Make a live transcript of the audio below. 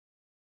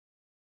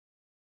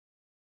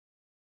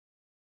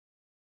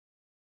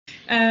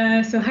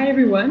So hi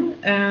everyone.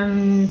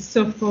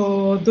 So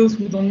for those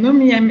who don't know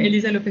me, I'm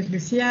Elisa Lopez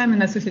Lucia. I'm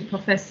an associate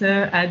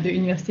professor at the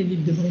Université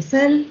Libre de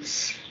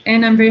Bruxelles.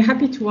 And I'm very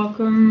happy to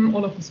welcome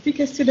all of the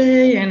speakers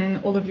today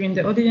and all of you in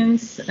the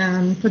audience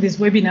for this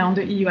webinar on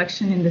the EU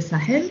action in the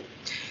Sahel.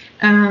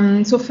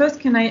 So first,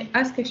 can I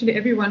ask actually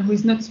everyone who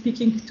is not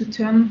speaking to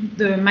turn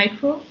the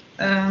micro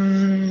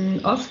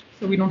off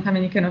so we don't have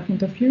any kind of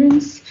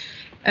interference.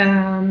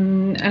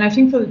 And I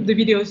think for the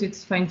videos,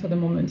 it's fine for the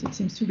moment. It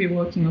seems to be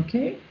working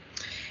okay.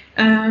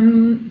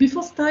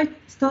 Before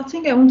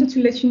starting, I wanted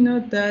to let you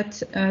know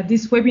that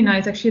this webinar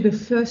is actually the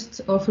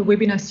first of a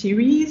webinar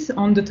series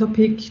on the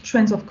topic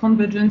Trends of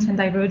Convergence and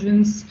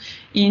Divergence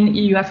in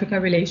EU-Africa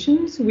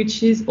Relations,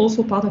 which is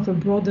also part of a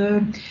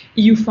broader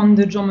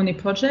EU-funded Jean Monnet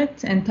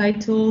project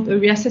entitled A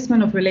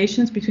Reassessment of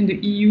Relations between the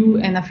EU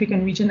and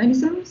African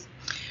Regionalisms,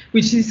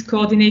 which is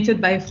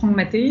coordinated by Franck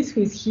Mathéis,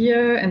 who is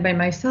here, and by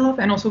myself,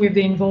 and also with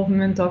the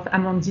involvement of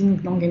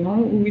Amandine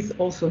Glanguenon, who is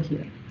also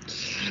here.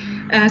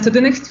 So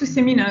the next two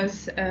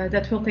seminars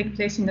that will take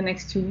place in the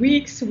next 2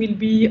 weeks will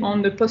be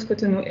on the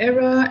post-Cotonou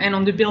era and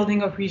on the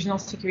building of regional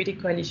security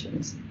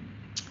coalitions.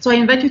 So I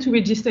invite you to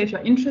register if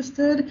you're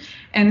interested,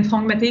 and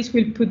Franck Mathéis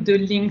will put the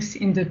links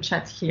in the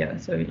chat here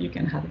so you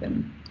can have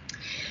them.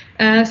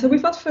 So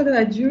without further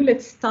ado,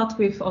 let's start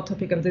with our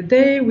topic of the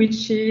day,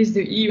 which is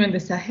the EU and the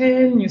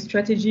Sahel, new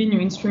strategy, new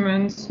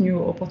instruments,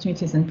 new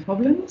opportunities and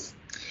problems.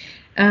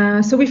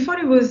 So we thought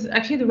it was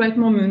actually the right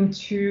moment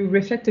to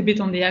reflect a bit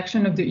on the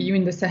action of the EU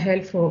in the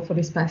Sahel for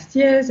these past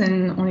years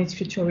and on its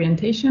future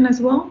orientation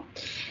as well.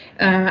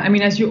 I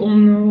mean, as you all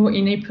know,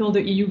 in April,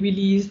 the EU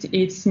released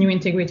its new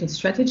integrated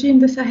strategy in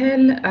the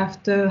Sahel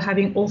after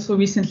having also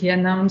recently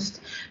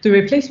announced the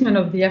replacement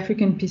of the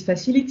African Peace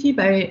Facility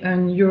by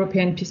an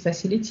European Peace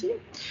Facility.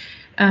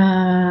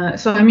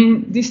 So, I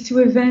mean, these two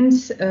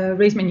events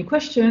raise many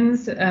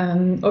questions,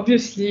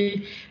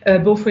 obviously,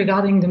 both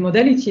regarding the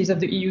modalities of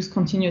the EU's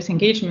continuous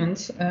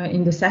engagement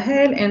in the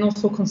Sahel and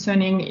also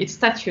concerning its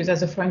status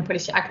as a foreign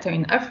policy actor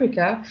in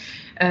Africa,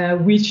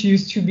 which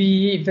used to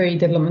be very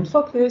development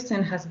focused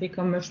and has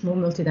become much more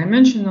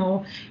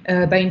multidimensional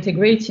by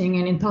integrating,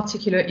 and in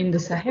particular in the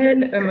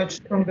Sahel, a much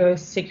stronger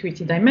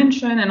security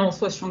dimension and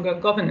also a stronger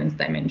governance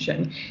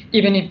dimension,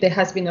 even if there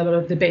has been a lot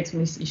of debate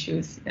on these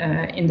issues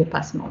in the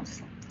past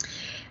months.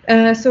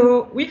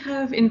 So we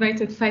have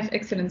invited 5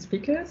 excellent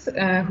speakers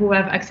who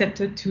have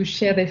accepted to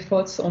share their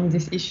thoughts on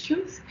these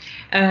issues.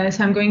 So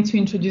I'm going to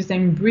introduce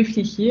them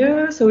briefly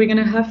here. So we're going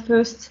to have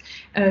first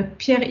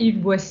Pierre-Yves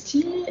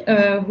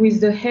Boissy, who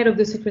is the head of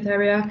the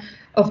Secretariat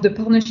of the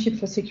Partnership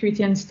for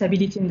Security and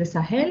Stability in the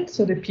Sahel,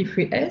 so the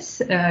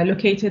P3S,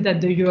 located at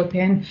the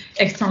European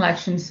External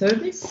Action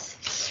Service.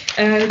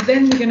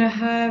 Then we're going to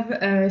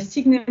have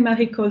Signe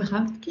Marie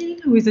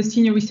Kohl-Ramskild, who is a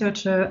senior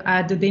researcher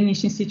at the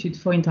Danish Institute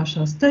for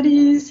International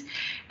Studies,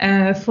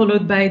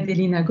 followed by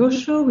Delina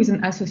Gosho, who is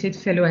an associate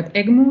fellow at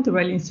Egmont, the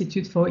Royal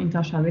Institute for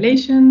International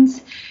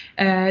Relations.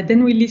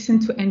 Then we listen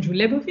to Andrew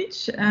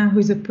Lebovich, who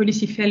is a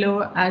policy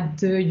fellow at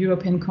the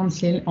European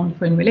Council on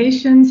Foreign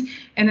Relations.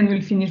 And then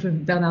we'll finish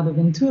with Bernardo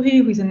Venturi,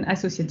 who is an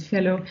associate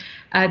fellow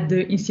at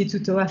the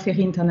Istituto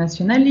Affari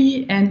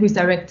Internazionali and who is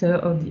director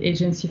of the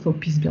Agency for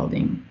Peace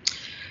Building.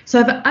 So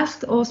I've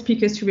asked all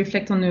speakers to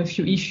reflect on a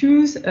few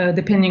issues,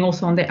 depending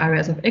also on their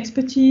areas of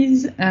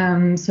expertise,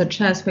 such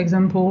as, for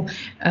example,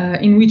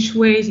 in which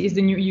ways is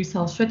the new EU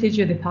Sahel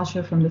strategy a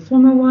departure from the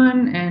former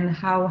one, and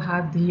how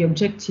have the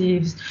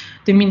objectives,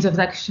 the means of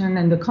action,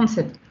 and the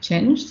concept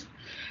changed?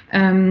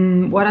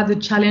 What are the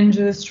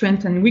challenges,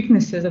 strengths, and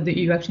weaknesses of the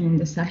EU action in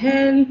the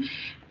Sahel?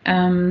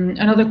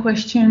 Another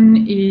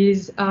question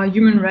is, are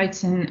human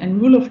rights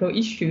and rule of law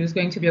issues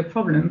going to be a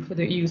problem for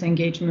the EU's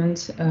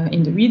engagement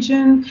in the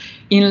region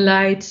in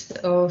light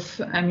of,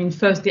 I mean,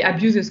 first the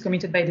abuses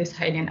committed by the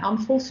Sahelian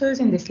armed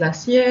forces in these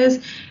last years,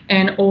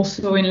 and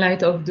also in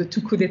light of the 2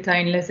 coups d'etat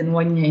in less than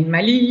 1 year in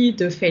Mali,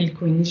 the failed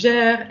coup in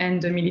Niger,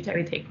 and the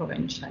military takeover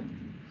in Chad.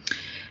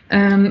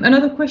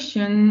 Another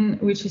question,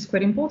 which is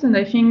quite important,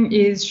 I think,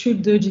 is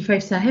should the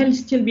G5 Sahel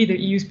still be the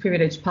EU's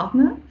privileged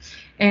partner?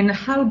 And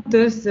how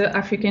does the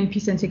African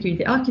peace and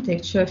security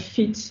architecture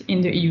fit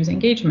in the EU's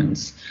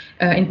engagements,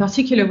 in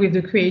particular with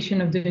the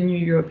creation of the new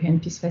European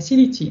Peace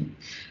Facility?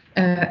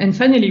 And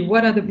finally,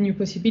 what are the new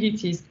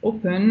possibilities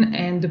open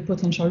and the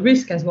potential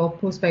risk as well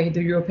posed by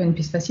the European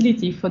Peace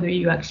Facility for the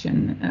EU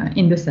action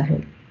in the Sahel?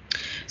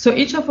 So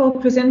each of our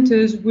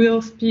presenters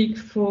will speak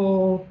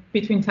for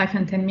between 5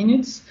 and 10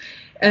 minutes.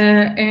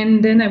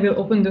 And then I will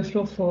open the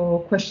floor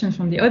for questions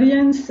from the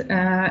audience.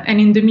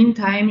 And in the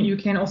meantime, you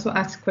can also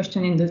ask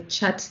questions in the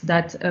chat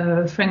that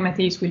Franck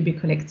Mathéis will be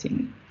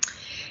collecting.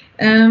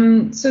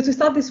 So to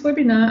start this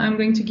webinar, I'm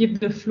going to give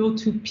the floor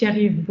to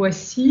Pierre-Yves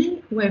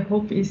Boissy, who I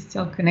hope is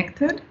still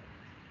connected.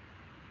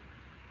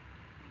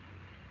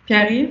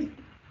 Pierre-Yves,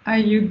 are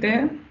you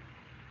there?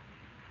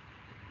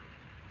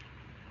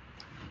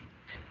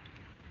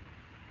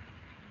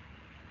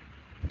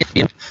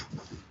 Yeah.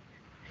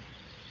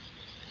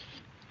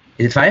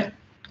 Is it fine?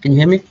 Can you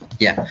hear me?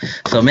 Yeah.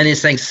 So many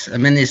thanks,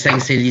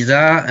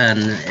 Elisa, and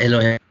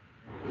hello.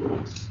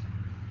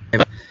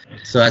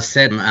 So as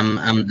said,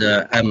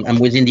 I'm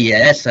within the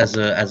EAS as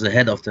the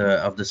head of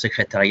the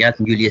secretariat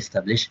newly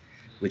established,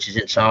 which is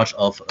in charge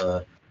of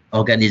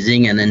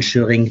organizing and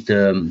ensuring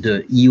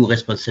the EU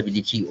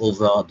responsibility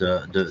over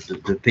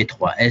the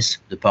P3S,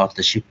 the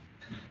partnership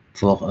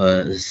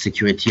for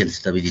security and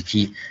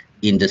stability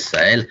in the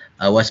Sahel.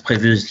 I was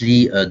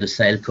previously the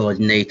Sahel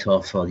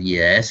coordinator for the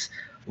EAS,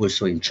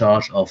 also in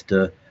charge of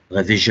the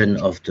revision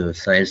of the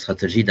Sahel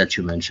strategy that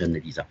you mentioned,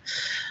 Elisa.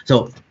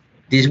 So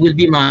this will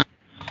be my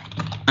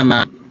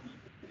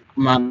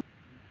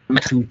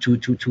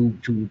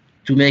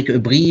to make a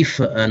brief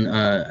and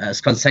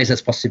as concise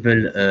as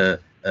possible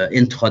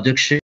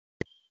introduction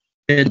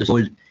to the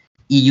whole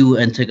EU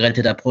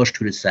integrated approach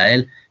to the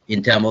Sahel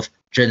in terms of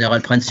general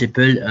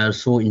principle,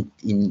 also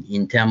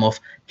in terms of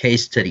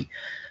case study.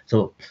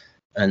 So,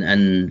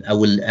 and I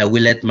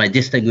will let my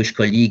distinguished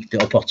colleague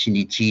the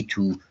opportunity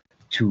to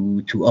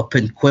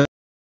open questions,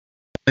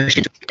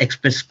 to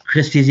express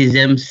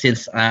criticism,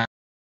 since I'm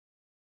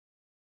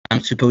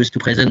supposed to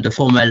present the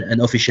formal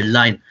and official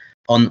line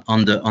on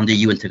the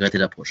EU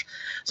integrated approach.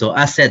 So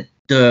as said,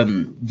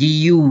 the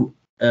EU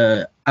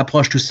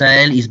approach to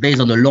Sahel is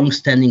based on a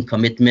long-standing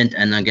commitment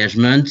and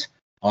engagement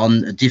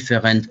on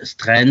different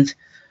strands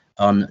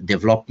on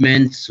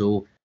development.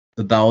 So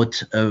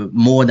about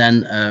more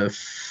than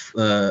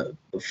 4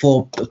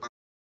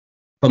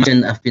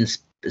 billion have been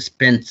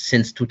spent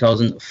since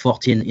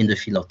 2014 in the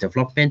field of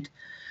development.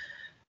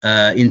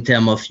 In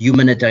terms of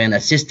humanitarian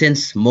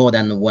assistance, more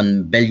than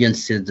 1 billion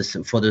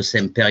for the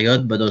same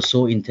period, but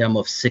also in terms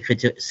of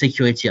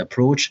security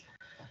approach,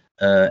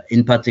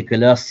 in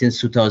particular since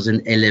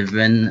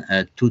 2011,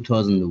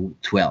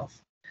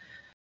 2012.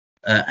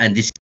 And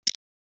this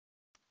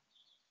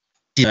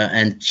is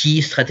a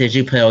key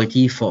strategic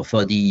priority for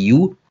the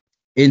EU,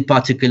 in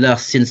particular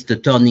since the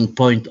turning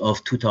point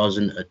of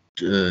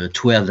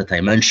 2012 that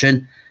I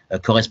mentioned,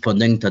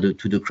 corresponding to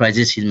the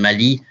crisis in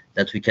Mali,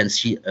 that we can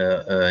see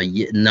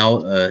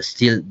now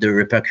still the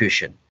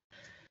repercussion.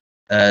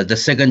 The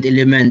second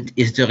element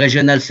is the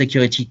regional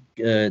security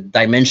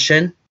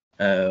dimension,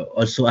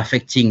 also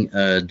affecting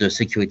the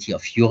security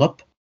of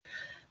Europe.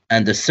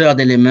 And the third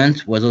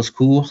element was, of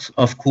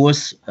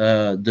course,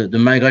 the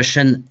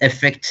migration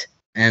effect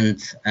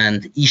and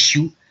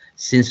issue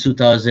since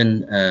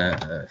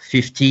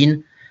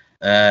 2015.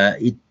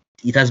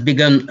 It has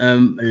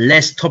become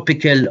less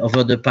topical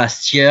over the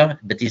past year,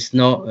 but it's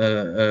now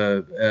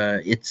an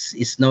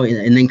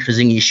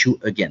increasing issue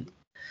again.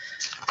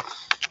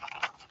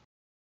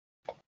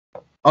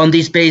 On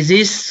this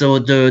basis, so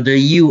the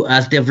EU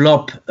has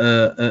developed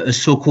a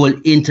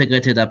so-called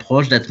integrated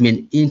approach. That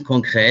means, in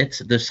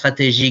concrete, the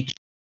strategic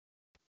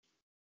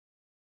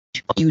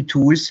EU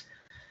tools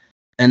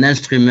and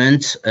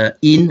instruments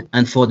in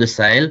and for the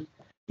Sahel,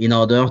 in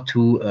order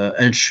to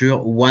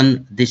ensure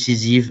one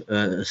decisive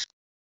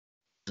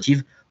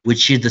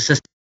which is the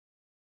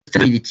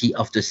sustainability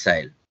of the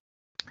Sahel.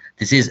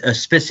 This is a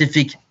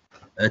specific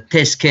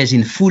test case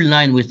in full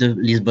line with the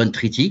Lisbon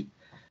Treaty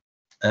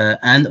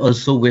and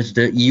also with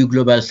the EU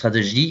Global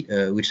Strategy,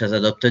 which was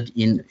adopted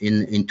in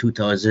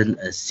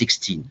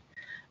 2016.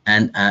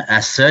 And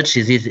as such,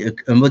 it is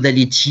a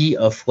modality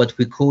of what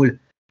we call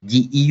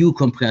the EU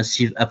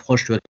comprehensive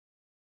approach to a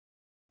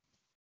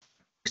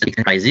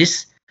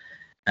crisis.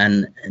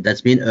 And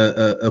that's been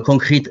a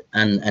concrete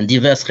and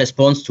diverse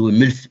response to a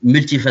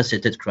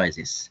multifaceted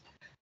crisis.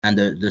 And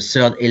the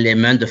third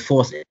element, the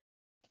fourth,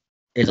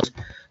 is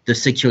the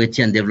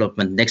security and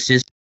development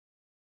nexus.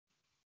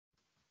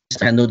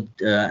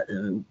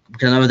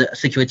 The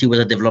security with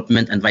the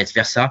development and vice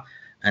versa.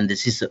 And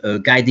this is a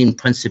guiding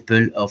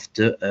principle of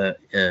the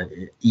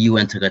EU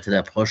integrated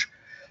approach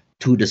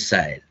to the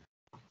Sahel.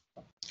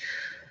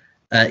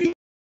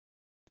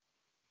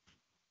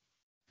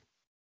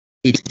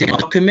 It's the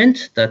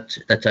document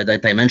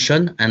that I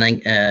mentioned, and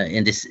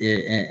this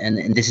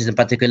is in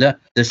particular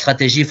the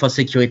strategy for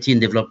security and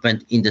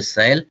development in the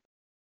Sahel.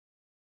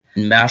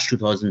 In March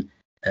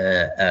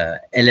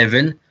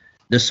 2011,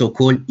 the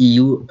so-called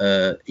EU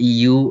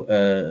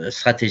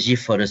strategy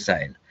for the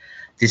Sahel.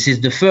 This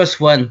is the first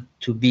one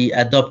to be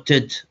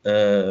adopted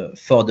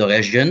for the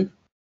region.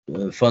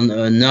 From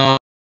now,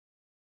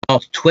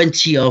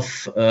 20 of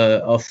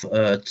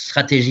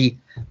strategy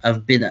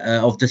have been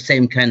of the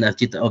same kind have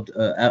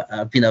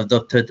been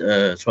adopted.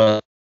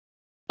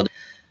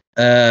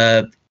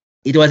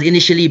 It was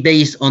initially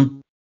based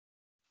on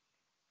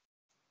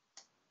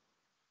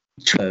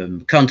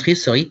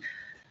countries,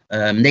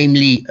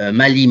 namely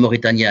Mali,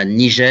 Mauritania, and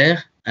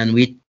Niger, and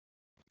with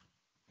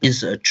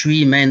is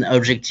three main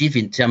objectives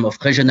in terms of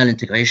regional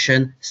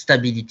integration,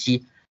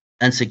 stability,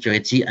 and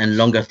security, and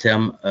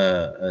longer-term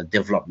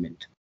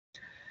development.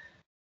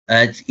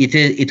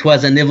 It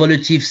was an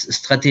evolutive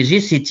strategy.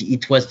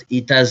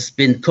 It has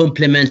been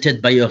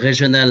complemented by a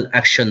regional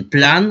action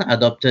plan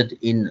adopted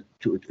in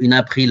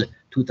April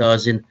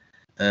 2000.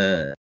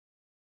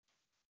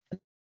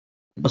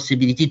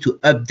 Possibility to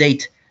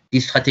update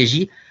this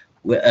strategy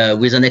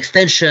with an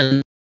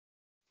extension.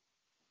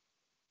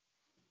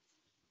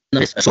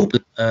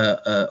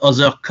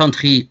 Other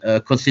country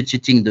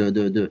constituting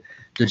the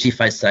the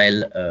G5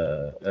 Sahel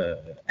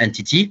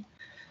entity,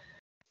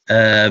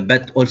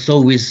 but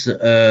also with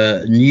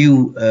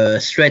new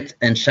threats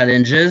and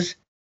challenges.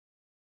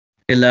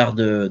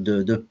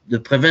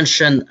 The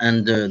prevention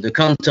and the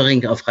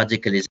countering of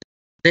radicalization,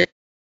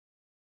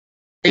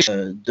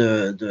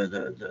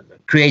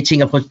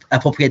 creating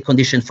appropriate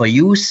conditions for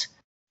youth,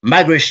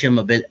 migration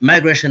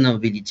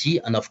mobility,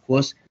 and of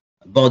course,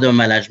 border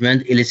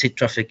management, illicit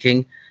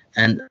trafficking,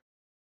 and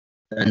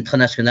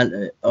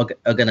international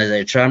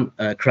organized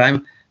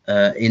crime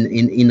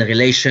in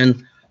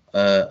relation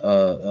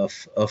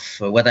of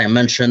what I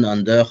mentioned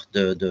under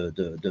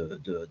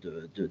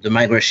the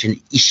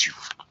migration issue.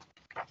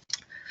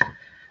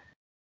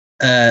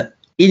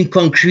 In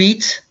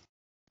concrete,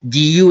 the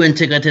EU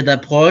integrated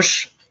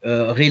approach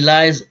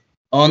relies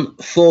on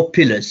 4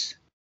 pillars.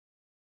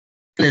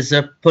 There's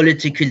a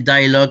political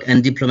dialogue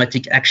and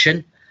diplomatic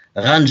action,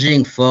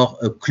 ranging for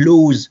a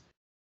close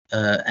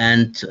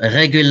and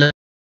regular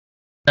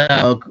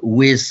dialogue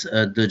with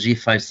the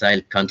G5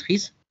 Sahel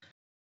countries.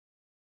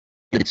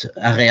 It's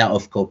area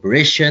of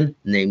cooperation,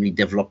 namely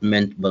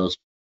development, but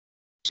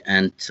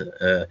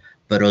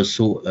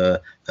also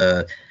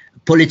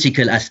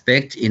political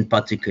aspect, in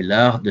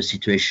particular the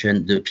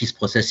situation, the peace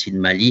process in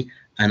Mali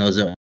and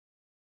other.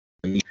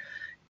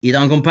 It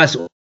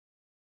encompasses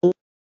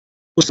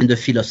in the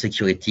field of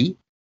security,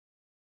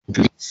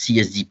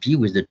 CSDP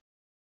with the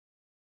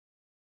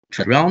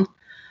ground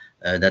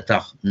that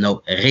are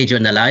now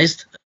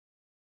regionalized,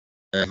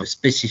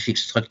 specific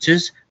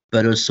structures,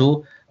 but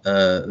also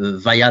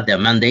via their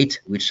mandate,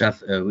 which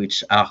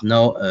are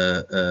now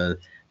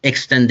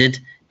extended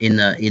in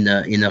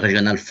a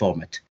regional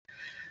format.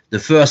 The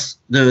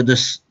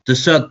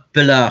third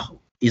pillar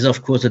is,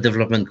 of course, the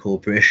development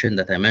cooperation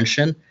that I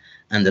mentioned,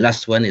 and the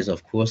last one is,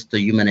 of course, the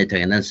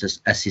humanitarian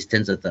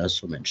assistance that I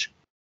also mentioned.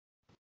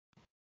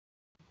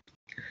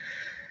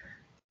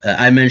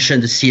 I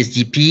mentioned the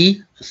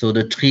CSDP, so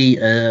the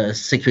 3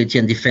 security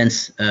and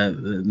defense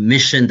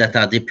missions that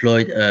are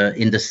deployed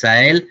in the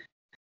Sahel,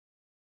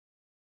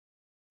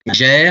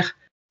 Niger,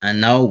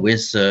 and now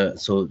with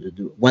so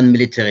 1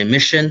 military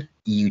mission,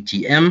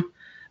 EUTM,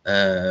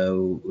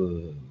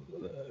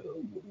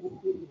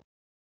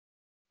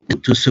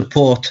 to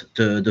support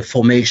the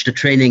formation, the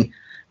training,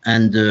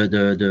 and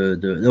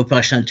the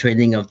operational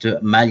training of the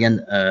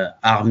Malian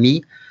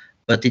army,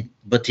 but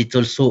it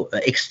also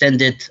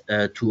extended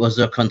to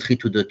other countries,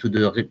 to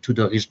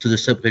the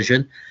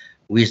sub-region,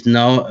 with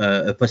now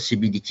a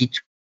possibility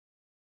to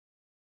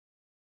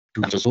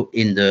also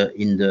in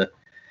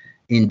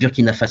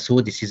Burkina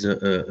Faso. This is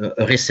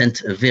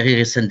a very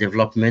recent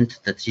development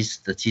that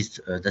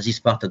is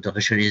part of the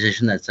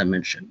regionalization, as I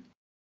mentioned.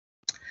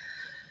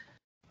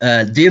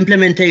 The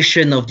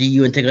implementation of the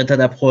EU integrated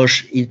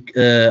approach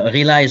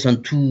relies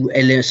on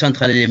 2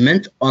 central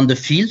elements. On the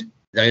field,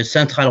 there is a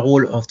central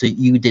role of the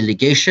EU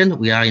delegation.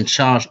 We are in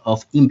charge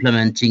of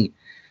implementing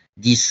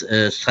this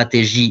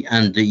strategy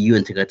and the EU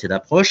integrated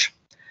approach.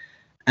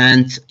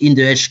 And in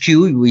the HQ,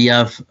 we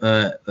have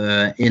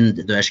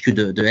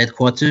the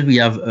headquarters, we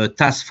have a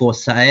task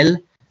force Sahel,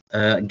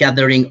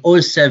 gathering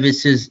all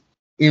services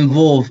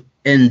involved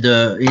in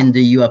the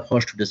EU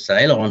approach to the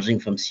Sahel, ranging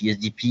from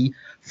CSDP,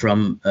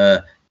 from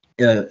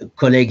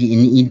colleagues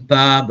in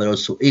INPA, but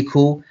also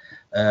ECHO,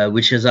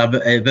 which is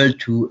able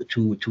to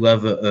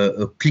have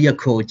a clear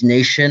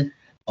coordination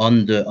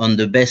on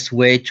the best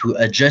way to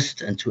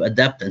adjust and to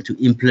adapt and to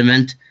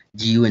implement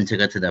the EU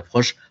integrated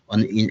approach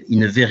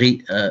in a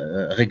very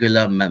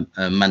regular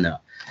manner.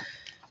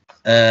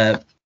 The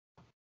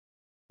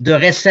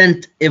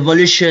recent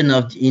evolution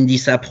in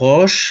this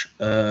approach,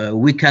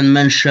 we can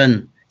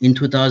mention in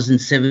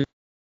 2007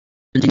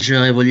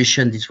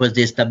 revolution. This was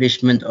the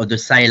establishment of the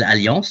Sahel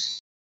Alliance,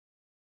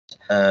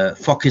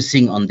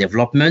 focusing on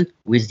development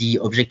with the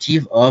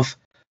objective of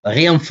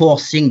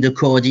reinforcing the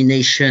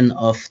coordination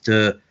of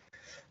the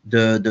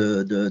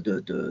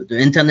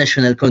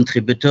international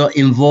contributor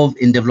involved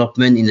in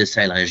development in the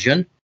Sahel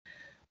region,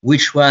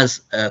 which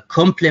was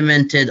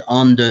complemented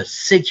on the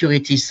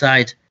security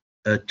side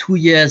 2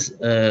 years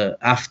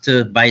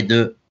after by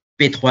the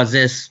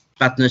P3S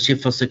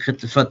Partnership for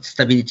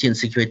Stability and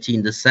Security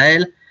in the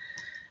Sahel,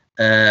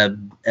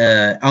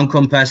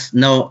 encompassed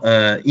now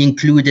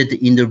included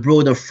in the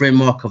broader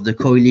framework of the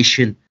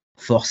Coalition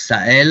for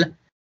Sahel.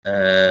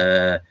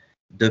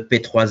 The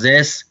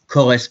P3S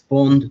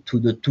correspond to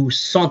the 2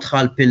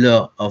 central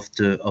pillars of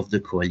the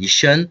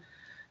coalition.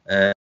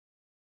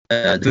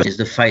 Is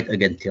the fight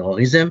against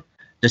terrorism.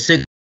 The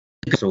second,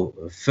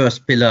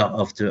 first pillar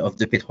of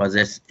the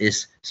P3S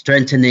is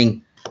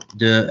strengthening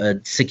the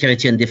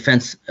security and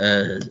defense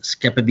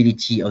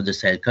capability of the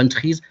Sahel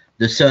countries.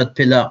 The third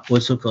pillar,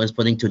 also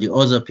corresponding to the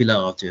other pillar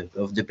of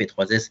the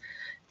P3S,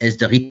 is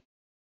the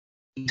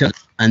return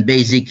and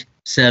basic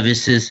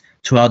services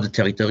throughout the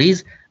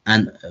territories.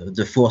 And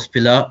the fourth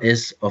pillar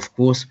is, of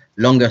course,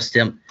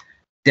 longer-term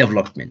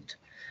development.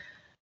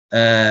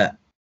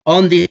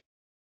 On the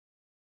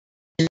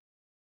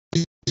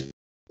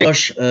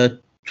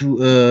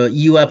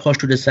EU approach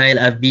to the Sahel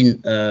have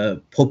been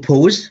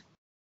proposed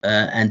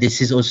and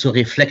this is also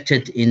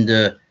reflected in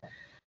the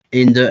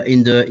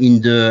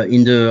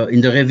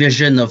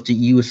revision of the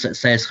EU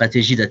Sahel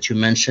strategy that you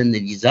mentioned,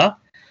 Elisa.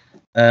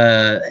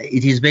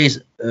 It is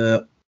based,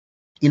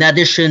 in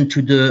addition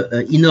to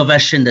the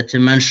innovation that you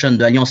mentioned,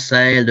 the Alliance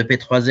Sahel, the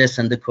P3S,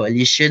 and the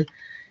coalition,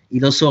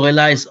 it also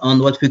relies on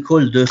what we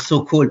call the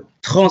so-called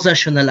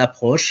transactional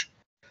approach.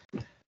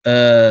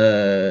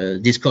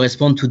 This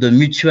corresponds to the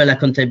mutual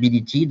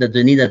accountability, that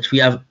the need that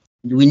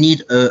we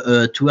need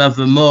to have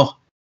a more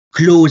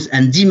close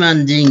and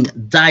demanding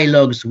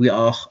dialogues with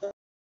our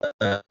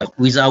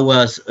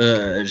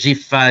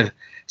G5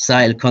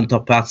 Sahel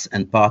counterparts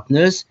and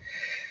partners.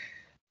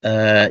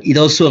 It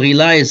also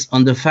relies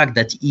on the fact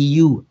that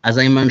EU, as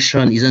I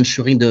mentioned, is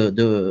ensuring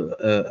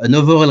an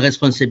overall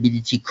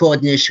responsibility,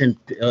 coordination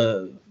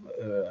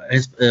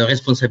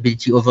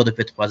responsibility over the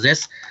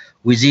P3S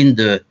within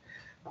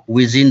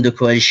the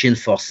coalition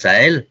for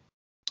Sahel.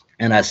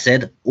 And as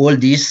said, all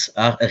these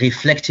are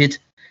reflected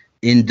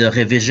in the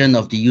revision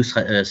of the EU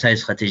Sahel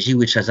strategy,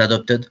 which has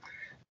adopted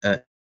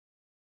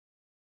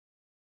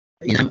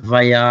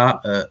via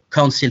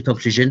council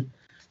conclusion.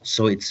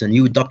 So it's a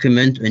new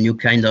document, a new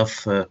kind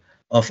of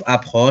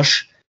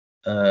approach,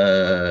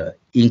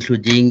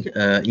 including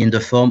in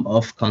the form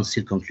of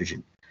council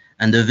conclusion.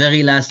 And the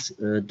very last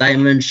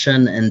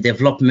dimension and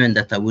development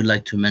that I would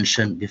like to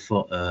mention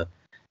before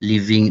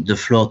leaving the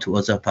floor to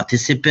other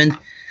participants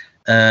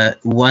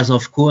was,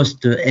 of course,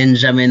 the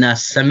N'Djamena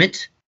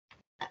Summit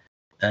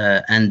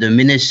and the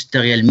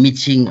ministerial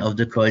meeting of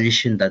the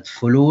coalition that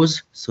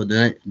follows. So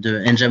the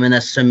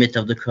N'Djamena Summit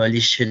of the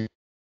coalition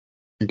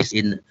is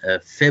in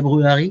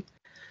February,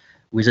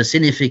 with a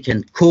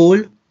significant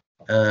call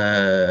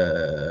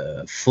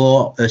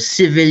for a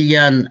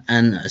civilian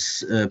and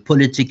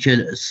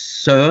political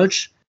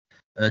surge,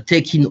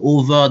 taking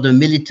over the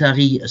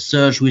military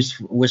surge which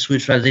was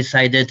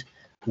decided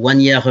 1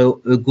 year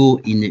ago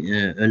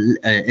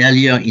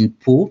earlier in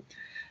Po.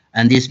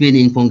 And this means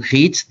in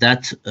concrete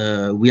that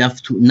we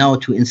have to now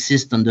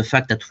insist on the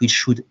fact that we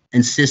should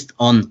insist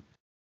on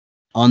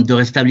the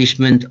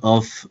establishment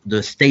of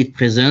the state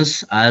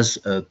presence as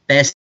a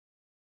best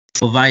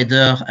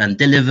provider and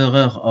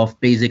deliverer of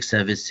basic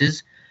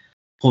services,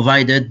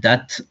 provided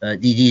that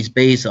it is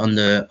based on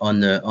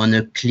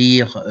a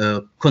clear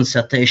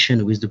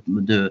consultation with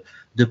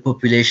the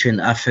population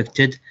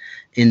affected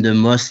in the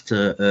most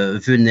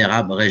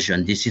vulnerable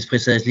region. This is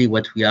precisely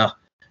what we are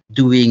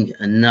doing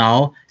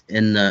now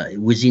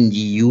within the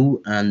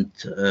EU and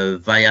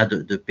via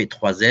the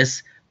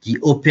P3S, the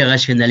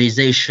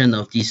operationalization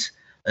of this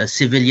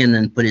civilian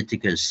and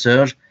political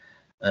surge,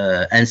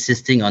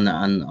 insisting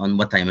on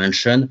what I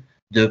mentioned,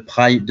 the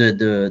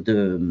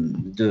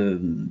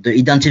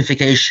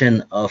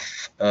identification of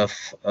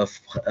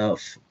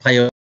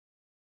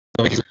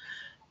priorities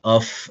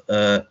of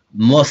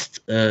most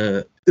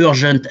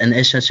urgent and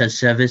essential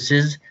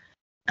services,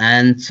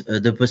 and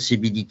the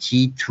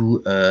possibility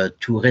to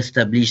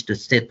reestablish the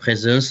state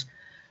presence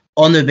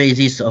on the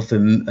basis of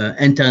an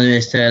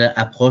international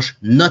approach,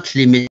 not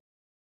limited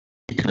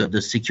to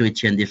the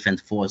security and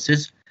defense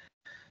forces,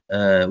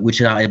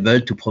 which are able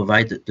to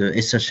provide the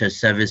essential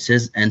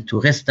services and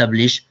to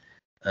reestablish,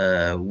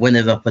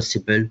 whenever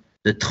possible,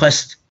 the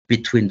trust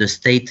between the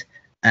state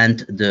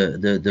and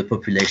the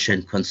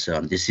population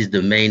concerned. This is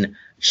the main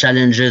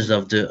challenges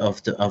of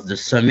the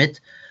summit.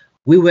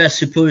 We were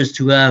supposed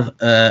to have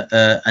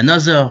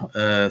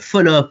another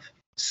follow-up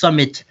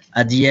summit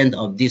at the end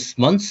of this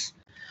month,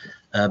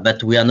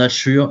 but we are not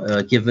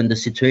sure, given the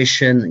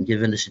situation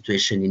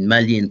in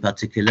Mali in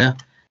particular,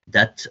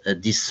 that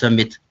this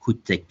summit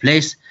could take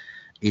place.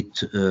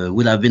 It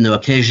would have been an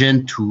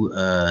occasion to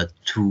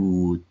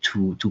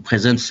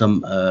present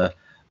some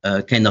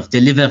kind of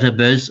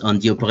deliverables on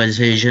the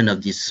operationalization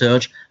of this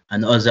surge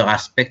and other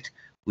aspects,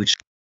 which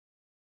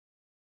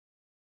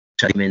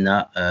are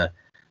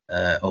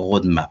a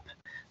roadmap.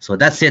 So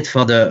that's it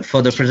for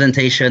the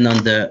presentation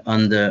on the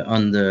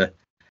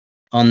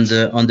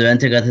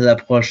integrated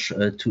approach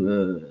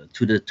to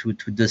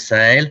the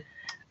Sahel.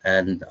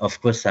 And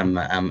of course, I'm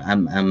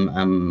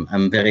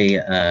very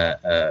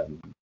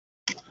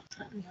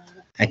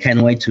I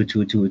can't wait to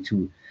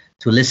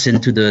listen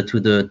to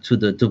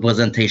the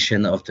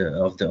presentation of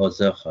the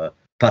other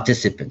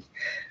participants.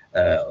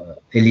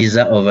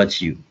 Elisa, over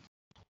to you.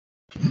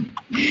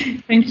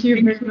 Thank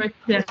you very much,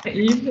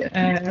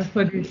 Yves,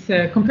 for this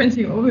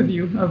comprehensive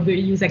overview of the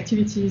EU's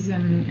activities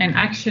and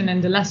action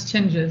and the last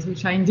changes,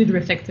 which are indeed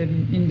reflected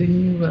in the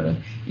new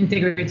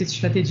integrated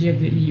strategy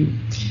of the EU.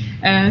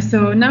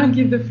 So now I'll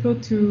give the floor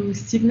to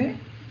Signe,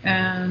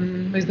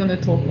 who is going to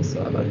talk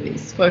also about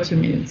this for a few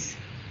minutes.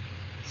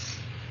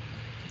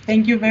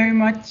 Thank you very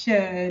much,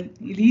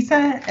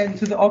 Elisa, and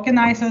to the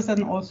organizers,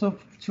 and also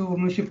to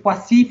Monsieur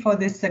Boissy for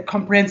this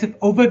comprehensive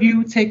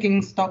overview,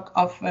 taking stock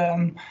of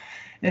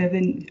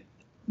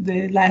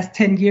the last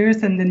 10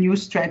 years and the new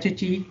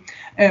strategy.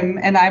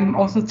 And I'm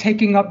also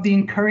taking up the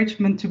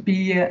encouragement to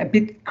be a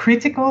bit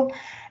critical.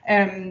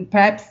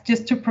 Perhaps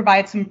just to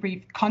provide some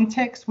brief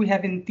context, we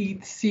have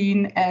indeed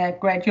seen a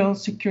gradual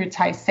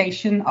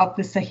securitization of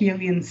the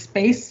Sahelian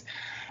space,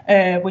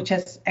 which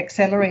has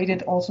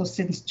accelerated also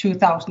since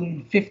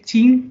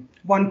 2015.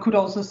 One could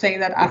also say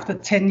that after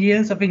 10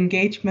 years of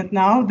engagement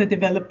now, the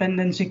development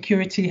and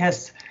security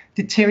has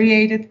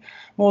deteriorated.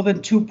 More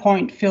than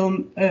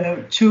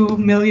 2.2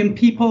 million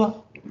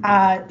people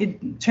are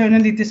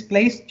internally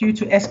displaced due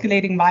to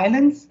escalating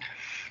violence.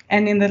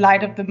 And in the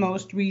light of the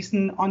most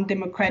recent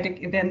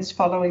undemocratic events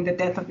following the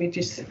death of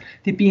Idriss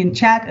Déby in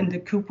Chad and the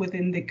coup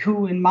within the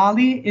coup in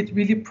Mali, it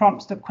really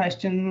prompts the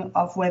question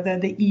of whether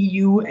the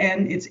EU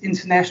and its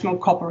international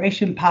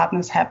cooperation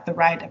partners have the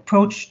right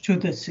approach to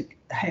the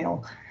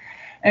Sahel.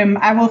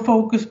 I will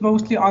focus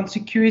mostly on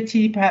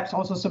security, perhaps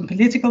also some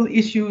political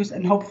issues,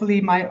 and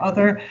hopefully my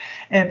other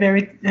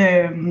very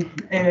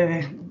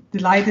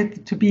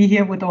delighted to be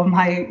here with all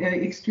my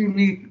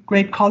extremely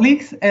great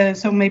colleagues.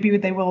 So maybe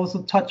they will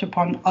also touch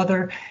upon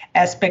other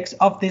aspects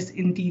of this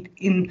indeed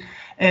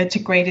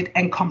integrated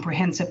and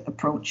comprehensive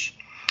approach.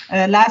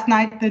 Last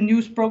night, the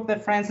news broke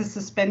that France is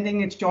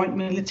suspending its joint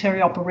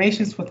military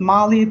operations with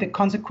Mali, the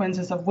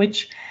consequences of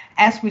which,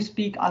 as we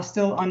speak, are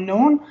still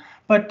unknown.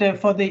 But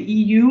for the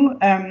EU,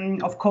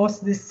 of course,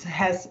 this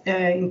has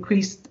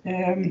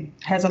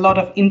has a lot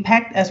of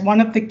impact, as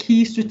one of the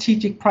key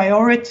strategic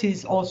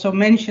priorities also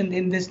mentioned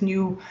in this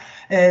new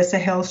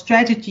Sahel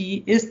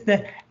strategy is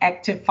the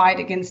active fight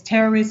against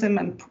terrorism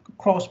and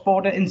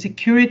cross-border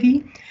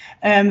insecurity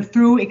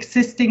through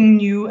existing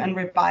new and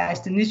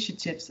revised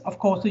initiatives. Of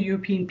course, the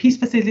European Peace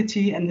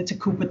Facility and the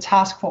Takuba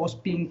Task Force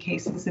being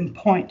cases in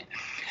point.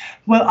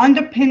 Well,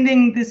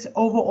 underpinning this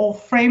overall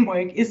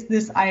framework is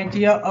this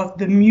idea of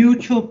the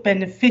mutual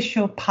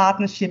beneficial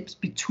partnerships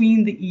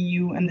between the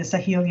EU and the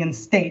Sahelian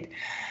state.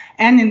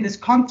 And in this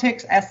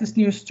context, as this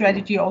new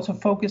strategy also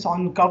focuses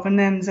on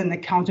governance and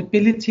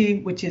accountability,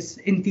 which is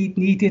indeed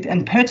needed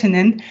and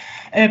pertinent.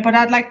 But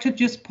I'd like to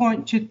just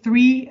point to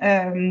three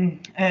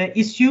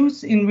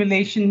issues in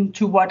relation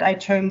to what I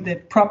term the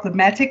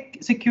problematic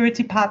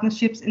security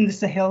partnerships in the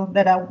Sahel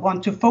that I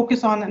want to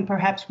focus on, and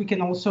perhaps we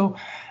can also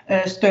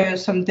stir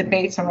some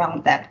debates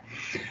around that.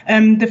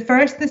 The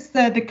first is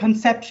the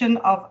conception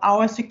of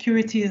our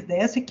security is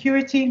their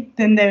security.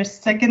 Then there's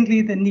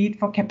secondly the need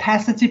for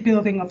capacity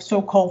building of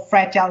so-called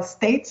fragile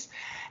states.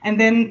 And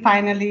then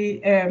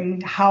finally,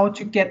 how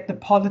to get the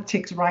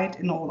politics right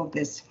in all of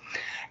this.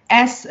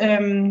 As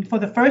for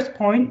the first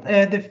point,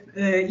 the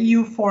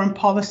EU Foreign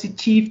Policy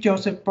Chief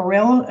Joseph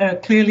Borrell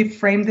clearly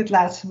framed it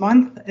last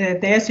month.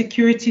 Their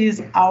security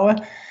is our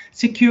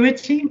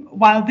security.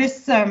 While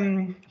this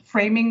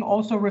framing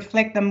also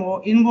reflects a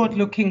more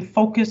inward-looking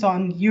focus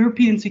on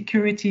European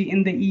security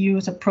in the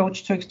EU's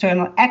approach to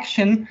external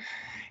action,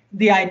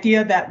 the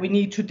idea that we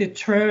need to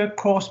deter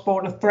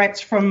cross-border threats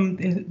from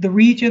the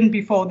region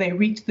before they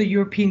reach the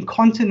European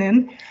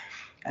continent.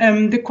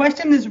 The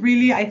question is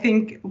really, I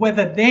think,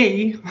 whether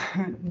they,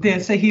 the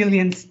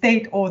Sahelian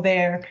state or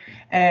their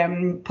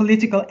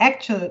political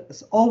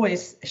actors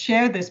always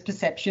share this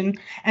perception,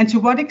 and to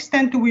what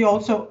extent do we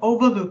also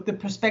overlook the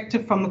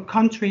perspective from the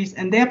countries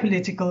and their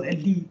political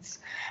elites.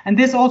 And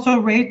this also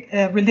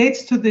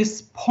relates to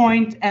this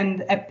point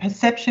and a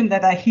perception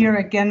that I hear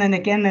again and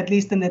again, at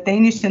least in the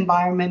Danish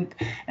environment,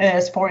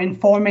 as for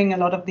informing a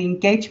lot of the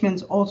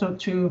engagements also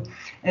to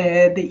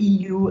the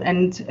EU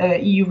and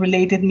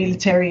EU-related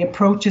military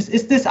approaches,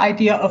 is this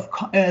idea of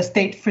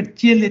state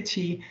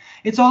fragility.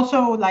 It's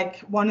also like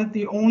one of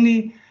the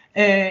only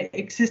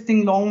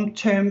existing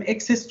long-term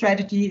exit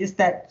strategy is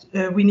that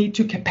we need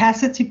to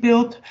capacity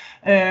build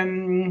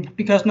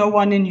because no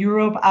one in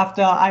Europe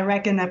after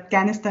Iraq and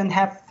Afghanistan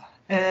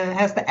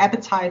has the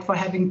appetite for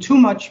having too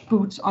much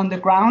boots on the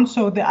ground.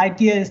 So the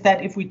idea is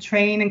that if we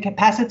train and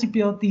capacity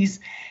build these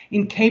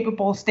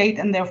incapable state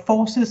and their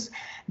forces,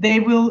 they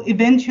will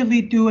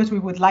eventually do as we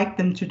would like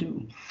them to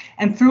do.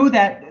 And through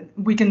that,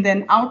 we can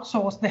then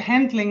outsource the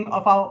handling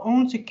of our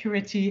own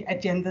security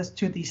agendas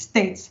to these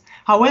states.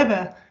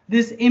 However,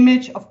 this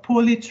image of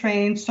poorly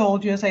trained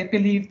soldiers, I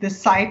believe the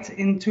site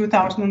in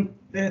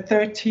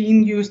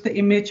 2013 used the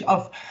image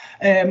of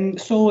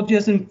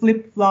soldiers in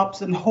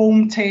flip-flops and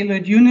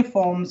home-tailored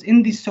uniforms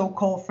in these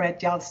so-called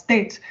fragile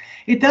states.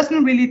 It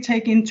doesn't really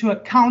take into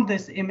account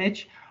this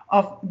image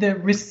of the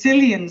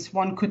resilience,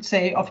 one could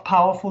say, of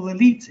powerful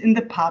elites in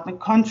the partner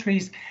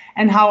countries,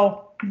 and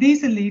how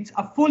these elites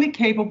are fully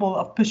capable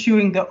of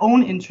pursuing their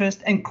own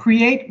interest and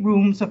create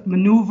rooms of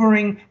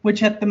maneuvering,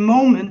 which at the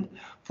moment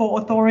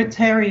for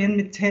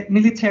authoritarian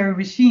military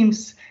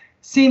regimes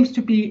seems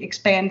to be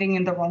expanding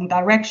in the wrong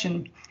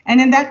direction.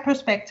 And in that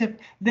perspective,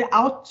 the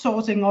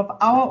outsourcing of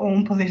our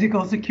own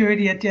political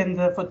security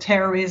agenda for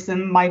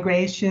terrorism,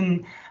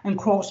 migration, and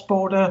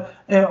cross-border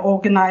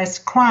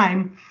organized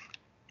crime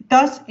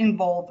does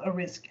involve a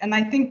risk. And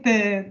I think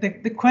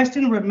the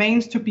question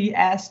remains to be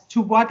asked,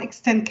 to what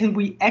extent can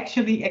we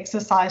actually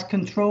exercise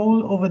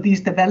control over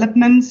these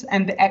developments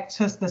and the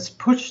actors that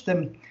push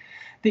them?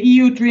 The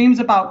EU dreams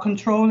about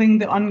controlling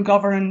the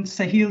ungoverned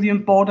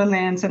Sahelian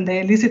borderlands and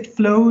the illicit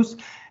flows,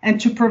 and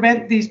to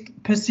prevent these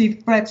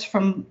perceived threats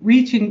from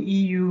reaching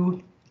EU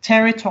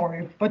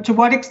territory. But to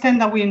what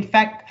extent are we in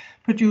fact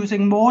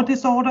producing more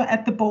disorder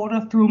at the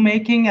border through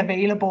making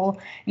available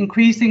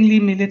increasingly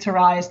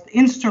militarized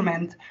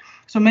instruments.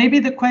 So maybe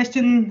the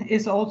question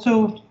is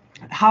also,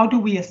 how do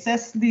we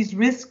assess these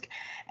risks?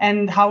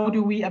 And how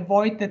do we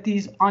avoid that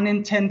these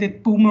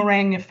unintended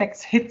boomerang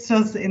effects hits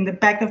us in the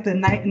back of the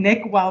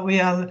neck while we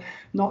are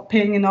not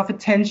paying enough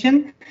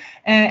attention?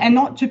 And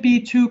not to be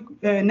too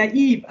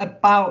naive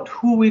about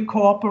who we're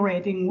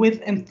cooperating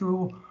with and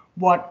through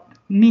what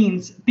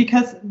means.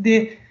 Because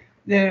the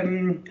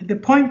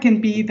point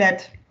can be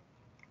that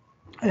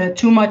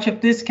too much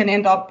of this can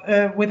end up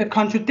with a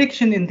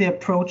contradiction in the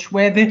approach,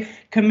 where the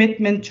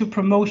commitment to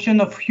promotion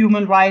of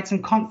human rights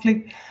and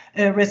conflict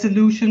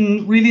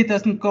resolution really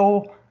doesn't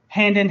go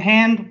hand in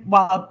hand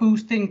while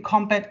boosting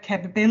combat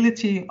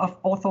capability of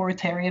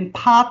authoritarian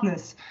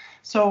partners.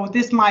 So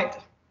this might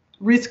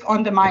risk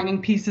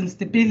undermining peace and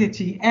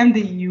stability and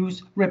the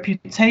EU's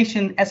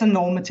reputation as a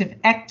normative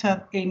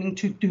actor aiming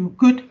to do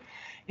good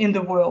in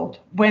the world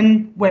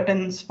when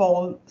weapons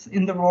fall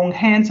in the wrong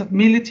hands of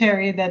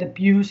military that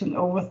abuse and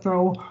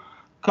overthrow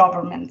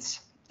governments.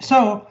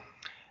 So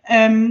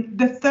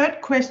the third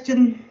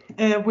question,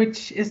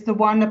 which is the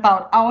one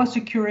about our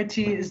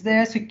security, is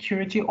their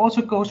security,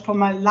 also goes for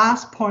my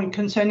last point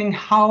concerning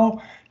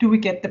how do we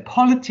get the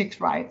politics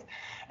right.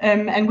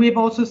 And we've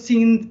also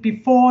seen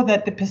before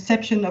that the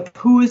perception of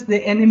who is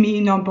the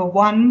enemy number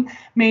one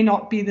may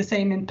not be the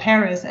same in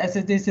Paris as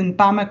it is in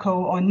Bamako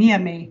or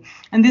Niamey.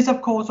 And this,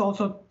 of course,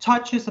 also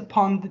touches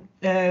upon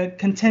the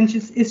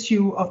contentious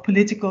issue of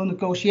political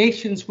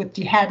negotiations with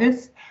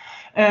jihadists.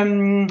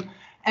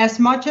 As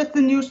much as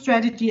the new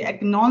strategy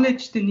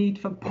acknowledged the need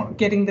for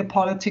getting the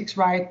politics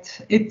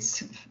right,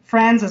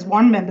 France, as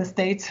one member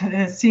state,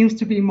 seems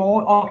to be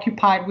more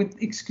occupied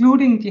with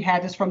excluding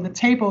jihadists from the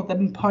table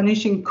than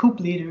punishing coup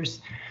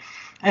leaders.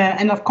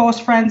 And of course,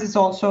 France is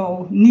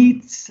also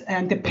needs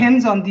and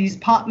depends on these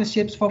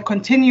partnerships for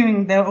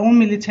continuing their own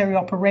military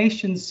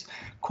operations,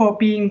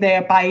 being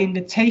there by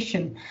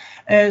invitation.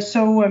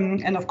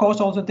 And of course,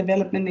 also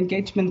development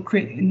engagement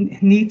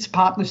needs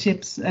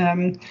partnerships.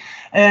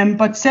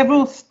 But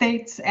several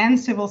states and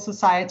civil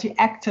society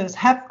actors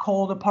have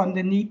called upon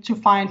the need to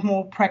find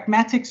more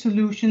pragmatic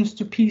solutions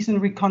to peace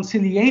and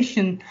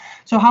reconciliation.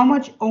 So how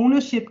much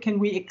ownership can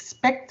we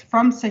expect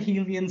from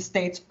Sahelian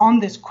states on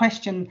this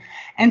question?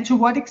 And to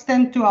what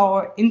extent do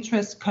our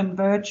interests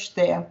converge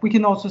there? We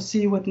can also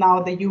see with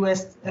now the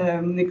US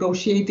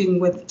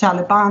negotiating with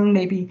Taliban,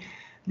 maybe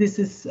this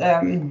is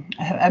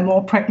a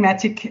more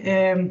pragmatic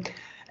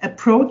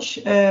approach,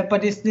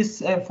 but is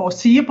this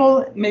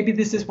foreseeable? Maybe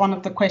this is one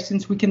of the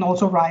questions we can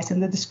also raise in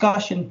the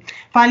discussion.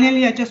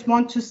 Finally, I just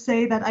want to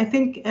say that I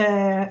think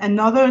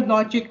another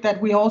logic that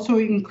we're also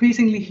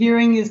increasingly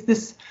hearing is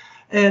this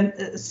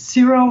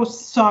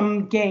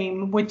zero-sum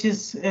game, which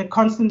is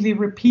constantly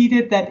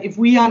repeated, that if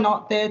we are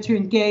not there to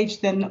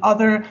engage, then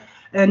other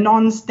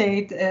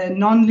non-state,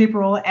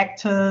 non-liberal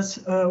actors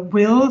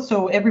will.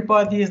 So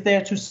everybody is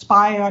there to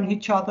spy on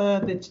each other.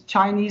 The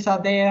Chinese are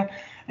there,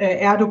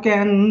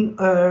 Erdogan,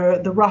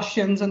 the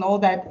Russians, and all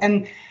that.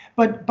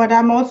 But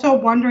I'm also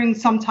wondering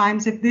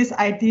sometimes if this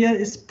idea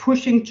is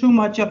pushing too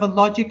much of a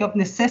logic of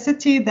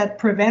necessity that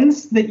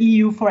prevents the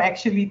EU for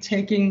actually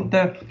taking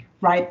the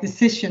right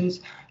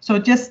decisions. So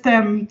just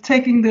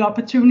taking the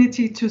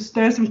opportunity to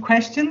stir some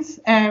questions,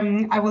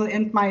 I will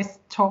end my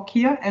talk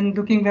here and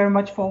looking very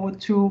much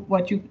forward to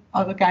what you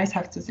other guys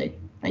have to say.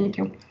 Thank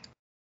you.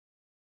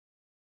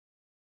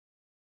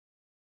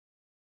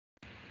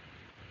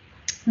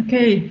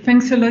 Okay,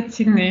 thanks a lot,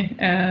 Signe,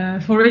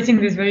 for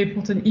raising these very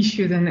important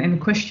issues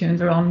and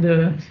questions around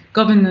the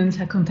governance,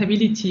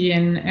 accountability,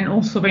 and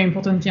also very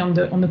importantly on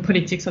the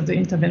politics of the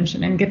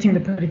intervention and getting the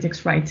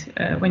politics right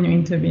when you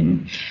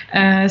intervene.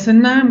 So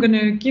now I'm going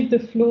to give the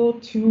floor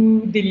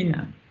to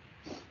Delina.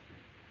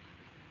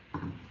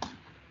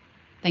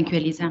 Thank you,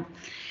 Elisa.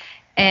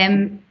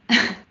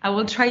 I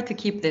will try to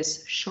keep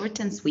this short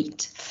and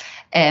sweet.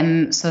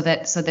 So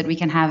that we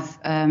can have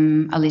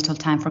a little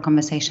time for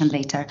conversation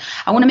later.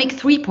 I want to make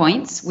 3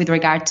 points with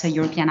regard to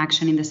European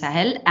action in the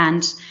Sahel,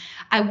 and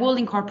I will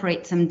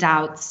incorporate some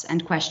doubts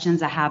and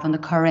questions I have on the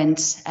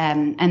current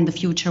and the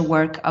future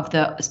work of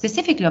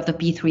specifically of the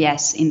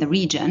P3S in the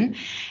region.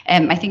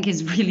 I think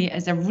is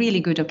a really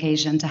good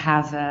occasion to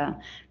have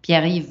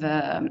Pierre-Yves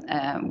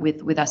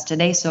with us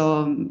today,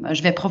 so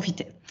je vais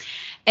profiter.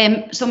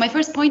 So my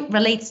first point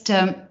relates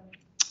to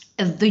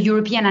the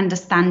European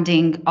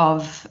understanding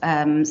of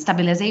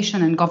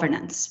stabilization and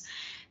governance.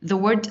 The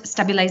word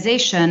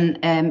stabilization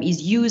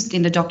is used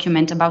in the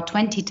document about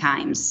 20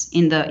 times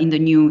in the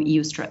new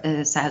EU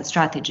Sahel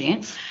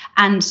strategy.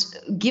 And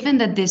given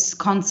that this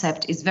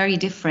concept is very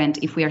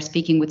different if we are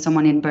speaking with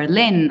someone in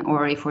Berlin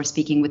or if we're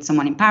speaking with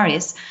someone in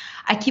Paris,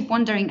 I keep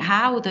wondering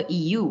how the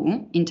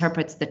EU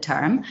interprets the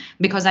term,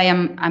 because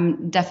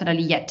I'm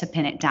definitely yet to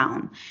pin it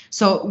down.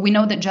 So we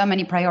know that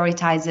Germany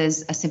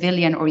prioritizes a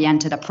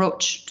civilian-oriented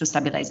approach to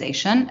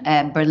stabilization.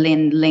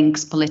 Berlin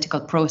links political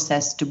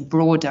process to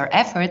broader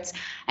efforts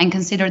and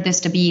consider this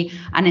to be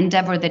an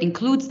endeavor that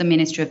includes the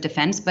Ministry of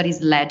Defense, but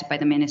is led by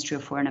the Ministry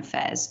of Foreign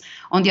Affairs.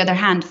 On the other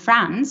hand,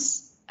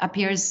 France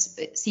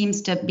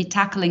seems to be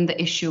tackling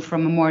the issue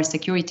from a more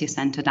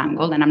security-centered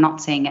angle, and I'm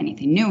not saying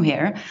anything new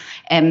here.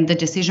 The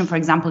decision, for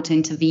example, to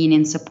intervene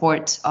in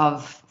support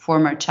of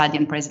former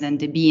Chadian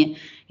President Déby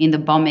in the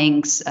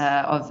bombings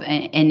of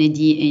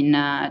Enedi in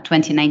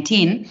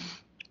 2019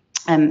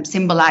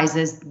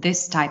 symbolizes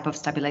this type of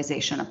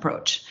stabilization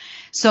approach.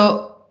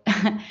 So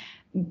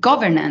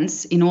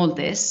governance in all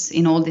this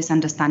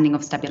understanding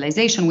of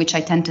stabilization, which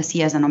I tend to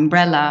see as an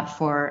umbrella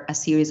for a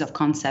series of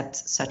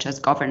concepts such as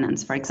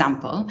governance, for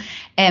example,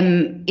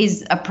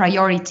 is a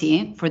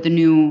priority for the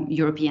new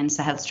European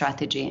Sahel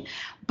strategy.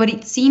 But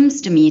it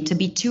seems to me to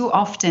be too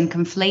often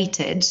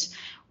conflated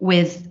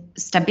with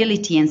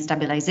stability and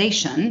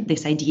stabilization,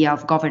 this idea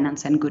of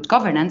governance and good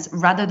governance,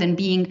 rather than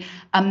being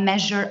a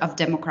measure of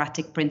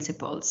democratic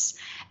principles.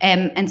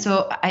 And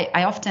so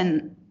I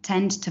often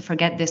tend to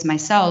forget this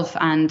myself,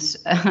 and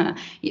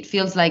it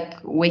feels like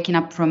waking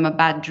up from a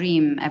bad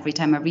dream every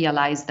time I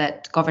realize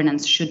that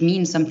governance should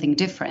mean something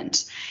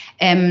different.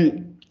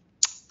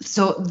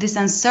 So this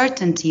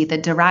uncertainty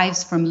that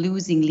derives from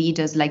losing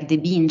leaders like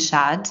Déby in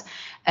Chad,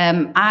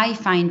 I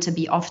find to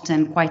be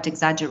often quite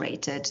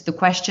exaggerated. The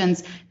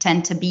questions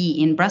tend to be,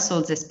 in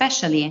Brussels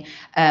especially,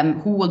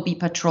 who will be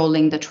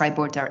patrolling the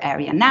tri-border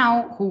area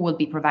now, who will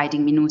be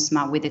providing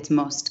MINUSMA with its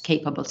most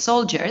capable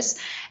soldiers.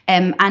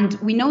 And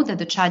we know that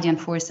the Chadian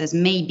forces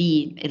may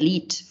be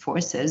elite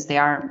forces. They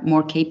are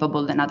more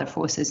capable than other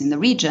forces in the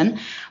region,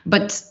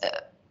 but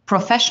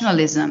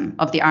professionalism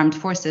of the armed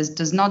forces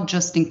does not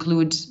just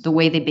include the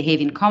way they behave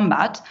in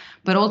combat,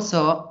 but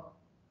also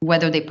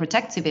whether they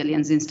protect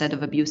civilians instead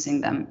of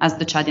abusing them, as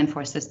the Chadian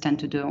forces tend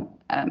to do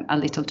a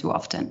little too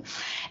often.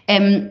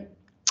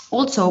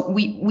 Also,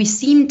 we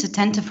seem to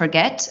tend to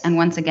forget, and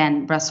once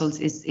again,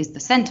 Brussels is the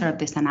center of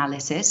this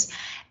analysis,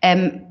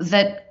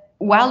 that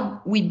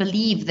while we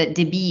believe that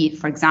Déby,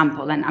 for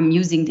example, and I'm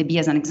using Déby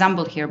as an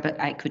example here, but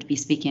I could be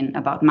speaking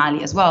about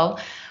Mali as well,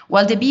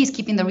 while Déby is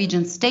keeping the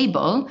region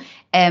stable,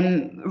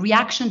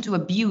 reaction to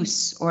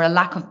abuse or a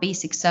lack of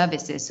basic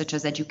services such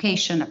as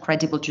education, a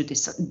credible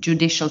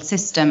judicial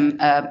system,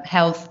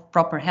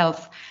 proper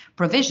health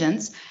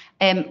provisions,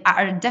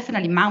 are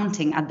definitely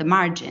mounting at the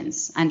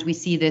margins. And we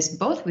see this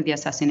both with the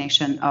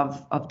assassination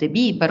of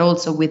Déby, but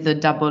also with the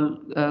double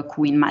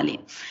coup in Mali.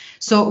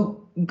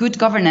 So good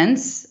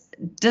governance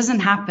doesn't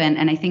happen,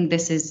 and I think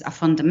this is a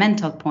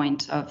fundamental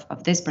point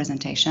of this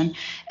presentation.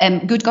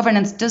 Good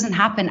governance doesn't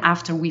happen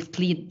after we've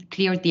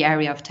cleared the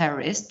area of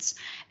terrorists.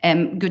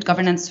 Good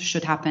governance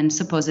should happen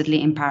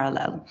supposedly in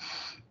parallel.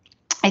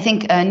 I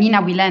think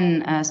Nina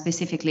Wilén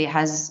specifically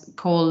has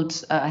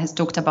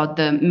talked about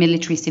the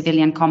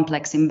military-civilian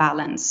complex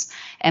imbalance,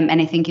 and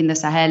I think in the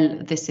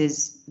Sahel,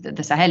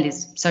 the Sahel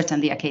is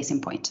certainly a case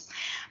in point.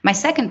 My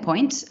second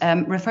point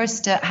refers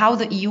to how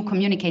the EU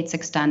communicates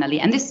externally,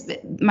 and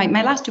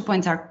my last 2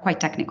 points are quite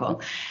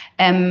technical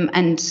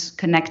and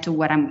connect to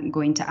what I'm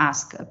going to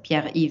ask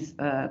Pierre-Yves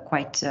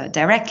quite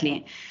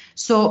directly.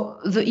 So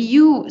the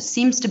EU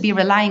seems to be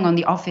relying on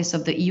the office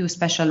of the EU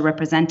Special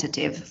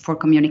Representative for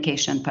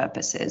communication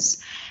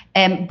purposes,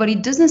 but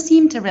it doesn't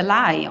seem to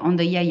rely on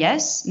the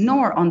EAS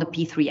nor on the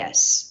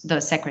P3S, the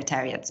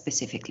Secretariat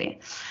specifically.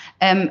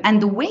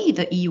 And the way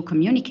the EU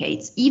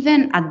communicates,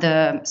 even at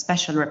the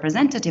Special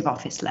Representative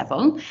Office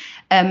level,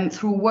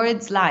 through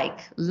words like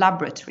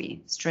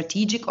laboratory,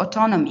 strategic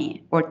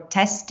autonomy, or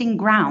testing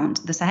ground.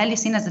 The Sahel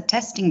is seen as a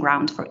testing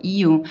ground for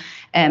EU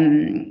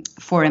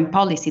foreign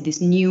policy,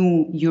 this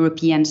new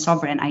European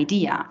sovereign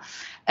idea.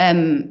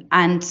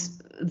 And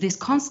this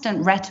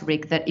constant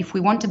rhetoric that if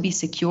we want to be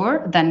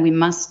secure, then we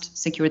must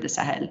secure the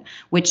Sahel,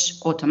 which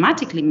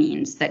automatically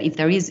means that if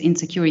there is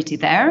insecurity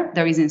there,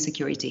 there is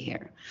insecurity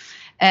here.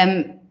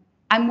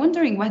 I'm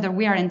wondering whether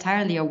we are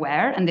entirely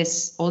aware, and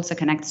this also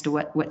connects to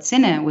what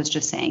Sine was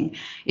just saying,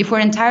 if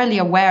we're entirely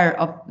aware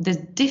of the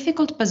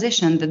difficult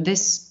position that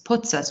this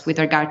puts us with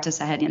regard to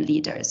Sahelian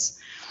leaders.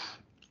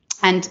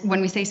 And when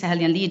we say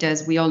Sahelian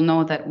leaders, we all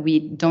know that we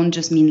don't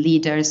just mean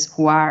leaders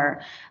who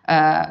are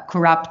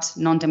corrupt,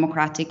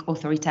 non-democratic,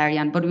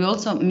 authoritarian, but we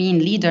also mean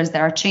leaders that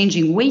are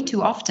changing way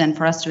too often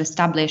for us to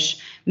establish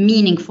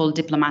meaningful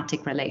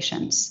diplomatic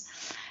relations.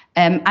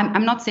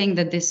 I'm not saying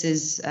that this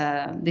is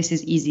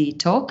easy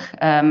talk.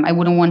 I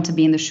wouldn't want to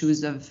be in the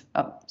shoes of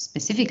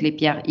specifically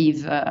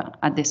Pierre-Yves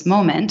at this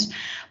moment,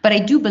 but I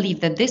do believe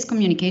that this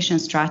communication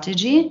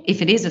strategy,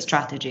 if it is a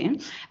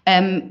strategy,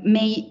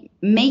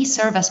 may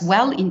serve us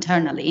well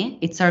internally.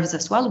 It serves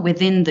us well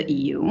within the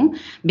EU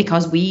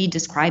because we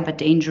describe a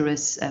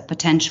dangerous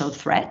potential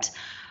threat,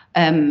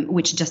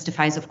 which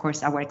justifies, of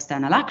course, our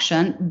external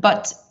action,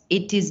 but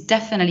it is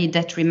definitely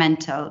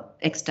detrimental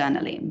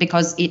externally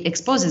because it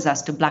exposes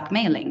us to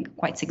blackmailing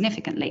quite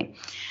significantly.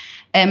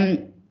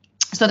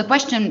 So the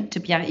question to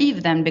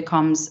Pierre-Yves then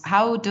becomes,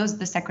 how does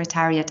the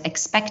Secretariat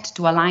expect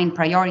to align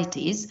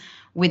priorities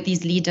with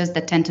these leaders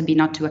that tend to be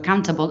not too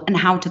accountable, and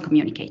how to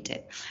communicate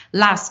it?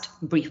 Last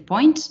brief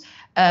point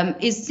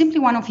is simply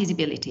one of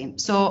feasibility.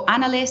 So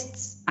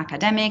analysts,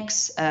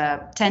 academics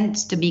tend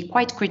to be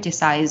quite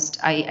criticized,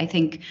 I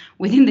think,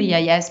 within the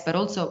EIS, but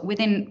also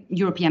within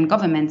European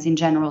governments in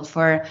general,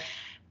 for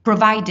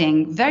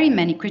providing very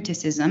many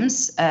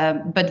criticisms,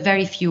 but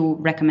very few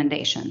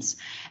recommendations.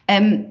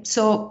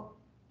 So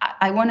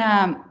I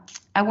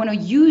want to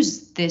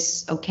use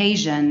this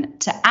occasion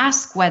to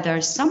ask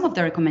whether some of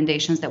the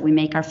recommendations that we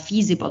make are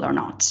feasible or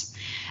not.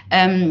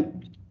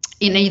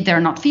 If they're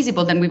not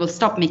feasible, then we will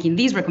stop making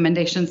these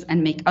recommendations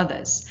and make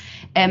others.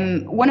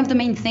 One of the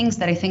main things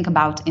that I think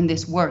about in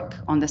this work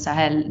on the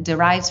Sahel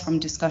derives from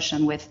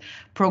discussion with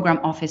program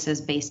offices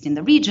based in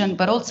the region,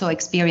 but also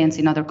experience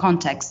in other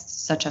contexts,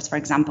 such as, for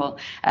example,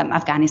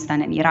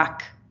 Afghanistan and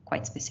Iraq,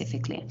 quite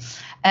specifically,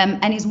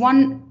 and is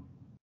one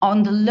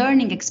on the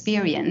learning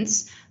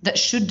experience that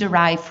should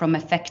derive from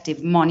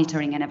effective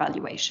monitoring and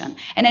evaluation.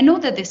 And I know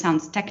that this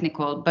sounds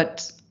technical,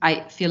 but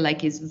I feel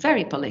like it's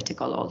very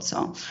political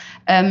also.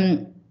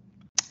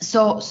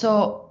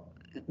 So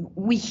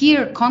we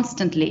hear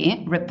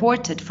constantly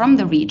reported from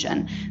the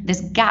region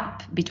this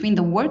gap between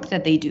the work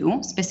that they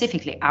do,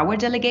 specifically our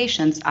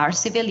delegations, our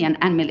civilian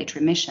and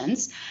military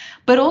missions,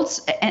 but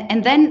also,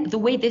 and then the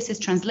way this is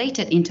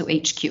translated into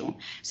HQ.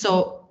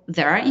 So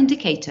there are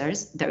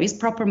indicators, there is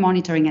proper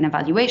monitoring and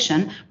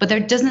evaluation, but there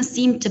doesn't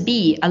seem to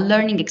be a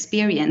learning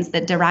experience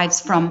that derives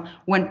from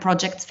when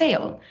projects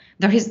fail.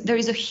 There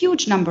is a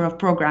huge number of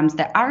programs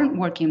that aren't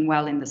working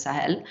well in the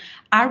Sahel.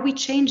 Are we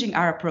changing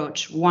our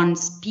approach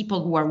once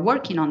people who are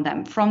working on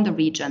them from the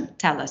region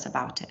tell us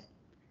about it?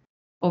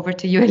 Over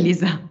to you,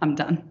 Elisa. I'm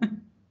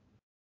done.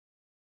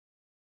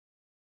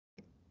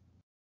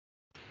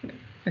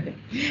 Okay.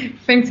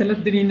 Thanks a lot,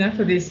 Delina,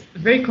 for this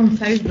very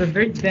concise but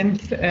very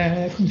dense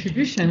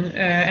contribution.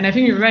 And I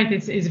think you're right,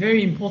 it's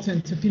very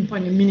important to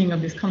pinpoint the meaning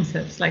of these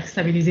concepts like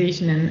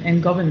stabilization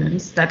and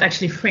governance that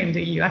actually frame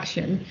the EU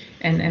action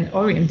and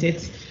orient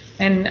it.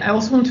 And I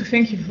also want to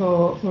thank you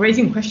for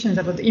raising questions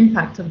about the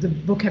impact of the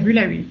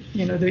vocabulary,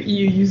 the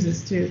EU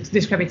uses to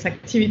describe its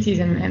activities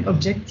and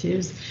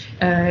objectives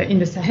in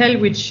the Sahel,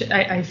 which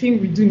I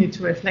think we do need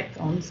to reflect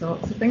on. So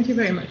thank you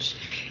very much.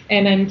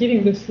 And I'm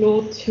giving the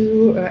floor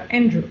to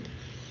Andrew.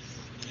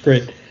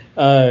 Great.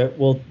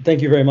 Well,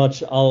 thank you very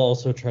much. I'll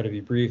also try to be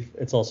brief.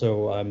 It's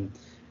also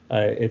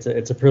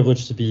it's a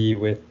privilege to be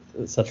with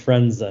such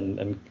friends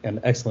and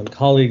excellent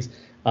colleagues.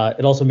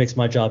 It also makes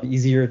my job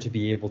easier to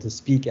be able to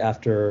speak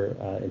after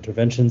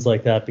interventions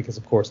like that, because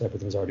of course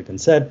everything's already been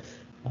said,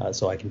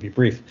 so I can be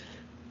brief.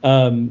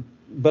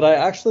 But I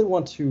actually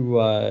want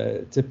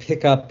to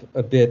pick up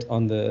a bit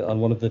on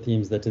one of the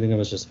themes that Delina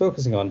was just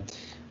focusing on.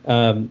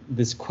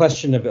 This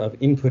question of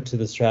input to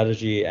the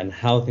strategy and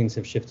how things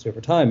have shifted over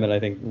time. And I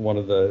think one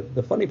of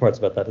the funny parts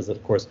about that is that,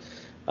 of course,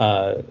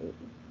 my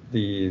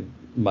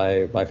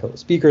fellow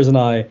speakers and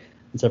I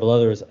and several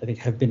others, I think,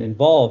 have been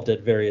involved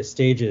at various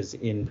stages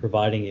in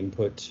providing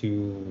input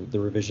to the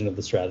revision of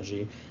the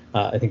strategy.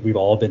 I think we've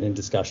all been in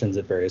discussions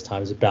at various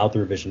times about the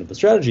revision of the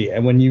strategy.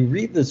 And when you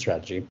read the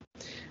strategy,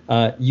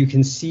 you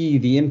can see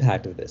the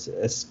impact of this,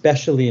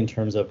 especially in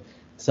terms of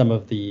some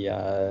of the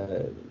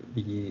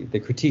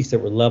critiques that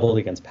were leveled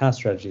against past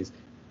strategies,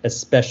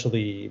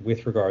 especially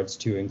with regards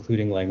to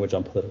including language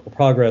on political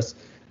progress,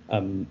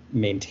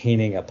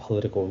 maintaining a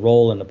political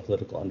role and a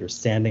political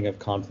understanding of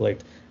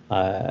conflict,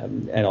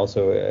 and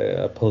also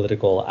a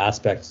political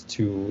aspect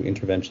to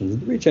interventions in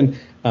the region,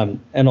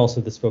 and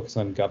also this focus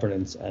on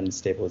governance and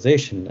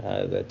stabilization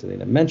that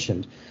Delina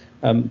mentioned.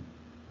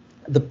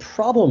 The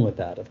problem with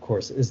that, of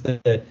course, is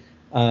that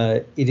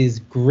it is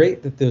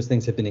great that those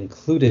things have been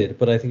included,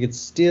 but I think it's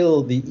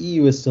still, the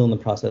EU is still in the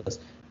process,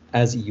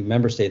 as EU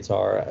member states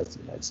are, as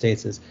the United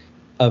States is,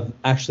 of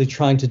actually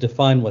trying to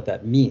define what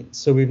that means.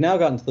 So we've now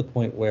gotten to the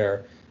point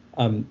where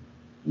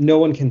no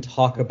one can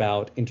talk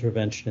about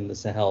intervention in the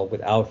Sahel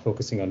without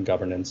focusing on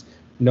governance.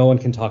 No one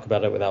can talk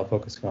about it without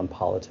focusing on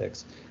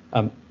politics.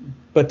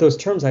 But those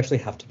terms actually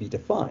have to be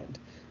defined.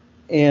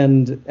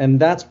 And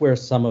that's where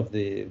some of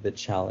the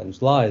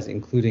challenge lies,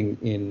 including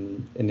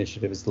in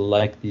initiatives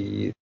like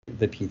the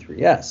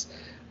P3S.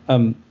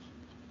 And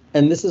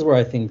this is where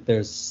I think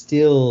there's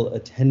still a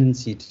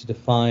tendency to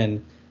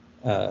define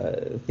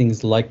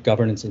things like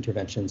governance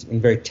interventions in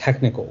very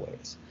technical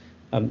ways.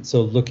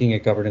 So looking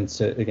at governance,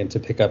 to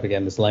pick up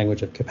again this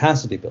language of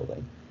capacity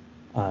building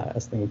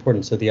as something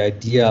important. So the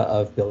idea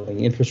of building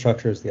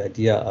infrastructures, the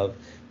idea of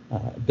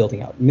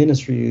building out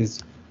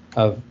ministries,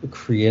 of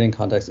creating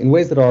context in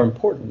ways that are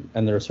important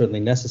and that are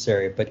certainly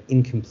necessary, but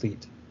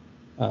incomplete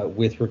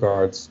with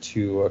regards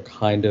to a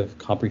kind of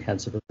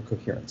comprehensive or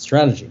coherent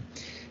strategy.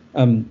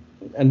 And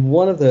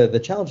one of the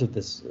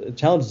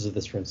challenges of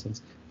this, for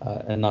instance,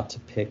 and not to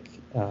pick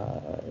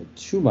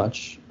too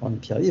much on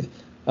Pierre-Yves,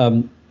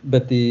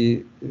 but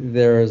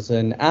there's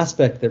an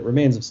aspect that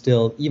remains of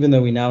still, even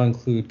though we now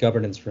include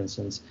governance, for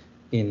instance,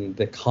 in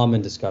the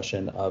common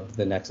discussion of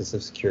the nexus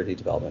of security,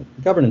 development,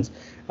 and governance,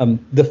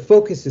 the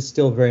focus is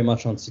still very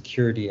much on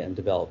security and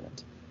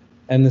development.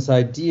 And this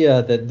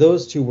idea that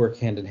those two work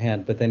hand in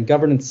hand, but then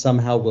governance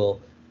somehow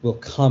will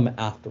come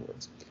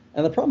afterwards.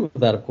 And the problem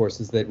with that, of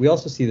course, is that we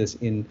also see this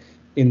in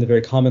the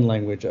very common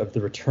language of the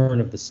return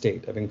of the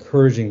state, of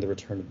encouraging the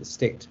return of the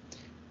state.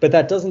 But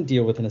that doesn't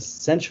deal with an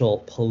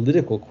essential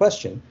political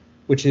question,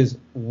 which is,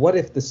 what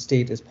if the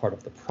state is part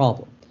of the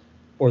problem?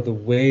 or the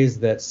ways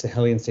that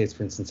Sahelian states,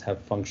 for instance, have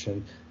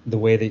functioned, the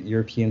way that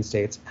European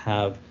states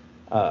have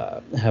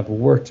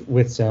worked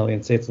with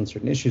Sahelian states on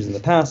certain issues in the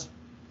past,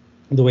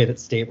 the way that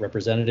state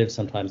representatives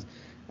sometimes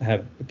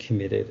have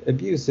committed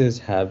abuses,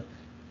 have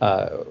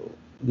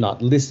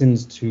not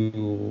listened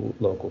to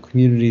local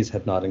communities,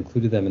 have not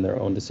included them in their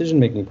own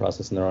decision-making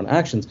process and their own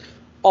actions.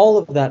 All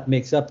of that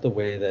makes up the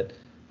way that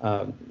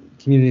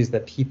communities,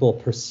 that people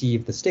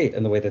perceive the state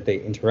and the way that they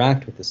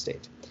interact with the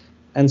state.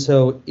 And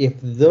so if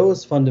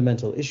those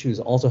fundamental issues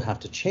also have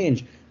to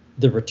change,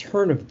 the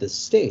return of the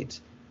state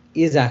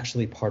is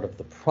actually part of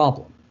the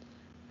problem.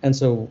 And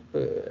so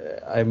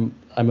I'm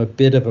a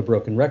bit of a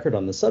broken record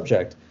on the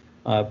subject,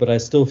 but I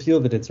still feel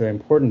that it's very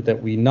important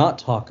that we not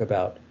talk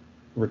about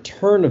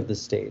return of the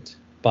state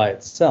by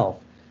itself,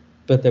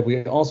 but that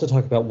we also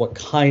talk about what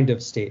kind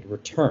of state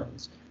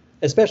returns,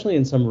 especially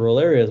in some rural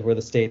areas where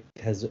the state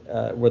has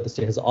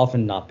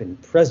often not been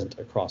present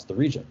across the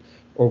region,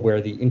 or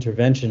where the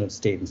intervention of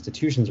state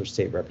institutions or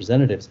state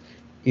representatives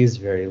is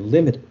very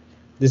limited.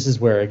 This is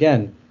where,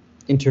 again,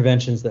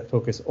 interventions that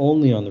focus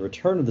only on the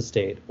return of the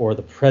state or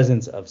the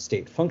presence of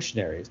state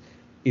functionaries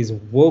is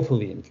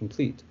woefully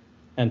incomplete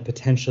and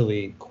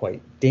potentially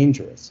quite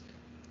dangerous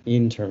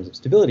in terms of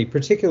stability,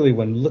 particularly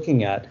when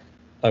looking at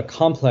a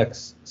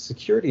complex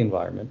security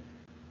environment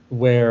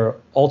where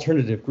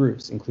alternative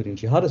groups, including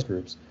jihadist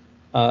groups,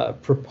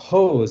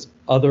 propose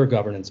other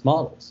governance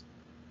models,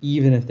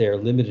 even if they are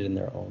limited in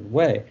their own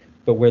way,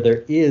 but where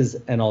there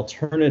is an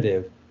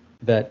alternative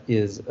that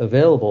is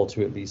available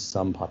to at least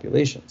some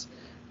populations.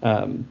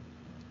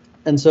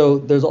 And so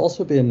there's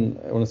also been,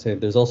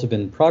 there's also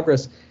been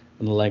progress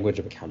in the language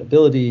of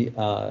accountability,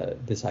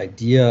 this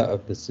idea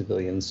of the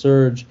civilian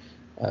surge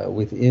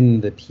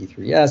within the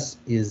P3S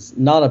is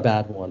not a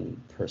bad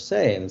one per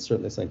se, and it's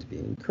certainly something to be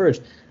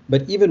encouraged.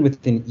 But even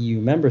within EU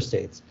member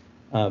states,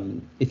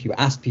 if you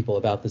ask people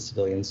about the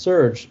civilian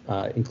surge,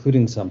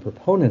 including some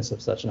proponents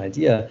of such an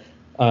idea,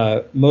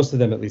 most of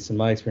them, at least in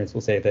my experience,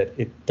 will say that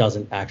it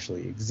doesn't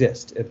actually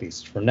exist, at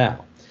least for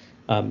now,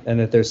 and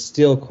that there's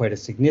still quite a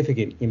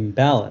significant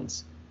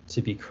imbalance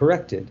to be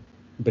corrected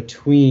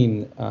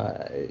between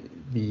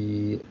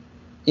the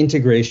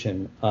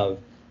integration of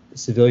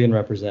civilian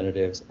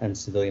representatives and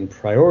civilian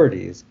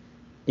priorities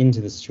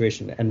into the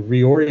situation and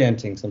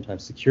reorienting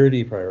sometimes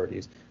security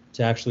priorities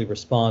to actually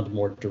respond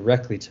more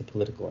directly to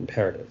political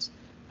imperatives.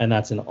 And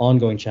that's an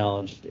ongoing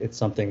challenge. It's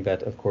something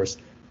that, of course,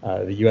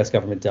 the US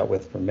government dealt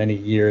with for many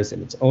years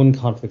in its own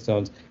conflict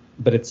zones,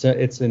 but it's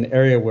an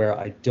area where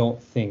I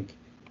don't think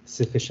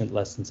sufficient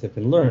lessons have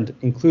been learned,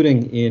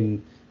 including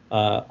in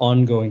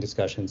ongoing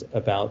discussions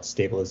about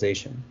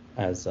stabilization,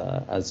 as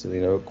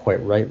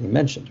quite rightly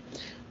mentioned.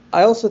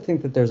 I also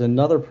think that there's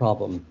another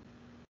problem.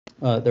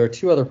 There are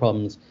two other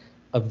problems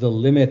of the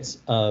limits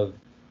of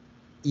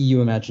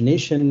EU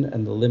imagination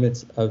and the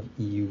limits of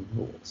EU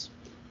rules.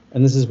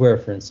 And this is where,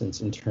 for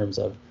instance, in terms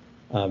of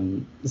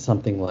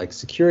something like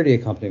security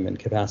accompaniment,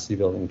 capacity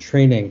building,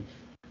 training,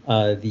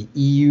 the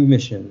EU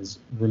missions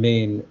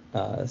remain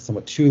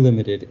somewhat too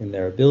limited in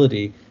their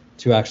ability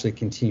to actually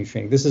continue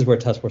training. This is where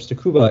Task Force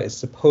Takuba is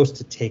supposed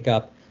to take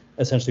up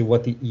essentially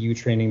what the EU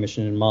training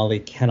mission in Mali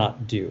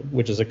cannot do,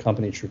 which is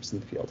accompany troops in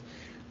the field.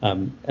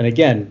 And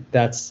again,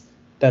 that's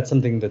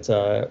something that's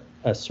a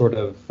sort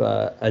of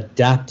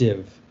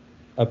adaptive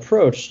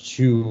approach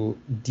to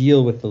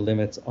deal with the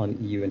limits on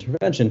EU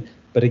intervention.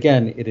 But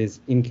again, it is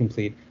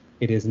incomplete.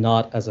 It is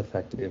not as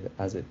effective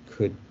as it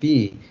could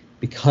be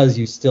because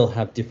you still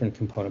have different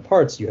component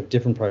parts. You have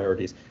different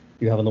priorities.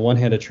 You have on the one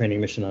hand a training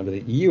mission under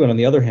the EU, and on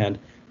the other hand,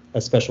 a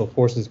special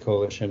forces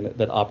coalition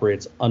that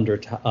operates under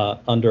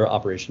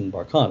Operation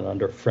Barkhane,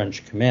 under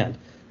French command.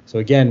 So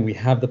again, we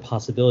have the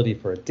possibility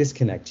for a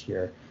disconnect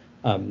here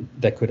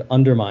that could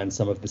undermine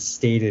some of the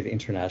stated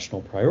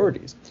international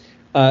priorities.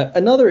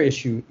 Another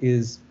issue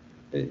is,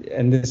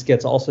 and this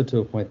gets also to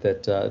a point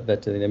that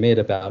Delina made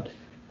about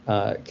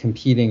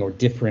competing or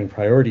differing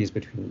priorities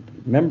between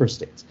member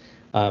states.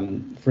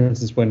 For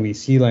instance, when we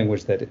see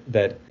language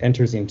that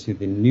enters into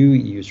the new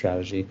EU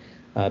strategy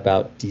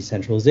about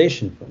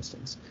decentralization, for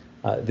instance,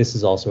 this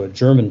is also a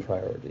German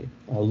priority,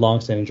 a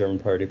longstanding German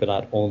priority, but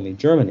not only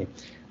Germany.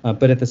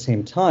 But at the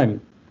same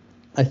time,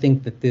 I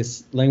think that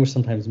this language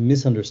sometimes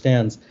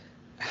misunderstands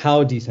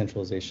how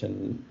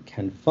decentralization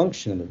can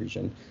function in the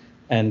region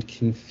and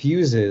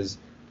confuses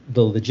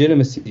the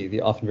legitimacy,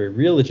 the often very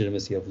real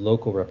legitimacy of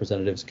local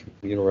representatives,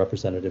 communal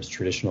representatives,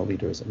 traditional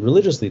leaders, and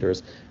religious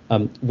leaders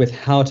with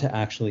how to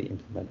actually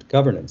implement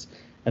governance.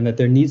 And that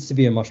there needs to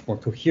be a much more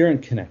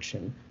coherent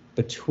connection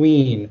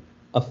between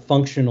a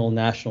functional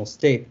national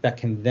state that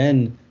can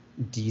then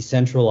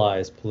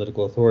decentralize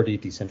political authority,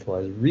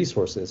 decentralize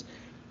resources,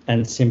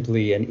 and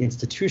simply an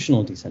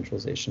institutional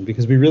decentralization,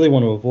 because we really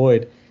want to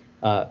avoid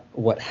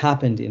what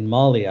happened in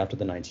Mali after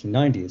the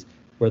 1990s,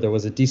 where there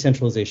was a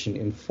decentralization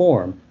in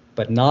form,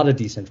 but not a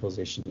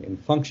decentralization in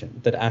function,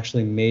 that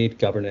actually made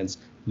governance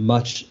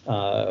much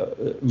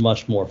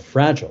more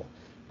fragile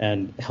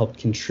and helped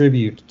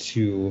contribute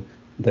to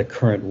the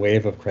current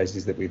wave of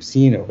crises that we've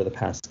seen over the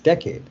past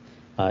decade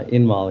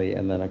in Mali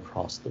and then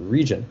across the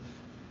region.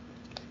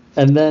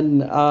 And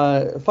then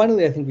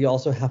finally, I think we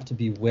also have to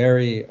be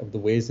wary of the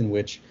ways in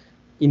which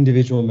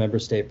individual member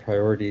state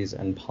priorities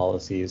and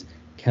policies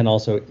can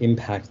also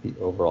impact the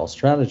overall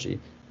strategy.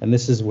 And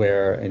this is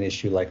where an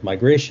issue like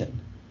migration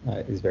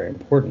is very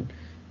important,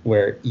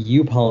 where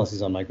EU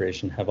policies on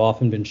migration have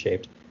often been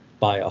shaped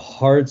by a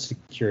hard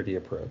security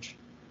approach,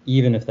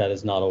 even if that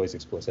is not always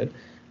explicit,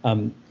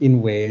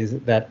 in ways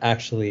that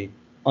actually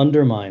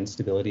undermine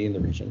stability in the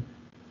region,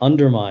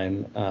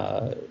 undermine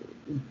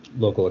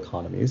local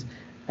economies,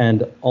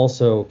 and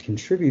also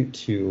contribute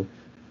to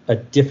a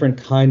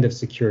different kind of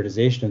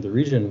securitization of the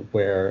region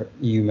where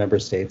EU member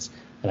states,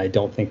 and I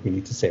don't think we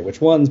need to say which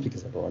ones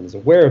because everyone is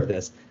aware of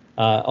this,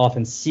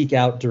 often seek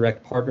out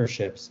direct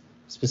partnerships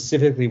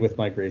specifically with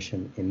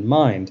migration in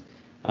mind,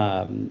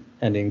 and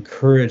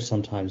encourage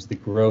sometimes the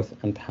growth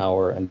and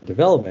power and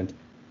development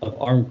of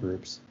armed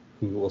groups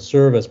who will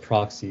serve as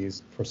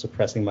proxies for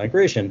suppressing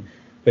migration,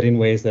 but in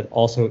ways that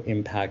also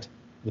impact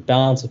the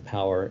balance of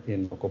power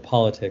in local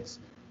politics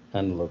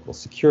and local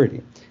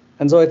security.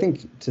 And so I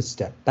think to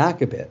step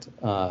back a bit,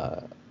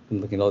 in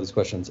looking at all these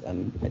questions,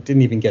 and I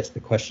didn't even get to the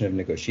question of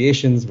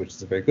negotiations, which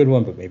is a very good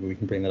one, but maybe we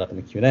can bring that up in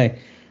the Q&A.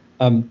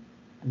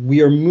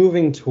 We are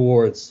moving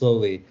towards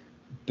slowly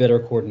better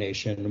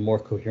coordination and more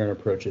coherent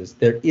approaches.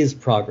 There is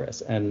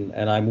progress, and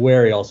I'm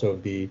wary also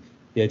of the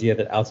idea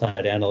that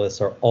outside analysts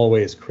are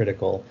always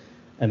critical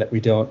and that we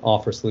don't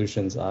offer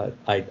solutions.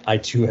 I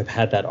too have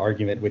had that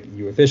argument with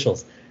EU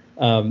officials.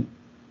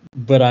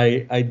 But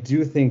I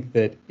do think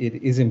that it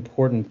is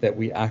important that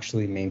we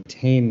actually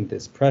maintain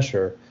this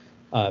pressure,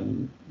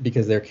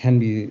 because there can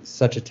be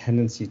such a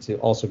tendency to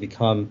also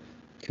become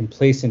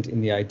complacent in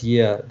the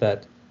idea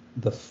that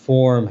the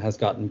form has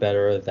gotten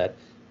better, that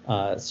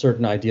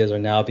certain ideas are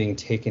now being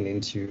taken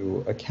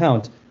into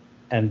account,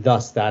 and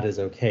thus that is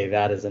okay,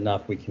 that is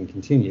enough, we can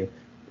continue.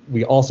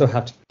 We also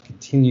have to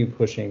continue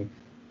pushing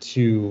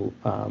to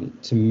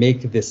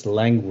make this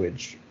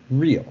language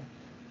real,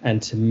 and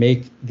to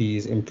make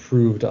these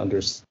improved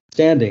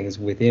understandings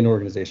within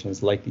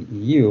organizations like the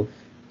EU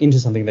into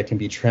something that can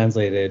be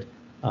translated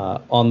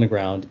on the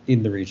ground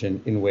in the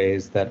region in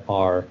ways that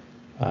are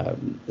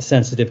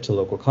sensitive to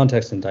local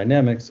context and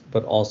dynamics,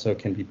 but also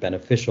can be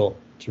beneficial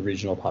to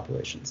regional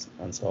populations.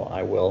 And so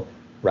I will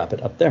wrap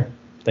it up there.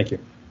 Thank you.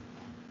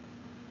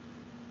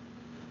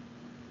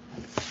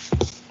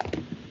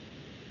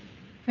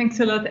 Thanks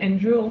a lot,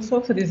 Andrew,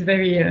 also for this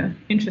very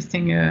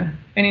interesting and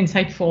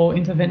insightful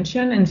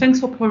intervention. And thanks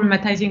for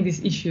problematizing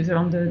these issues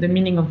around the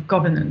meaning of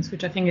governance,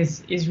 which I think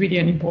is really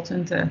an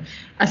important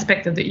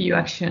aspect of the EU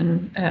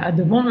action at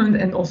the moment,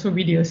 and also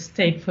really a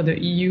stake for the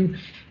EU,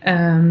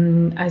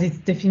 as its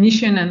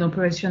definition and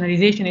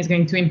operationalization is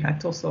going to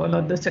impact also a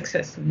lot the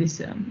success of this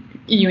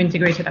EU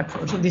integrated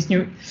approach, of this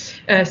new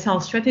Sahel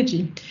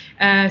strategy.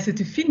 So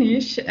to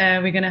finish,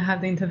 we're going to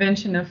have the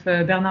intervention of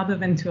Bernardo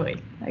Venturi.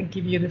 I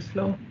give you the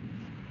floor.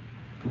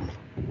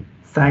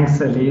 Thanks,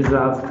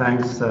 Elisa.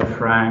 Thanks,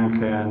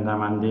 Frank and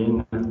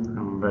Amandine.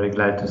 I'm very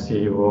glad to see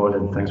you all,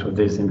 and thanks for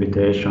this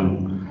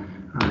invitation.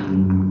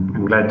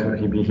 I'm glad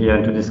to be here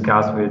and to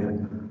discuss with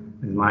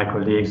my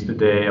colleagues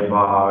today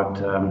about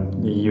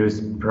the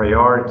EU's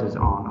priorities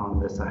on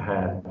the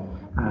Sahel.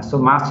 So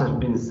much has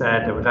been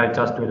said. I would like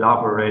just to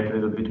elaborate a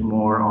little bit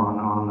more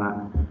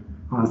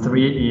on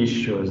three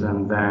issues,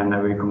 and then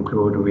I will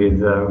conclude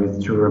with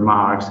two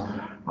remarks.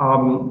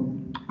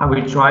 I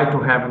will try to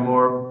have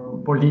more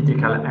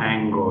political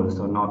angle,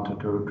 so not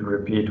to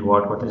repeat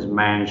what is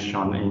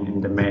mentioned in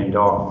the main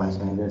documents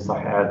in the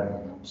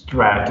Sahel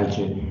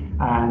strategy.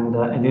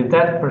 And in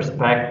that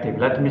perspective,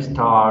 let me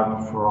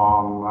start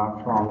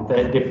from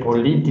the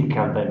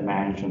political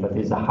dimension that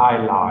is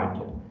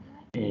highlighted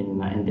in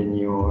the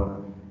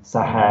new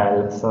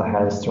Sahel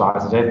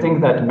strategy. I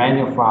think that many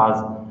of us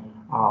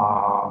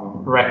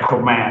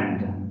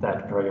recommend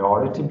that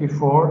priority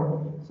before.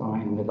 So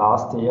in the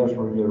last years,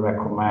 we really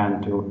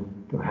recommend to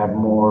have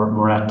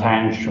more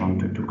attention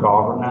to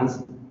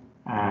governance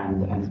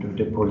and to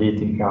the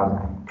political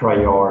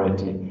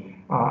priority.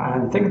 I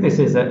think this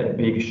is a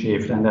big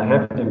shift, and I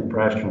have the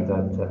impression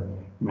that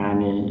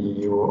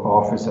many EU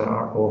officers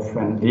are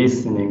often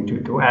listening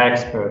to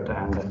experts,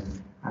 and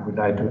I would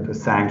like to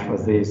thank for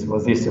this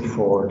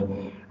effort.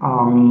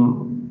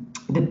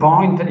 The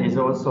point is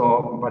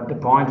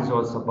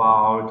also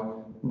about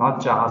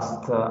not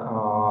just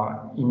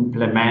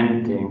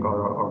implementing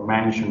or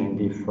mentioning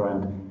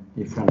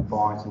different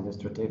points in the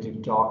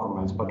strategic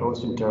documents, but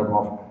also in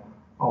terms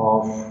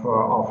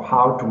of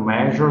how to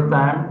measure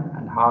them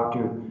and how to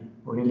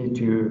really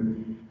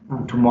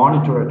to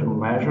monitor and to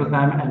measure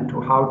them, and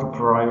to how to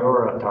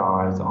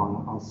prioritize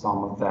on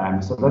some of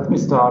them. So let me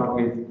start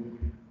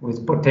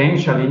with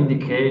potential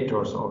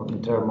indicators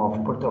in terms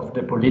of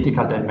the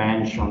political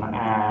dimension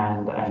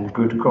and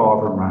good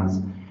governance.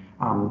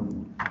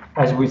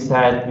 As we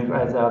said,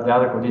 as the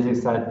other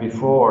colleagues said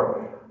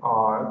before,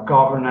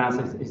 governance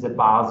is a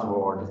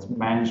buzzword. It's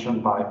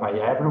mentioned by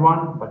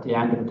everyone, but at the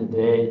end of the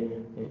day,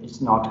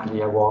 it's not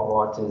clear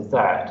what is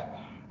that.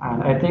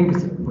 And I think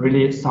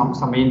really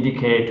some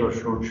indicators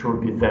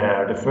should be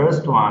there. The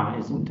first one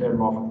is in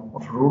terms of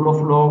rule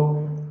of law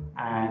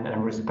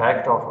and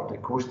respect of the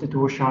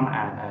Constitution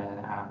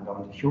and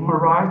on the human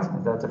rights.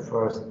 That's the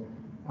first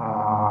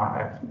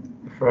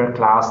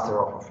cluster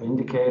of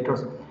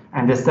indicators.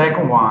 And the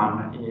second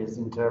one is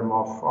in terms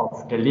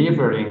of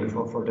delivering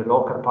for the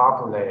local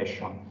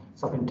population.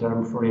 So in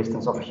terms, for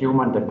instance, of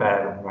human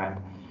development.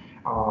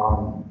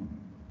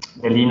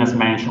 Elina's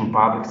mentioned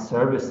public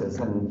services,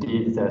 and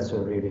indeed that's a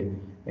really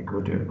a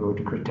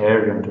good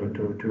criterion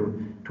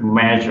to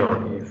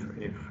measure if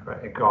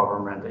a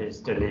government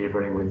is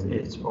delivering with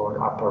its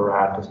or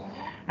apparatus.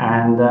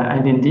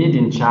 And indeed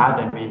in Chad,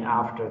 I mean,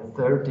 after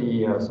 30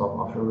 years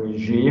of a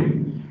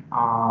regime,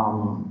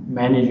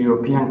 many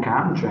European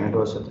countries and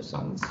also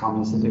some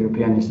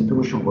European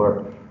institutions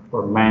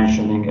were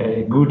mentioning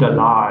a good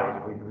ally.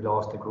 We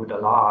lost a good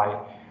ally.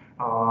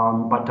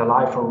 But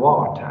ally for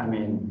what? I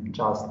mean,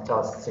 just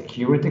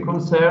security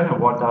concern, or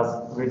what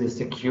does really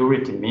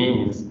security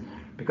means?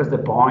 Because the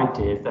point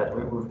is that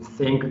we would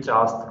think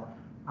just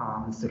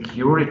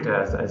security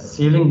as a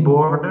ceiling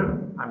border.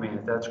 I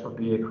mean, that could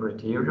be a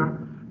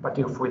criterion. But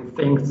if we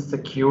think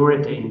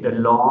security in the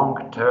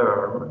long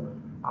term,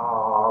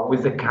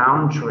 with a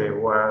country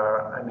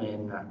where, I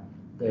mean,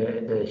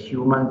 the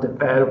human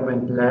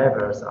development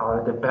levels are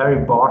at the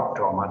very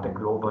bottom at the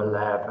global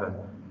level,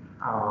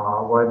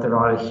 where there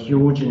are a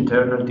huge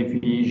internal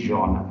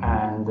division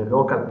and the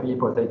local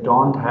people, they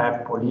don't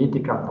have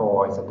political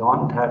voice, they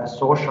don't have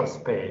social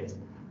space.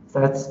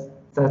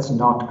 That's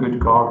not good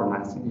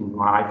governance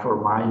for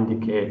my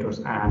indicators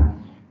and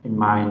in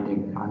my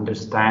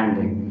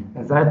understanding.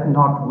 And that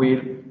not will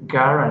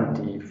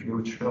guarantee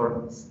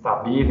future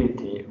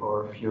stability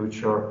or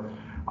future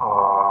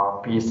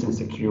peace and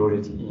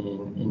security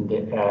in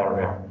the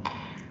area.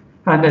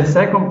 And the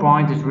second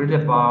point is really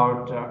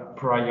about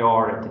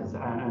priorities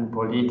and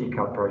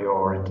political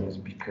priorities,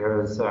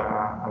 because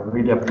I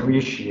really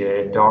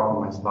appreciate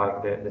documents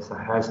like the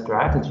Sahel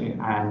Strategy,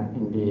 and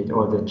indeed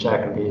all the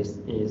checklist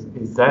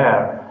is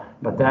there.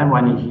 But then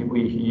when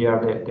we hear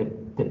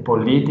the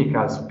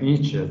political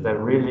speeches, they're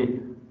really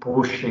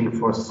pushing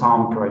for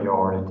some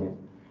priorities.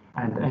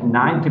 And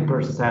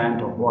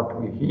 90% of what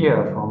we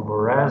hear from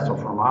Borrell or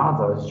from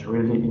others is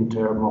really in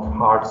terms of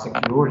hard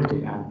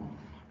security and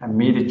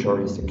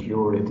military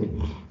security.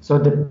 So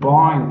the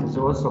point is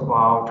also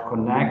about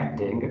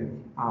connecting,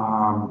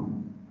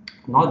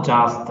 not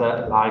just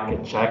like a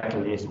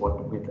checklist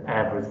with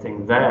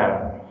everything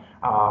there,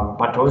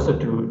 but also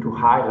to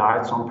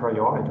highlight some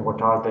priorities.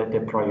 What are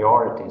the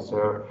priorities?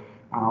 So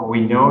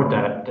we know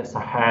that the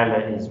Sahel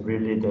is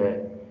really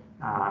the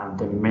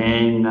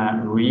main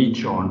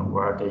region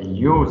where the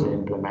EU is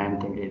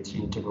implementing its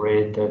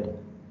integrated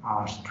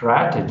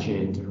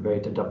strategy,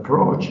 integrated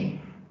approach.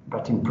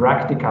 But in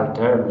practical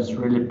terms, it's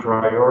really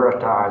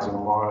prioritizing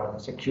more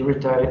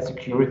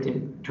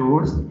security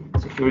tools,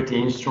 security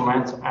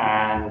instruments,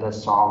 and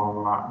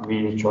some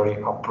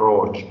military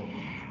approach.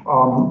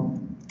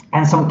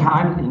 And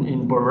sometimes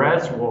in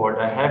Borrell's world,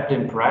 I have the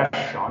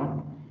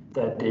impression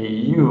that the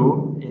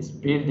EU is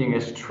building a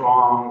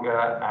strong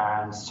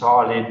and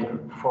solid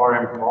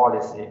foreign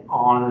policy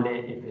only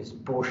if it's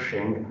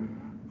pushing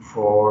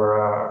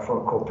for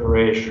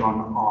cooperation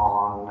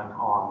on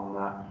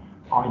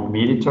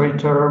military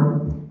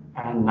term,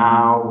 and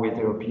now with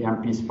the European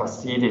Peace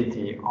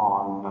Facility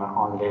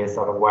on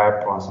lethal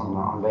weapons,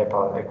 on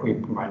lethal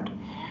equipment.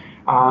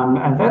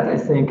 And that I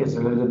think is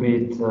a little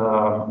bit,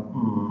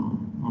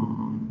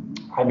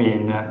 I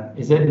mean,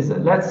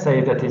 let's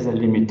say that is a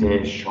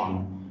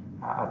limitation,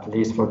 at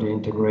least for the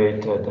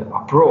integrated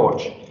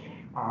approach.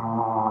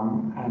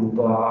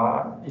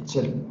 It's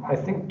I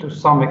think to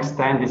some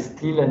extent it's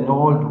still an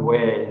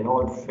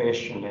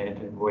old-fashioned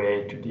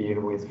way to deal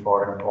with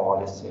foreign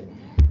policy,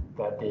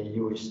 that the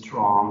EU is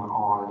strong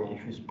only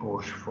if it's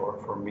pushed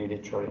for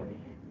military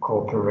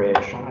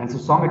cooperation. And to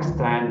some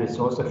extent it's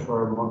also a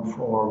form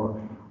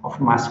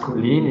of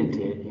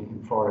masculinity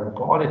in foreign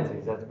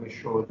policy that we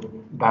should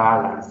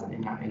balance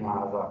in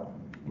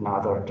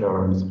other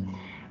terms.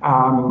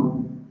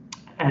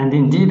 And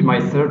indeed, my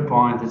third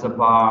point is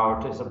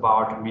about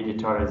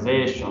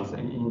militarizations.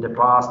 In the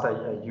past,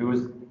 I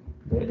used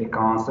the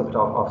concept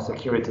of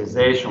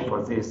securitization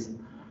for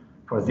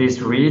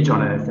this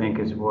region, and I think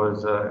it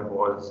was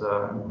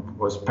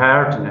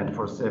pertinent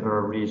for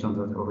several reasons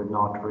that I will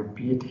not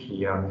repeat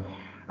here.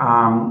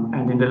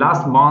 And in the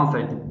last month,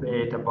 I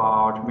debate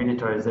about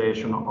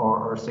militarization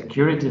or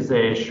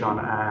securitization,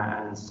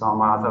 and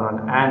some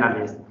other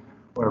analysts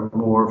were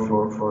more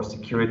for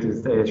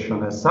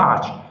securitization as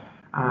such.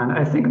 And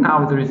I think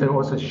now there is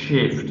also a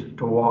shift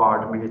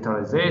toward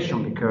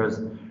militarization,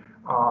 because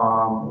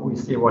we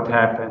see what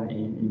happened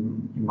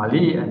in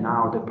Mali, and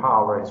now the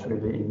power is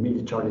really in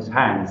military's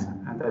hands,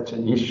 and that's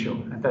an issue.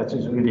 And that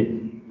is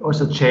really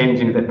also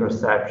changing the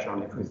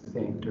perception, if we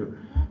think to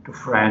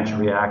French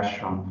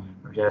reaction,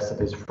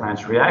 yesterday's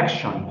French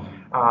reaction.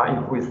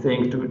 If we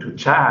think to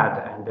Chad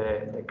and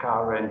the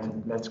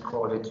current, let's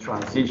call it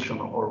transition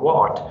or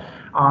what.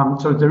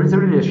 So there is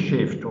really a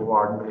shift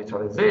toward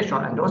militarization,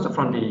 and also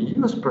from the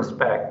EU's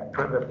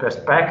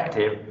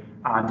perspective,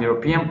 the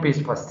European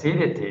Peace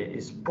Facility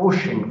is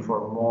pushing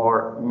for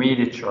more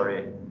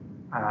military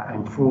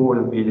and full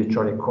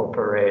military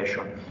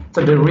cooperation.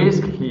 So the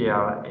risk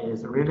here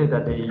is really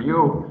that the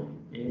EU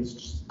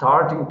is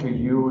starting to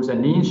use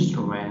an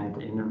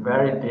instrument in a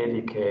very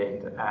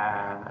delicate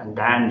and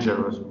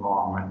dangerous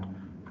moment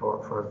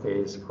for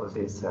this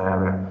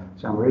area.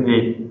 So I'm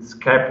really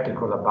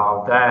skeptical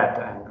about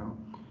that,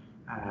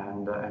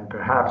 and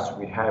perhaps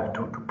we have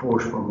to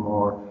push for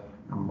more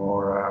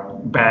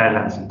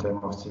balance in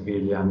terms of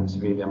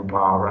civilian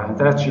power, and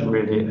that's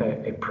really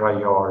a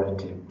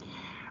priority.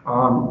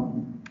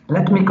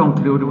 Let me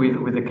conclude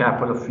with a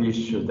couple of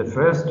issues. The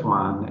first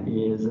one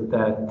is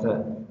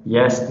that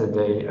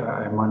yesterday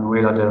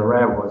Emanuela Del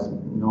Re was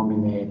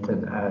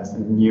nominated as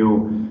the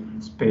new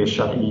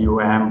special EU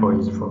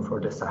envoy for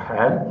the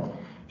Sahel.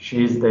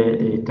 She's the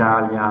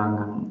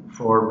Italian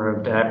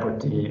former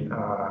deputy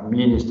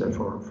minister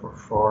for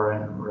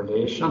foreign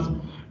relations,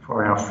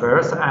 foreign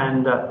affairs,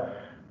 and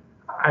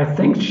I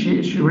think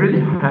she really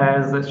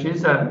has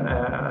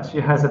she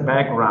has a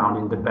background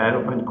in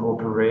development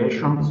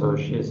cooperation, so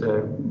she has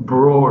a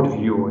broad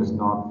view. It's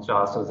not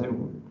just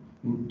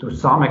to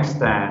some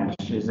extent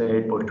she's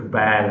able to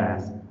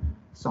balance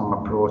some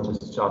approaches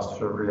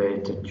just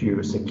related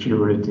to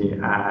security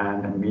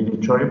and a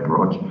military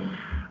approach.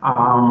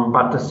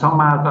 But to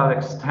some other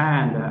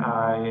extent,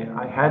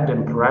 I had the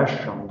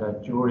impression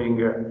that during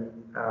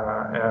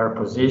her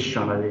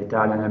position at the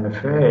Italian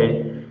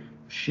MFA,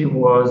 she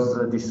was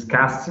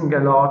discussing a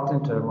lot in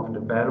terms of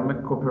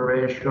development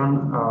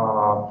cooperation.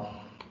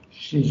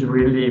 She's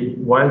really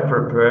well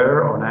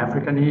prepared on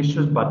African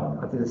issues, but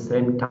at the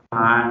same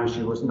time,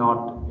 she was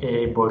not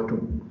able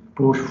to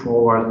push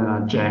forward an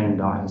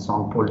agenda in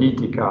some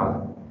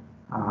political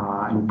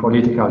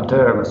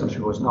terms, so she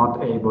was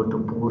not able to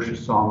push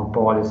some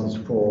policies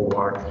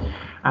forward.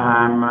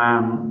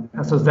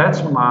 So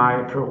that's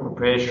my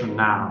preoccupation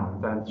now,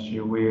 that she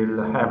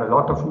will have a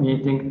lot of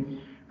meetings,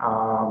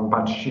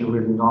 but she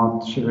will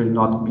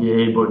not be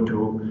able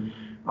to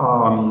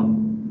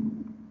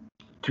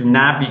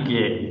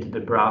navigate the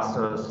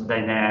Brussels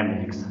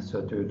dynamics,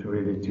 so to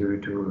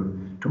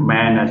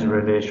manage the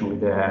relation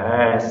with the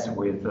ES,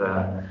 with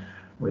the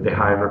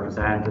High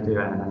Representative,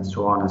 and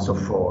so on and so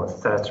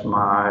forth. That's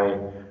my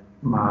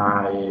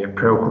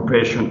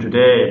preoccupation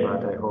today,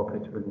 but I hope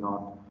it will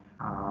not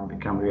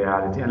become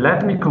reality. And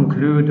let me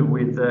conclude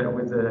with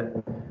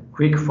a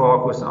quick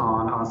focus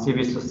on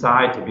civil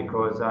society,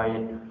 because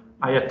I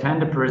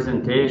attended a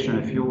presentation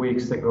a few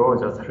weeks ago,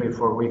 just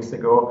 3-4 weeks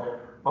ago,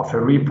 of a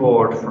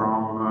report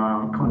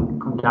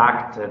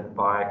conducted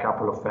by a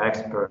couple of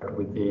experts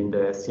within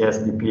the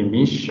CSDP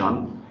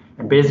mission.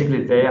 And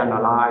basically they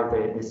analyze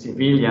the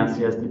civilian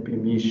CSDP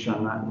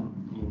mission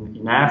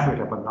in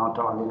Africa, but not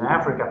only in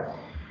Africa,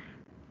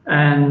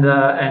 and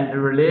the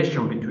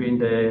relation between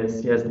the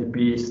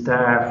CSDP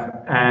staff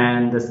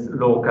and the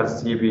local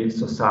civil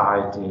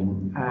society.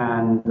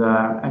 And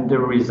the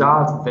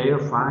results, their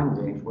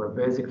findings, were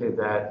basically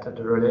that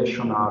the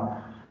relations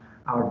are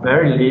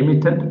very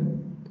limited.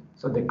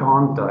 So the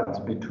contacts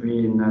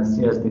between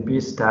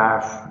CSDP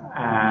staff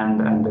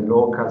and the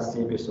local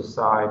civil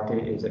society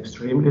is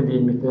extremely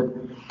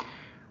limited,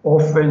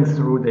 often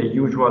through the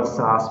usual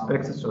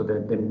suspects, so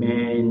that the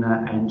main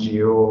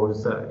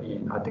NGOs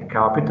at the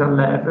capital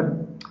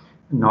level,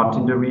 not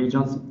in the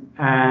regions,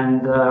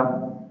 and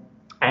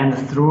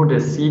through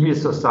the civil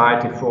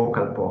society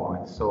focal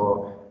point,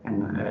 so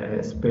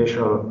a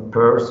special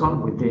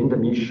person within the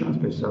mission,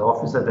 special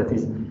officer that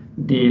is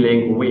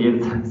dealing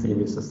with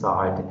civil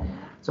society.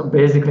 So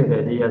basically the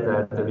idea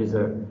that there is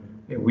a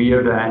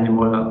weird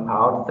animal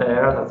out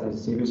there that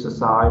is civil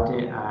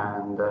society,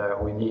 and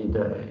we need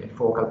a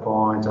focal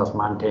point just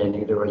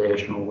maintaining the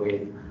relation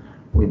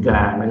with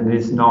them. And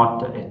it's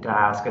not a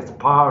task, it's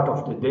part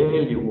of the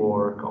daily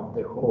work of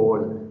the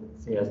whole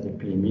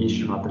CSDP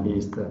mission, at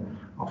least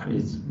of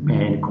its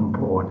main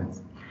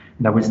components.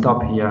 And I will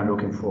stop here. I'm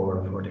looking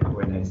forward for the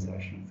Q&A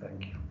session.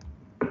 Thank you.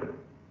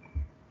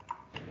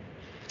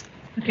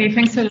 Okay,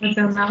 thanks a lot,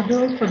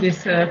 Bernardo, for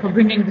this, for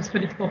bringing this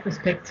political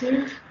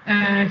perspective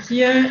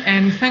here,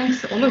 and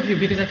thanks all of you,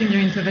 because I think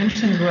your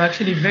interventions were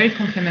actually very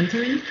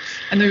complementary.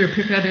 I know you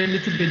prepared a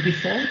little bit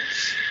before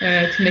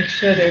to make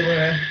sure they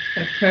were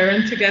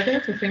coherent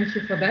together, so thank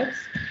you for that.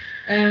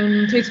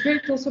 So it's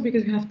great also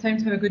because we have time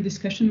to have a good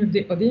discussion with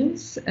the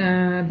audience,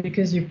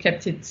 because you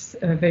kept it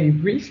very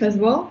brief as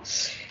well.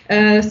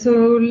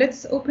 So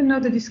let's open now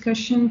the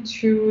discussion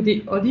to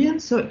the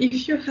audience. So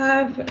if you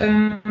have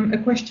a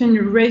question,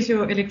 raise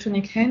your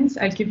electronic hands.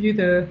 I'll give you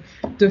the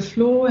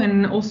floor,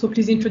 and also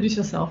please introduce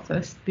yourself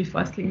first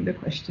before asking the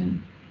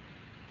question.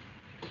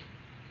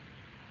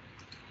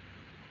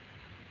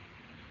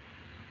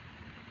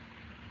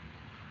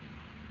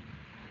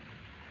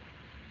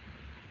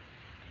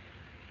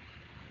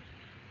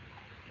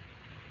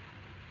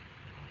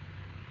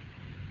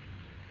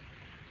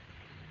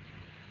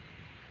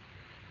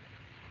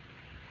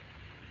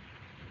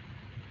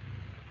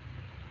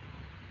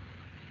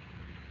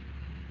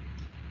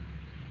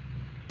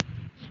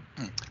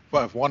 Well,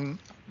 I have one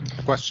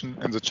question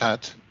in the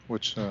chat,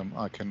 which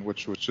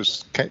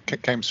just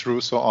came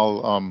through. So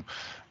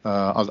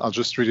I'll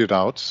just read it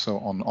out. So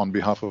on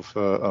behalf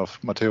of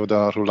Matteo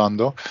da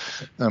Rolando.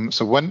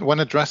 So when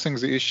addressing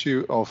the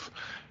issue of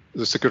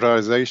the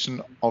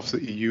secularization of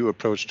the EU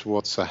approach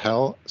towards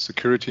Sahel,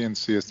 security and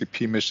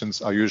CSDP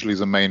missions are usually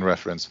the main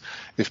reference.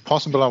 If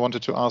possible, I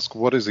wanted to ask,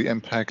 what is the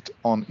impact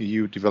on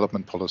EU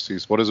development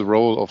policies? What is the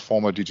role of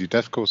former DG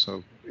DEFCO,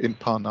 so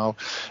INPA now,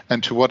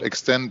 and to what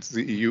extent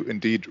the EU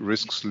indeed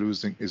risks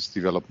losing its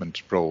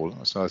development role?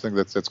 So I think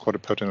that's quite a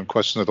pertinent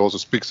question. That also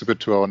speaks a bit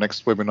to our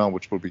next webinar,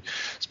 which will be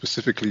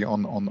specifically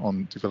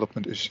on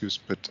development issues.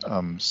 But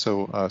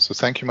so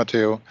thank you,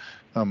 Matteo.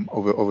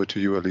 Over to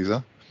you,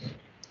 Elisa.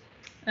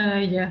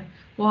 Yeah,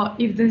 well,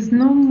 if there's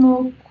no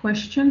more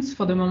questions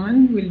for the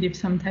moment, we'll leave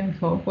some time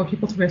for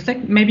people to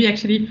reflect. Maybe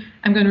actually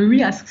I'm going to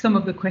re-ask some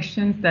of the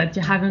questions that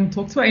you haven't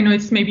talked to. I know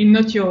it's maybe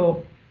not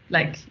your,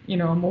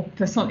 more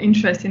personal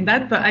interest in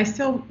that, but I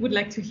still would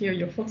like to hear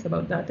your thoughts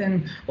about that,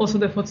 and also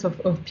the thoughts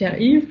of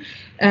Pierre-Yves.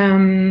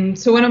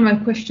 So one of my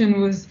questions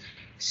was,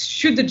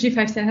 should the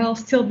G5 Sahel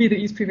still be the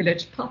EU's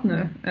privileged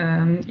partner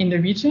in the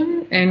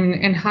region?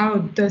 And how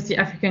does the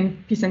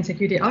African peace and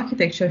security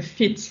architecture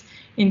fit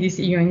in this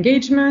EU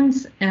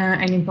engagement,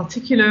 and in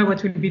particular,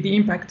 what will be the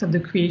impact of the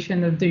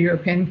creation of the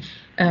European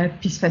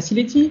Peace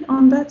Facility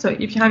on that? So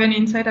if you have any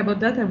insight about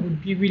that, I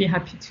would be really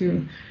happy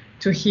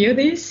to hear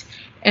this.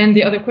 And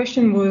the other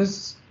question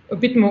was a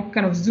bit more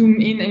kind of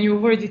zoom in, and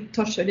you've already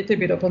touched a little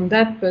bit upon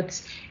that,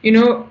 but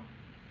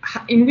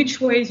in which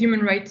ways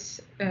human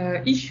rights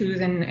issues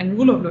and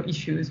rule of law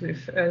issues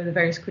with the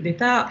various coups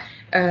d'etat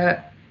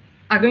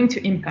are going to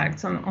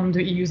impact on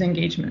the EU's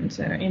engagement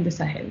in the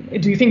Sahel?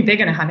 Do you think they're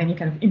going to have any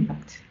kind of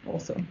impact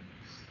also?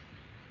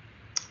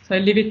 So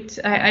I'll leave it,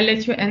 I'll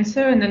let you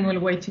answer, and then we'll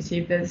wait to see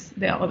if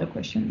there are other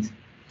questions.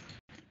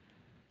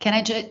 Can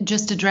I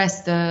just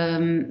address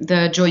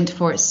the joint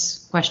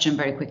force question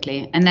very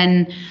quickly? And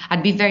then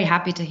I'd be very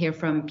happy to hear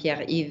from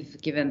Pierre-Yves,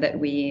 given that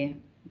we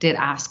did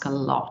ask a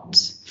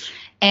lot.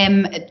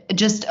 On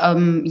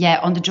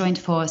the joint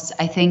force,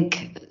 I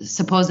think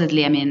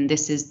supposedly,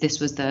 this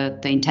was the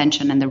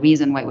intention and the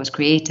reason why it was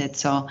created.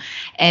 So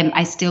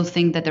I still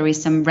think that there is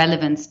some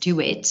relevance to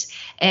it.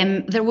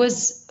 There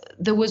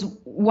was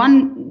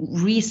one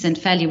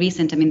fairly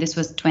recent, this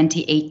was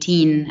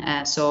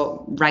 2018,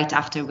 so right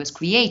after it was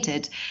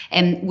created,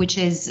 which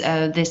is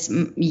this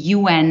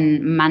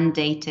UN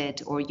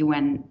mandated or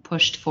UN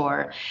pushed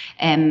for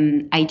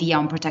idea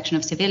on protection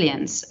of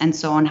civilians, and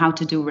so on how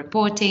to do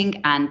reporting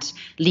and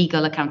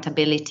legal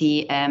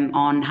accountability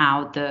on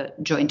how the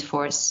joint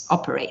force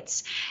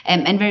operates.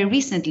 And very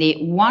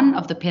recently, one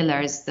of the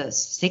pillars, the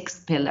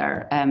sixth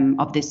pillar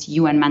of this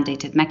UN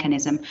mandated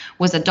mechanism,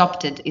 was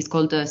adopted. It's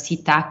called the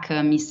CITAC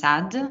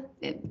MISAD.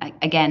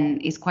 Again,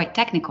 is quite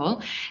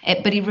technical,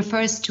 but it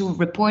refers to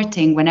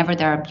reporting whenever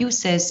there are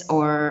abuses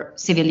or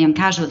civilian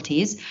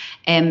casualties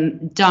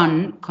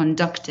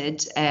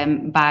conducted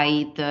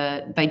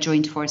by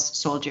joint force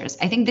soldiers.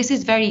 I think this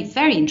is very,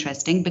 very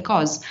interesting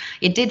because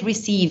it did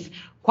receive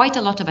quite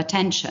a lot of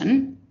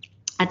attention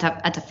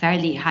at a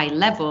fairly high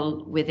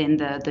level within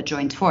the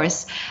joint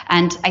force.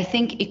 And I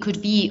think it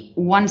could be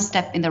one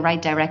step in the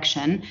right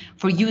direction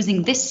for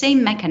using this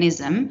same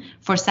mechanism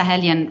for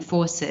Sahelian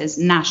forces,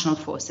 national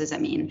forces,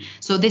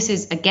 So this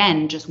is,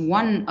 again, just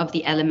one of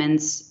the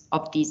elements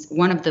of these,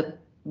 one of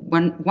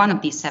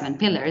these seven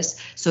pillars.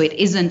 So it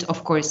isn't,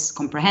 of course,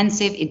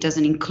 comprehensive. It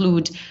doesn't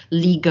include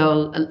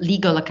legal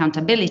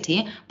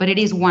accountability, but it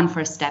is one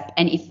first step.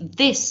 And if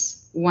this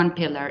one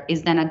pillar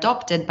is then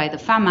adopted by the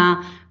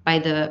FAMA, by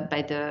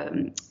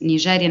the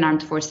Nigerian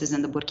armed forces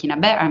and the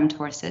Burkinabe armed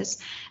forces,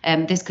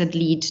 this could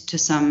lead to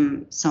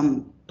some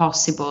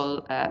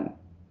possible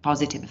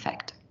positive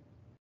effect.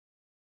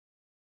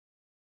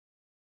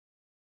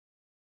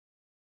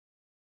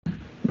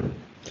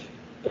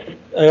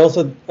 I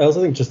also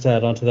think, just to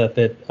add on to that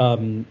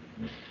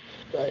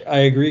I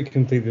agree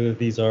completely that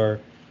these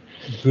are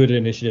good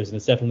initiatives, and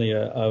it's definitely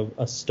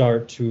a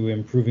start to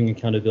improving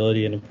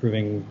accountability and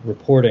improving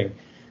reporting.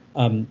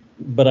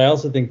 But I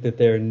also think that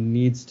there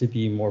needs to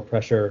be more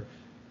pressure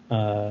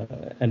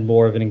and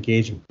more of an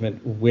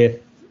engagement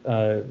with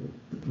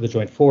the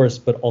joint force,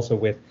 but also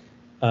with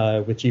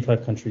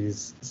G5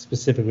 countries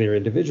specifically or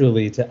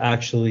individually to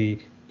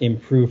actually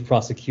improve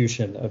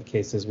prosecution of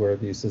cases where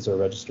abuses are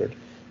registered.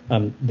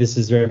 This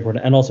is very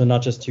important, and also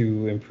not just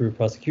to improve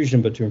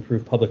prosecution, but to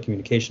improve public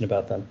communication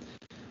about them.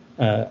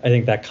 I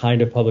think that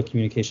kind of public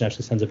communication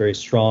actually sends a very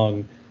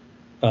strong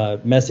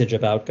message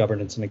about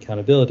governance and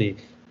accountability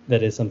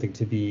that is something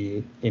to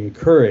be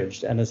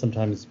encouraged and has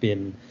sometimes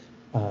been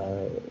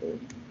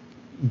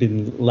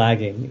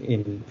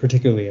lagging,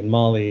 particularly in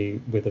Mali,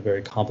 with a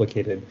very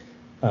complicated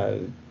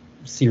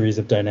series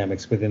of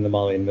dynamics within the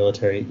Malian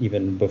military,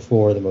 even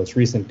before the most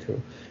recent coup.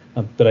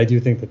 But I do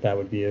think that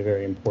would be a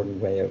very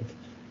important way of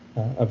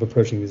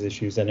approaching these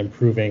issues and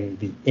improving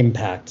the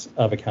impact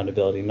of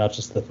accountability, not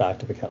just the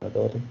fact of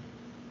accountability.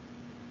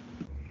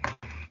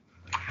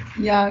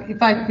 Yeah,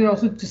 if I could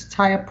also just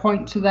tie a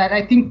point to that,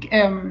 I think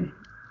I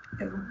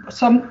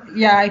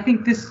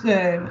think this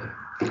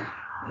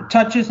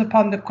touches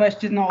upon the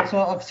question also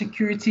of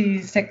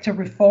security sector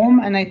reform.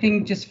 And I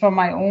think just from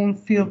my own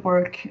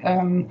fieldwork,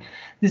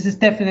 this is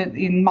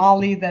definitely in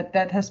Mali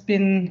that has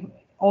been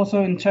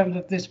also in terms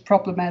of this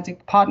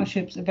problematic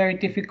partnerships, a very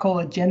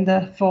difficult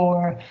agenda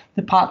for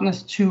the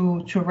partners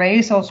to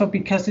raise, also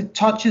because it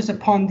touches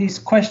upon these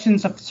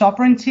questions of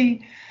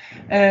sovereignty.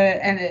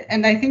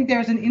 And I think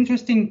there's an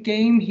interesting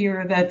game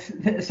here that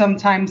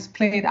sometimes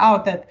played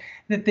out, that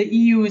the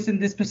EU is in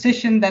this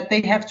position that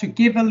they have to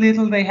give a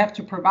little, they have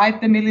to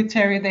provide the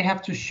military, they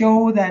have to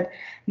show that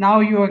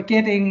now you're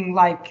getting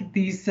like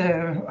these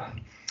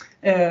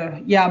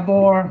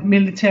more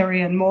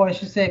military and more, I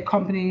should say,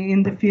 accompanying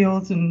in the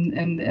fields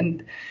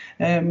and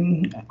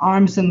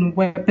arms and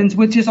weapons,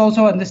 which is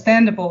also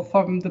understandable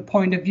from the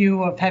point of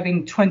view of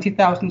having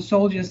 20,000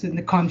 soldiers in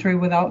the country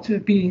without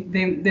them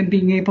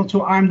being able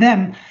to arm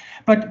them.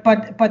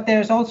 But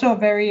there's also a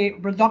very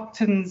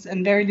reluctance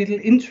and very little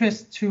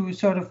interest to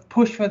sort of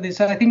push for this.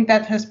 So I think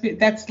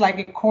that's like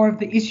a core of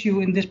the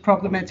issue in this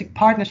problematic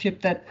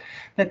partnership, that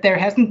there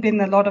hasn't been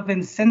a lot of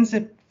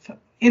incentive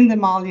in the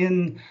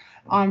Malian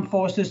armed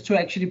forces to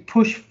actually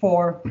push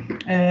for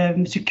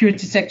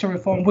security sector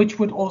reform, which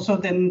would also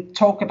then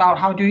talk about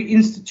how do you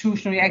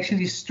institutionally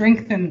actually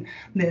strengthen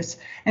this.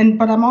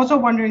 But I'm also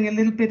wondering a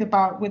little bit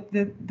about, with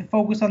the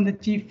focus on the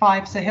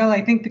G5 Sahel,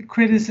 I think the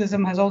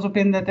criticism has also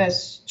been that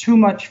there's too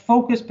much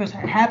focus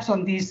perhaps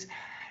on these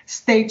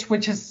states,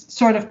 which has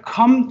sort of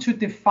come to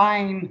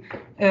define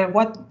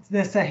what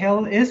the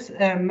Sahel is,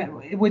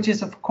 which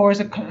is of course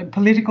a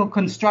political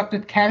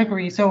constructed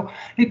category. So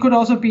it could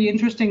also be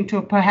interesting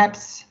to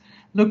perhaps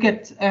look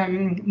at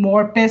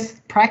more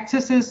best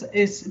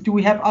practices. Do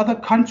we have other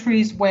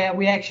countries where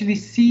we actually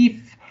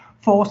see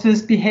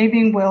forces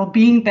behaving well,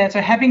 being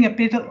better, having a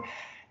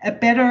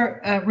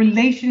better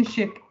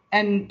relationship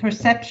and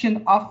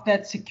perception of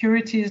that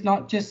security is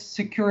not just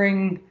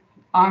securing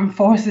armed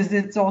forces,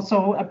 it's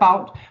also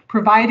about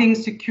providing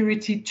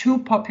security to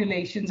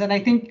populations. And I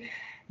think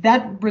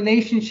that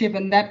relationship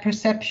and that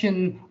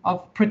perception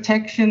of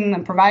protection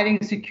and providing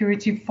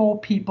security for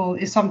people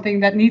is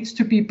something that needs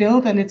to be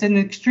built, and it's an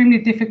extremely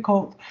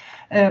difficult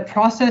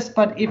process.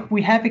 But if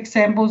we have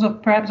examples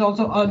of perhaps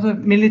also other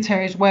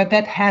militaries where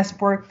that has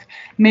worked,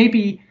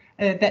 maybe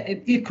that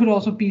it could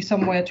also be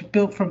somewhere to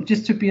build from,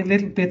 just to be a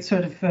little bit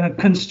sort of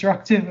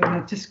constructive and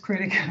not just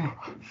critical.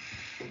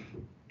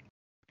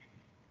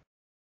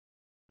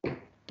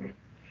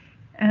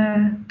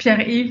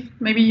 Pierre-Yves,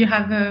 maybe you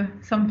have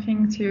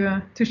something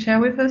to share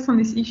with us on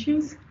these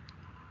issues?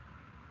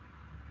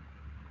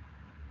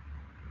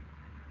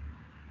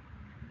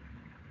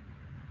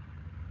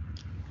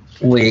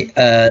 Oui,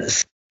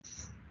 the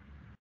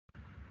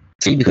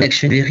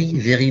connection very,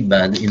 very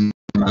bad in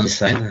my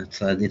side.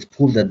 It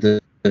proves that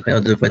the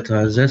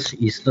others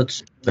is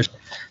not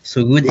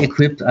so good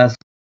equipped as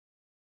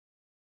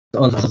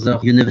other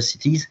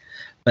universities,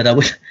 but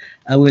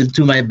I will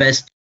do my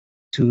best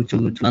to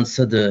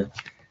answer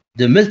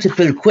the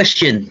multiple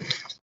questions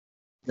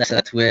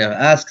that were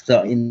asked.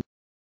 I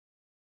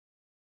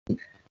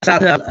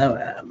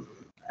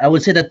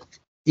would say that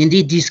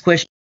indeed this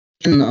question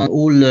on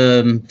all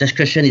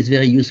discussion is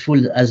very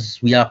useful, as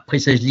we are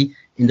precisely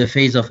in the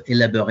phase of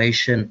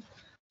elaboration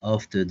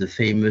of the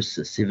famous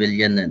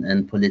civilian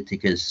and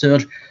political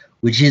surge,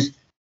 which is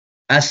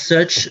as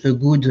such a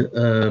good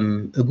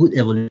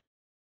evolution,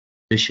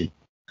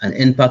 and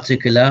in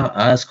particular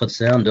as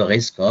concerned the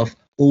risk of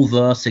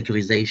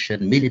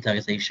over-securization,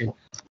 militarization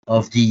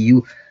of the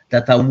EU,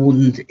 that I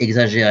wouldn't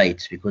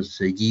exaggerate, because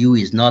the EU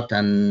is not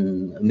a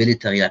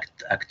military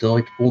actor,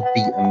 it won't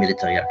be a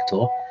military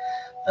actor.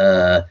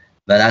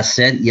 But as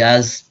said,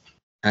 yes,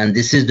 and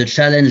this is the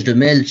challenge, the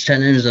main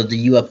challenge of the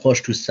EU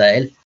approach to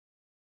Sahel.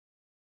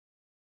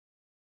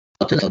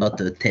 Not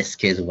a test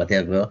case or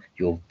whatever,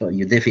 you're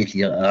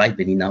definitely right,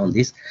 Benina, on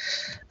this.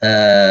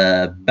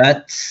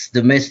 But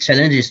the main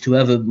challenge is to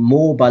have a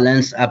more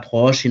balanced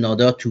approach in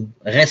order to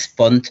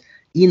respond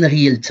in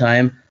real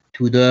time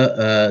to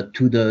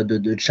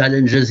the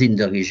challenges in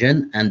the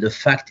region. And the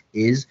fact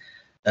is,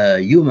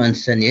 you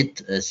mentioned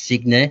it,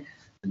 Signe,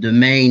 the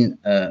main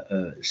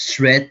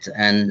threat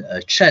and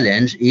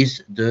challenge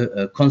is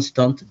the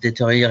constant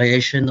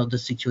deterioration of the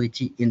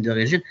security in the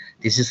region.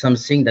 This is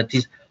something that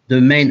is the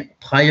main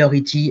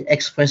priority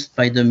expressed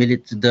by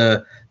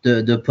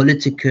the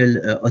political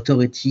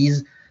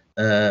authorities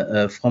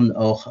from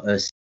our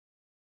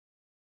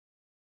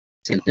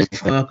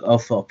network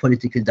of our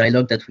political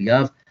dialogue that we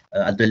have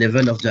at the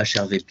level of the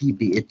HRVP,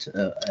 be it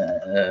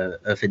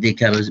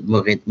Federica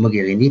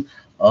Mogherini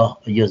or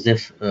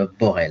Joseph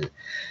Borrell.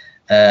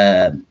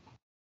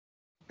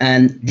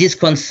 And this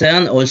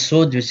concern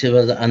also, this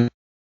was another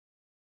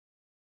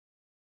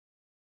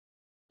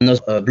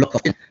block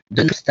of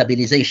the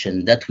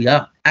stabilization that we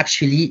are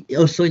actually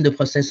also in the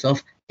process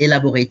of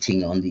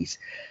elaborating on this,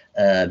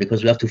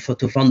 because we have to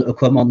find a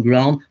common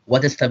ground.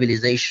 What is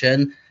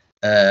stabilization?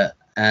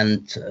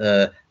 And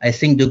I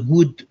think the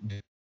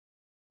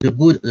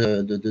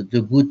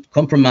good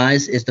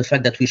compromise is the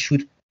fact that we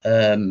should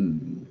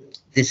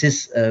this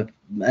is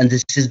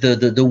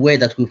the way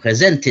that we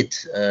present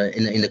it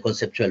in a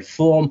conceptual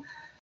form.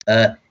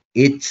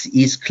 It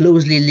is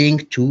closely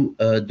linked to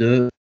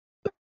the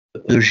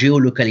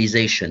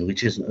geolocalization,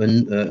 which is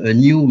a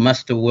new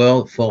master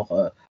word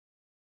for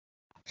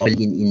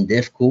in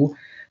DevCo.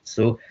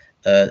 So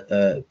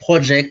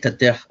projects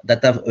that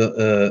have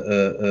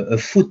a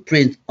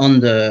footprint on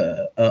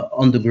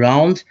the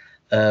ground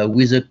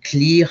with a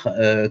clear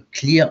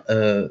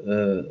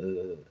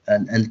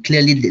and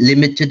clearly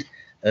limited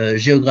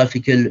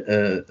geographical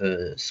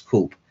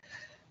scope.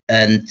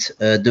 And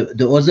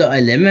the other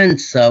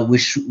elements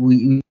which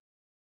we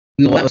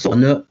also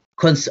on a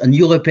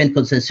European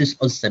consensus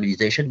on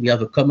stabilization. We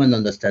have a common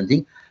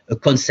understanding, a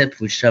concept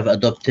which was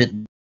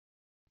adopted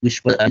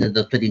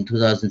in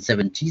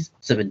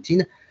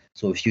 2017,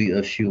 so a few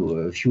years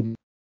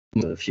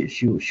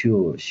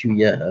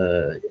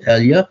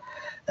earlier,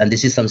 and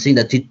this is something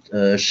that it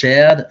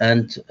shared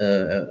and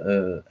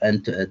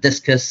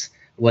discussed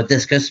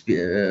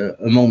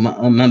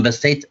among member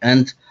states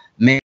and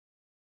main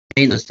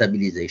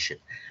stabilization.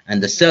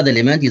 And the third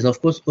element is,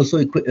 of course, also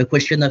a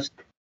question of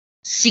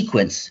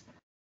sequence.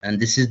 And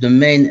this is the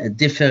main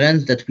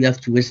difference that we have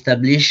to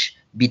establish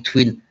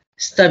between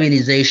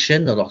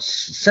stabilization or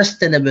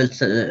sustainable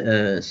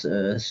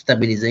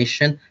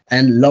stabilization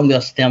and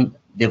longer-term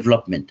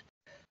development.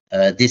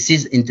 This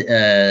is in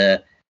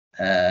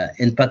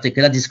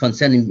particular, this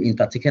concern in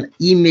particular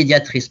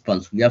immediate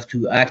response. We have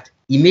to act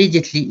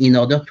immediately in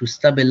order to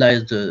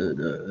stabilize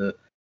an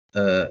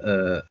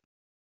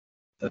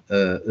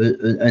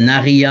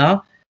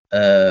area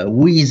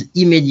with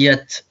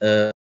immediate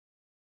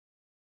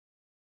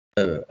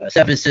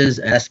services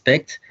and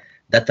aspects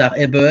that are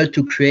able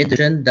to create a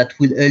vision that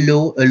will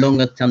allow a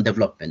longer-term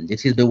development.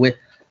 This is the way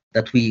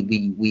that we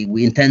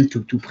intend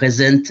to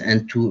present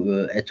and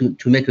to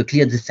make a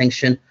clear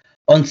distinction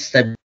on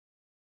stability,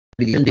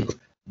 because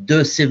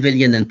the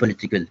civilian and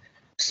political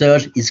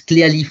surge is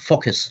clearly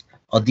focused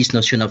on this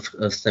notion of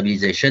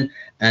stabilization,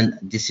 and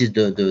this is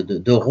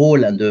the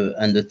role and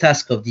the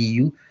task of the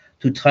EU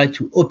to try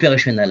to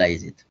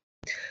operationalize it.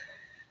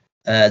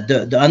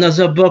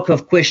 Another block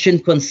of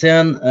questions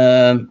concern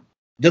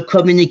the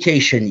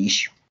communication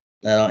issue.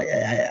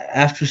 I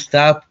have to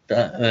start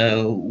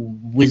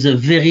with a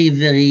very,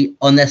 very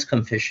honest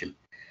confession.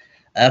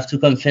 I have to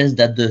confess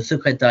that the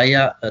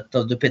secretariat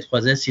of the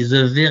P3S is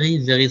a very,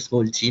 very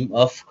small team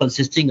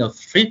consisting of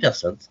 3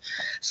 persons.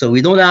 So we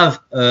don't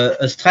have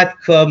a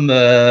Stratcom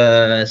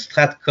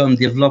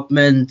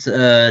development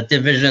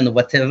division,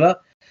 whatever.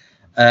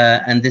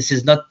 And this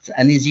is not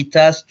an easy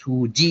task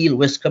to deal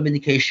with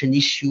communication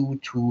issue,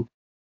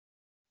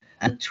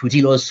 and to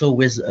deal also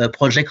with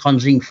project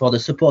ranging for the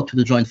support to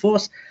the joint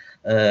force,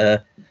 to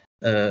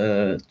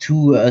the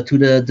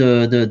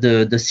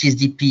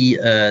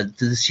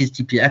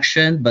CSDP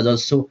action, but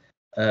also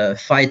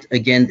fight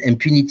against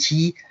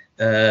impunity,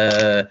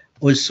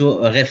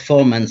 also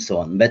reform and so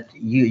on. But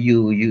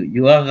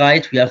you are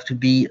right. We have to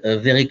be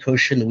very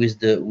cautious with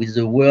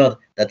the words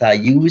that are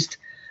used,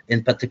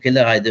 in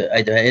particular at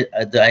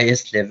the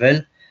highest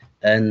level,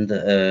 and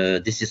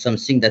this is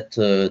something that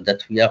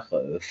we are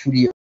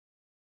fully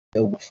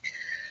aware of.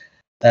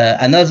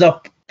 Another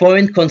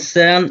point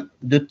concerns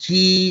the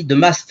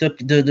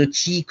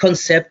key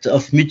concept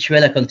of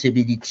mutual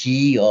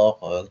accountability or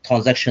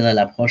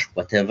transactional approach,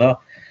 whatever.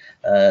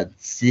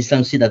 This is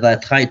something that I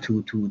try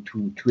to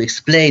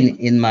explain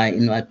in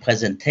my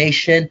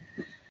presentation.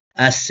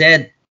 As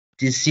said,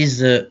 this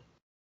is a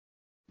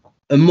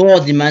more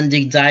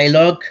demanding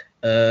dialogue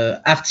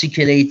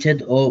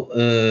articulated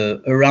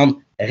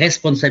around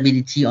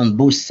responsibility on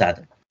both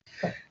sides.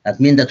 That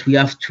means that we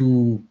have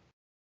to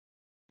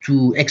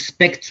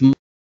expect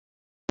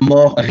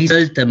more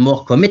result and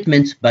more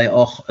commitment by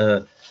our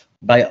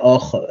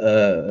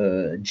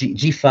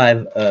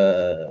G5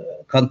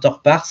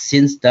 counterparts,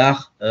 since they are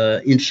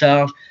in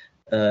charge.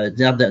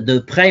 They are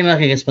the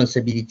primary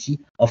responsibility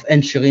of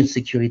ensuring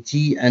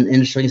security and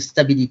ensuring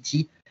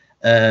stability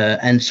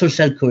and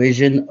social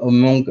cohesion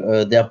among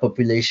their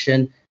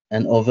population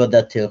and over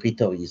their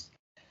territories.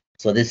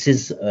 So this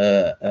is,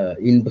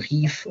 in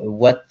brief,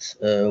 what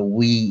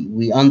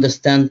we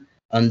understand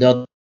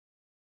under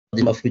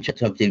the of mutual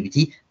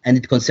accountability, and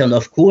it concerns,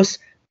 of course,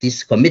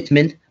 this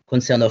commitment,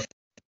 concern of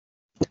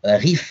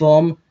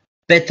reform,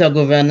 better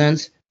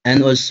governance,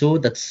 and also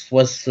that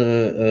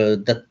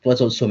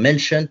was also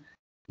mentioned,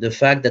 the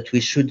fact that we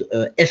should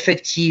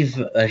effective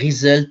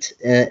result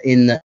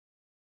in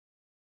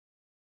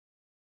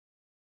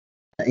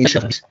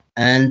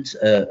and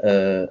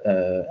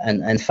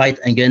fight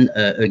again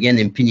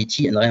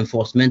impunity and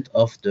reinforcement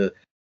of the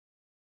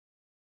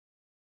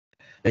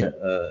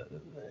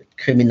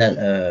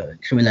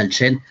criminal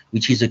chain,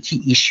 which is a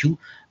key issue,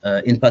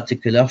 in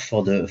particular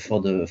for the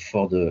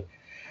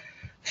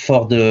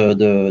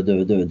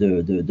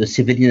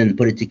civilian and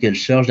political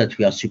surge that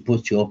we are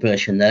supposed to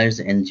operationalize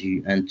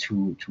and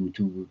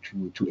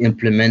to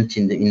implement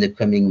in the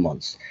coming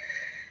months.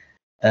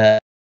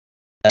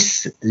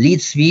 This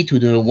leads me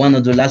to one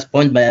of the last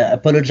points, but I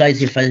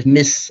apologize if I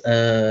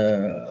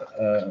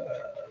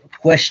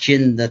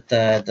question that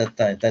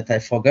I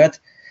forgot.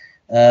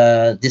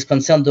 This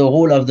concerns the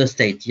role of the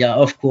state. Yeah,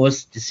 of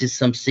course, this is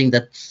something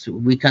that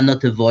we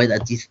cannot avoid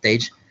at this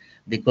stage,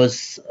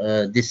 because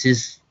this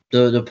is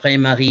the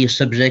primary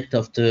subject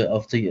of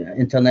the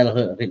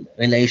internal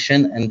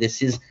relation, and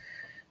this is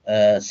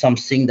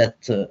something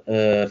that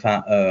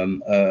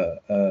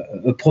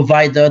a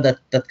provider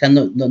that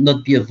cannot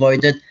not be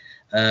avoided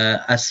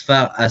as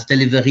far as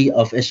delivery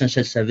of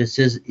essential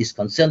services is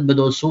concerned, but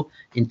also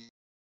in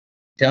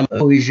terms of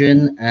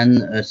cohesion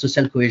and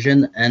social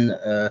cohesion and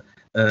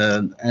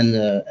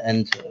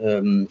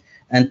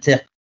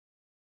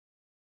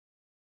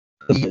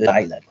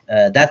dialogue.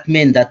 That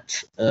means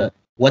that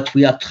what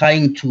we are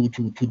trying to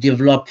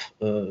develop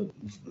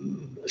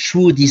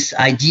through this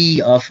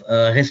idea of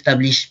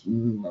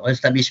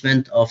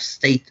establishment of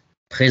state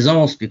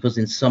presence, because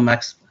in some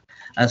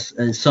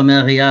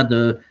area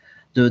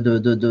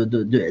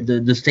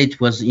the state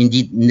was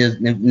indeed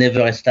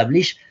never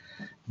established,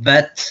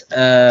 but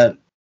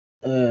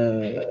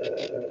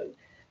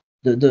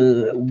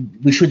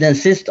we should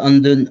insist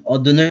on the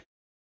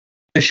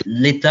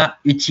l'état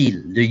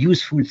utile, the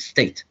useful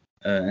state,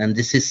 and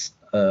this is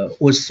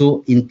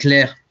also in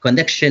clear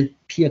connection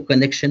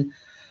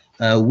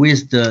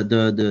with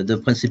the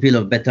principle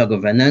of better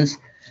governance,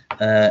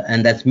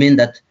 and that means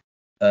that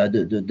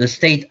the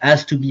state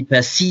has to be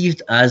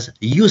perceived as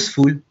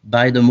useful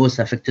by the most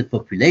affected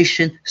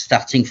population,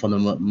 starting from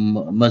the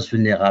most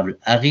vulnerable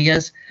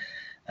areas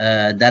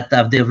that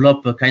have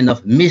developed a kind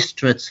of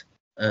mistrust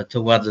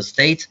towards the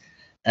state,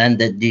 and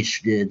that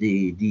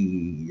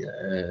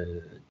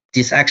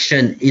this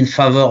action in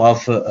favor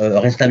of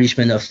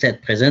reestablishment of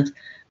state presence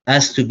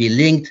has to be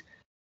linked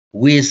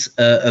with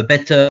a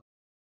better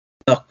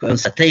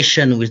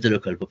consultation with the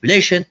local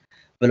population,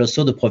 but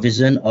also the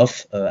provision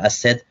of, as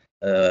said,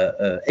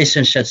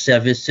 essential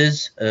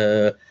services,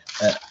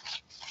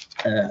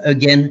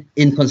 again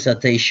in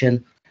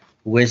consultation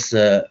with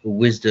the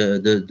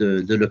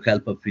local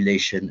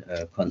population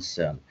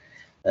concerned.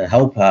 I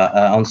hope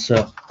I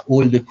answer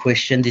all the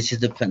questions. This is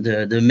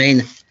the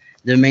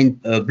main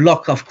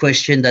block of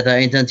questions that I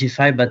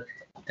identify, but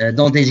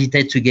don't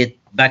hesitate to get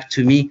back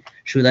to me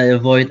should I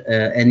avoid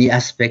any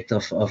aspect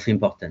of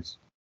importance.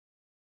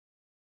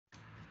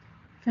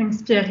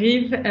 Thanks,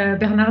 Pierre-Yves.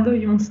 Bernardo,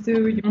 you want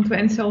to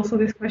answer also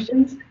these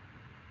questions?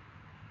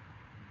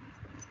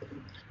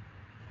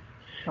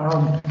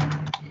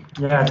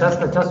 Yeah, I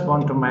just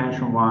want to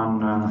mention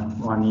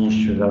one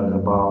issue that is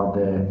about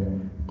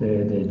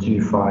the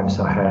G5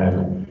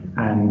 Sahel,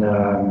 and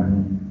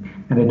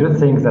I do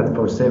think that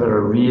for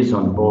several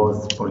reasons,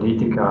 both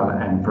political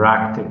and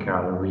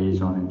practical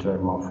reasons in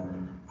terms of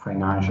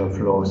financial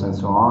flows and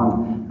so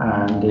on,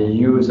 and they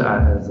use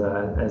as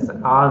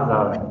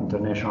other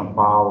international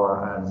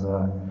power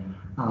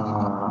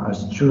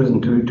as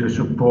choosing to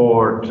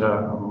support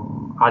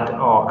ad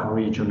hoc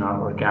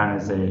regional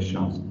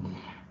organizations.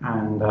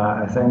 And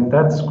I think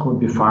that could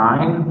be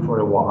fine for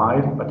a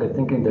while, but I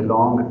think in the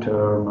long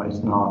term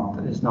it's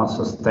not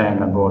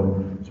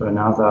sustainable. So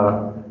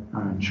another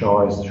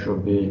choice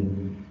should be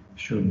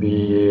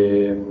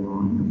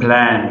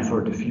planned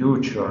for the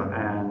future,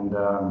 and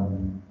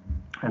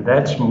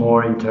that's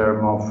more in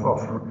terms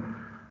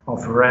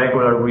of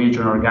regular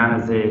regional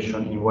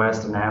organization in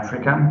Western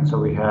Africa. So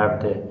we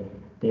have the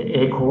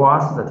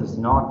ECOWAS that is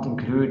not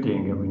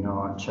including,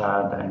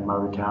 Chad and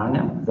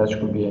Mauritania. That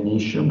could be an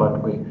issue,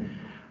 but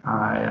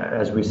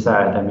as we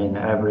said, I mean,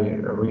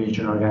 every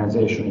regional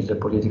organization is a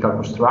political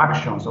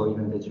construction. So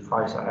even the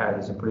G5 Sahel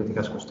is a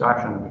political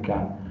construction. We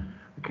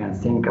can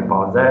think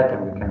about that,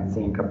 and we can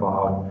think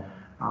about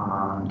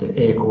the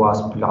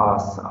ECOWAS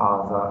plus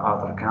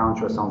other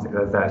countries, something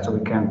like that. So we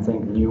can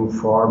think new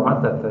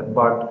format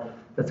but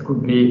that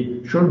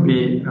should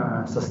be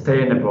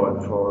sustainable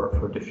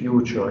for the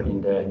future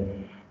in the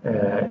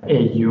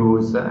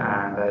AU's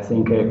and I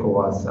think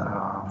ECOWAS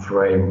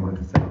framework.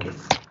 Thank you.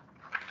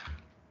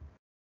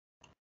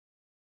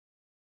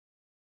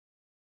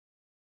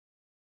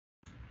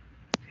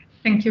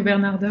 Thank you,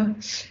 Bernardo.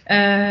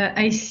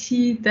 I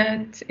see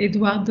that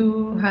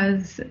Eduardo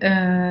has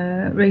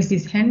raised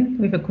his hand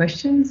with a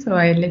question, so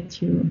I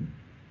let you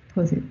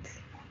pose it.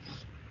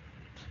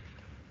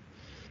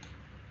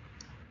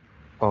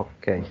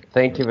 Okay,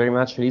 thank you very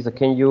much, Elisa.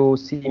 Can you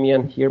see me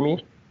and hear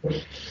me?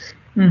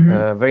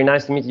 Mm-hmm. Very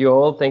nice to meet you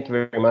all. Thank you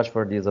very much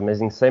for this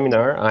amazing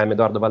seminar. I'm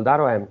Eduardo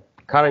Baldaro. I'm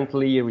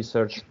currently a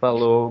research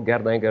fellow,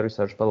 Gerdeinger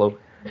research fellow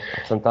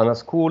at Sant'Anna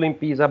School in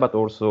Pisa, but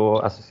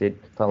also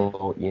associate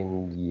fellow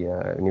in the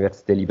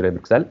Université Libre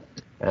Bruxelles.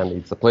 And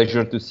it's a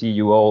pleasure to see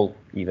you all,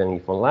 even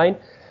if online.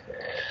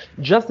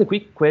 Just a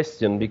quick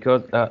question,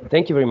 because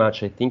thank you very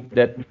much. I think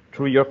that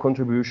through your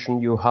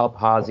contribution, you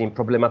help us in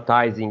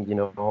problematizing,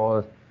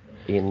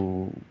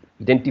 in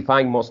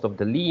identifying most of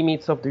the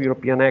limits of the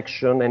European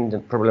action and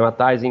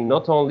problematizing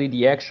not only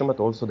the action, but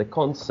also the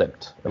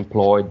concept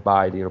employed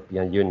by the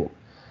European Union.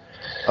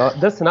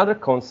 That's another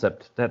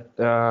concept that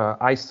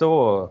I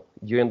saw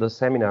during the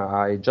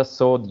seminar. I just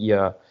saw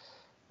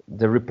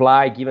the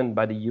reply given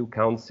by the EU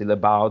Council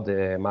about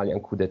the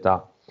Malian coup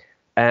d'etat.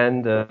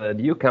 And the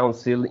EU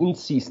Council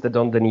insisted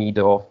on the need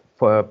of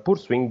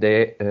pursuing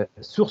the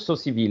sursaut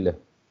civil,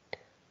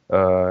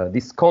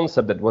 this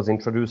concept that was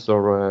introduced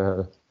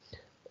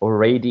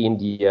already in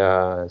the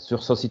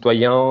sursaut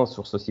citoyen,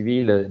 sursaut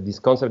civil, this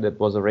concept that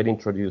was already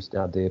introduced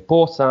at the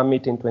Po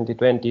Summit in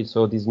 2020.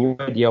 So this new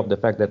idea of the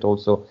fact that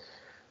also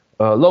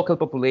local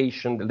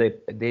population, the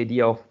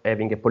idea of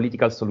having a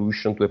political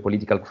solution to a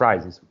political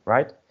crisis,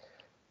 right?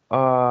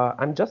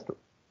 I'm just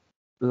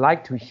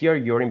like to hear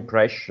your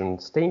impression,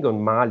 staying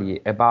on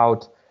Mali,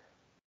 about,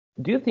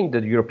 do you think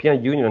that the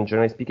European Union,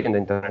 generally speaking, and the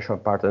international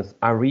partners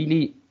are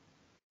really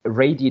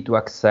ready to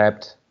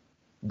accept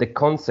the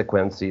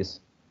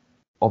consequences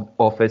of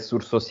a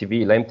sursaut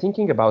civil? I'm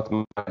thinking about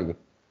Mali,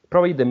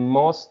 probably the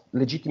most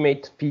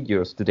legitimate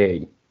figures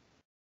today.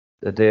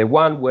 The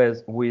one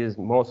who is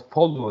most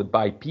followed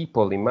by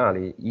people in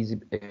Mali is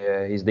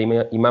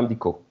the Imam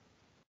Dicko,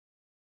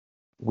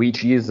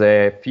 which is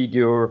a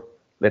figure,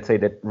 let's say,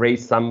 that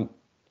raised some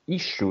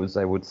issues,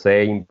 I would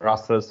say, in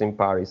Brussels, in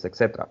Paris,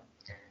 etc.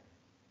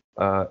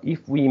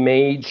 If we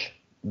imagine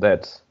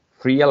that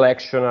free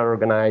elections are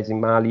organized in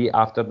Mali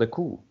after the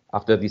coup,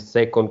 after the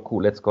second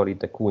coup, let's call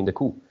it a coup in the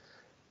coup,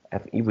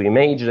 if we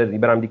imagine that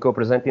Ibrahim Dicko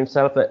presents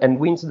himself and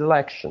wins the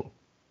election,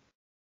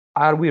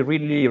 are we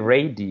really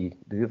ready?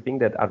 Do you think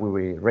that are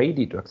we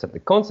ready to accept the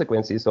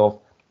consequences of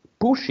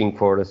pushing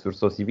for a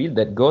sursaut civil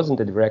that goes in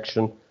the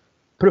direction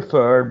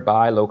preferred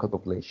by local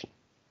population?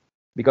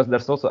 Because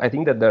there's also, I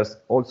think that there's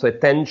also a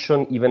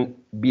tension even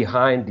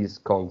behind this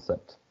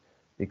concept,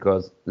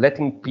 because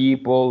letting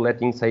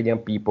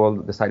Sahelian people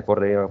decide for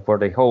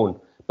their own,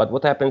 but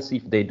what happens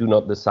if they do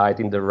not decide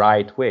in the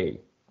right way,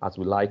 as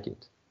we like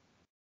it?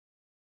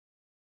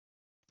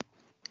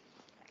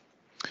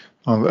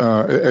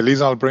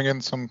 Elisa, I'll bring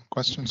in some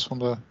questions from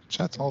the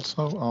chat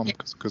also,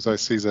 because I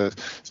see there's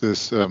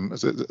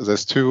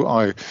two.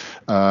 So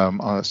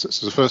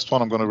the first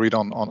one I'm going to read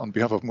on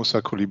behalf of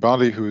Moussa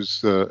Koulibaly,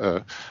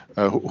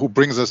 who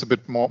brings us a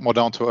bit more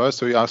down to earth.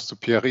 So he asked to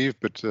Pierre-Yves,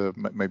 but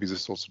maybe this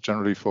is also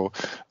generally for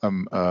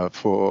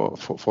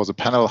the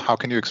panel. How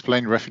can you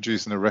explain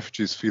refugees in a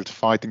refugees field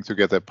fighting to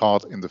get their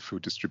part in the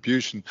food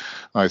distribution?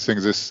 I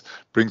think this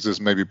brings us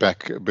maybe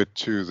back a bit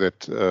to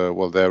that.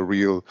 Well, there are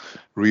real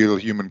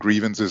human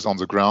grievances on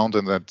the ground,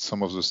 and that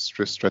some of the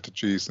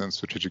strategies and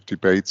strategic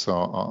debates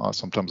are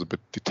sometimes a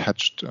bit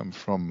detached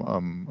from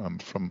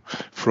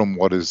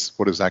what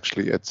is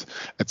actually at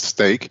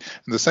stake.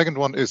 And the second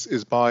one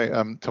is by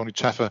Tony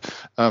Chaffer.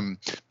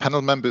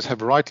 Panel members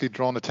have rightly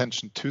drawn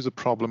attention to the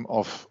problem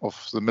of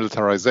the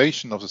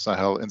militarization of the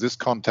Sahel. In this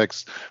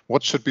context,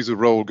 what should be the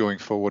role going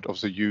forward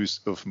of the use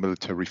of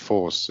military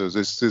force? So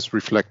this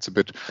reflects a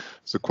bit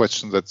the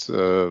question that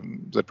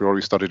we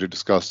already started to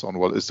discuss on,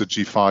 well, is the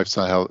G5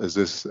 Sahel, is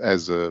this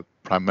as a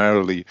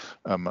primarily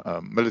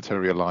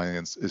military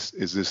alliance,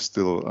 is this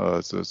still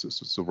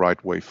the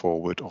right way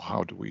forward, or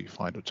how do we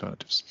find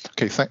alternatives?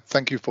 Okay,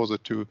 thank you for the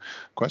two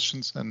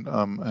questions, and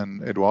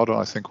Eduardo,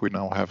 I think we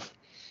now have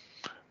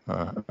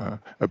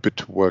a bit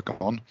to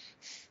work on.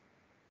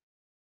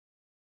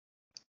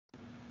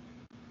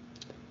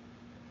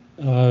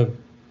 I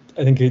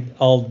think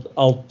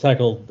I'll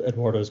tackle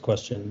Eduardo's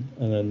question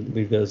and then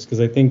leave those, because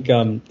I think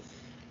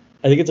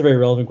it's a very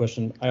relevant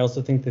question. I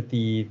also think that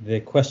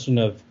the question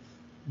of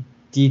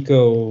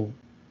Dicko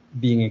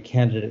being a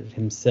candidate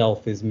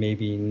himself is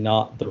maybe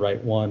not the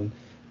right one,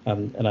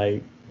 and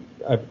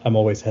I'm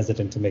always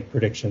hesitant to make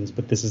predictions,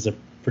 but this is a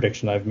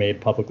prediction I've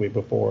made publicly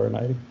before,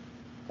 and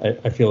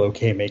I feel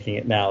okay making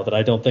it now, that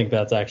I don't think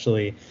that's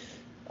actually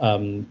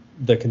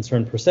the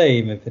concern per se,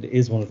 even if it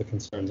is one of the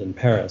concerns in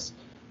Paris.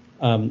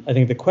 I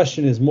think the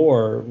question is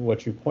more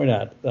what you point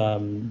at,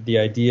 the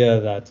idea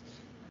that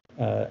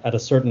at a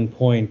certain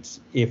point,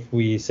 if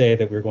we say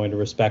that we're going to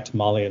respect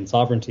Malian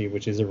sovereignty,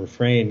 which is a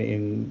refrain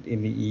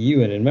in the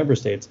EU and in member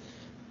states,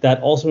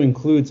 that also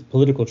includes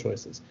political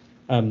choices.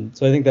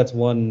 So I think that's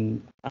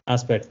one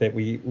aspect that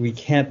we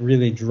can't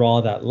really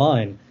draw that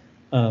line,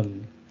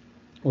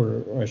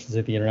 or I should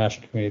say the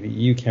international community, the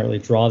EU can't really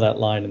draw that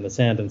line in the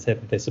sand and say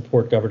that they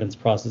support governance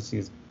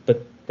processes,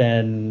 but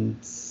then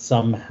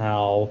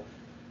somehow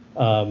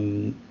how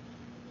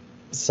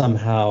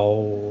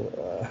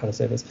to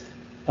say this,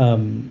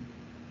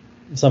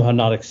 somehow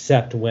not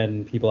accept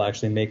when people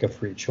actually make a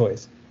free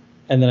choice.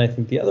 And then I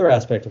think the other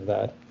aspect of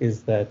that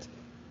is that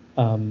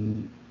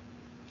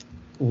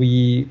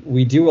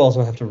we do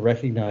also have to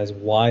recognize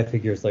why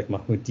figures like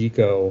Mahmoud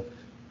Dicko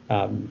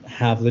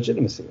have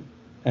legitimacy,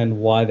 and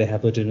why they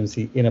have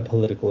legitimacy in a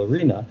political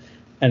arena.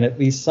 And at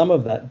least some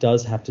of that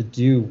does have to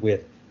do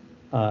with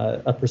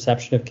a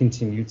perception of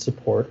continued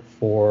support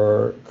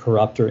for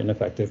corrupt or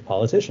ineffective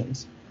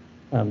politicians.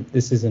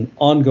 This is an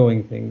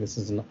ongoing thing. This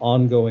is an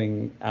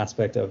ongoing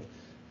aspect of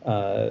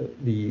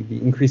the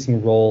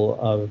increasing role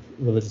of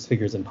religious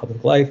figures in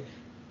public life.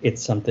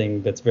 It's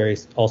something that's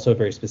also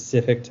very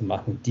specific to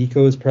Mahmoud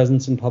Dicko's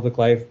presence in public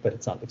life, but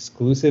it's not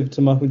exclusive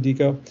to Mahmoud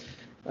Dicko.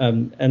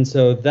 And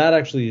so that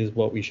actually is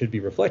what we should be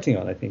reflecting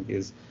on, I think,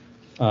 is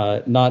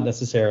not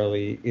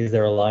necessarily is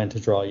there a line to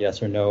draw,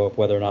 yes or no, of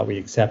whether or not we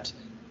accept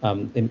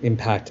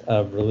impact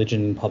of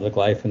religion in public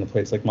life in a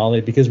place like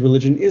Mali, because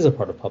religion is a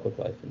part of public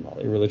life in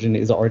Mali. Religion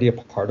is already a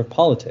part of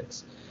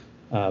politics.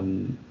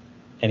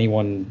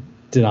 Anyone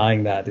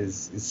denying that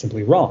is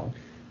simply wrong.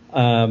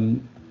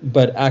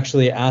 But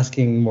actually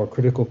asking more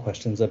critical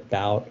questions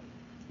about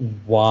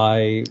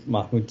why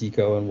Mahmoud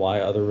Dicko and why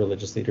other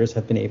religious leaders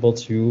have been able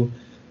to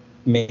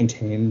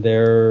maintain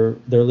their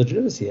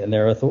legitimacy and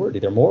their authority,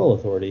 their moral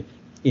authority,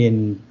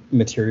 in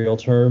material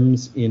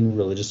terms, in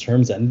religious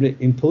terms, and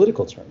in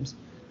political terms.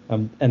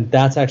 And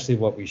that's actually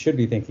what we should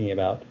be thinking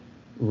about,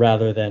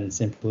 rather than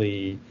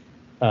simply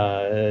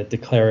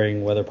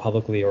declaring, whether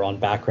publicly or on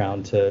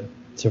background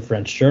to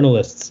French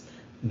journalists,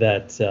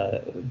 that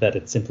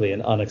it's simply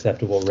an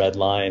unacceptable red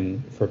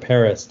line for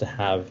Paris to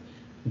have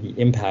the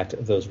impact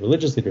of those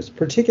religious leaders,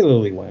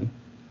 particularly when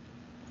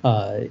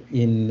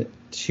in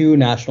two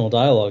national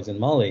dialogues in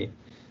Mali,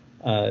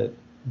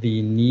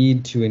 the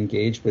need to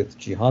engage with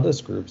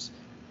jihadist groups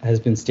has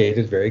been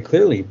stated very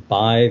clearly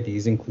by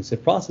these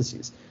inclusive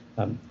processes.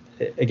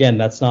 Again,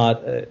 that's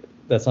not a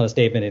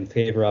statement in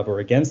favor of or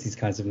against these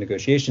kinds of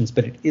negotiations,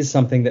 but it is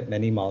something that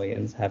many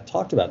Malians have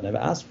talked about and have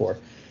asked for.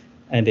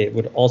 And it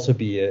would also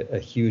be a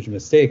huge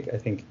mistake, I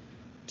think,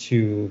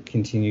 to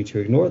continue to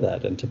ignore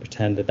that and to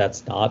pretend that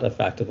that's not a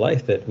fact of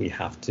life that we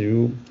have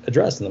to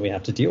address and that we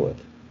have to deal with.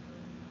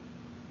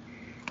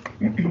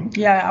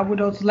 Yeah, I would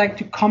also like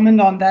to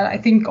comment on that. I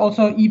think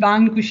also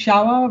Ivan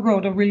Gushawa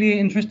wrote a really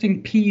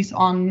interesting piece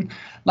on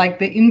like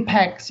the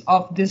impacts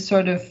of this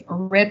sort of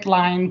red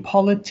line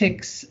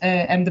politics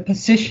and the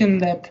position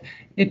that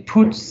it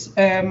puts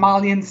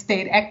Malian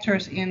state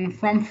actors in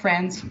from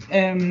France.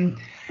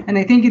 And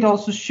I think it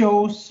also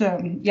shows,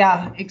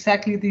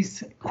 exactly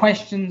these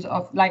questions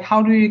of like,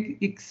 how do you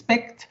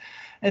expect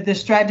the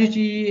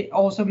strategy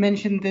also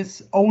mentioned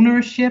this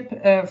ownership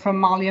from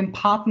Malian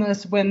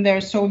partners when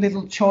there's so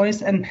little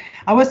choice, and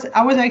I was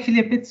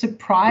actually a bit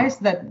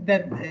surprised that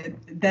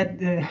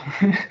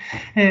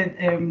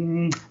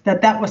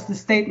was the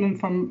statement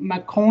from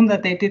Macron,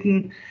 that they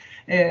didn't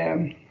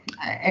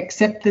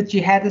accept the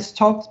jihadist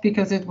talks,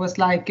 because it was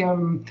like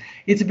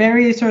it's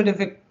very sort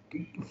of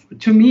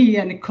to me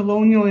a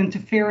colonial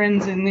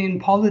interference in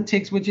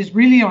politics, which is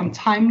really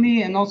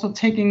untimely, and also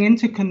taking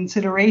into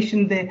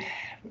consideration the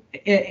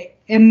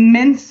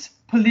immense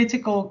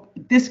political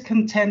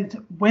discontent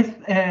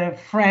with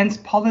France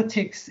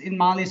politics in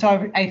Mali.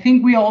 So I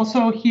think we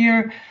also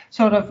here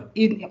sort of,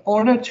 in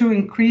order to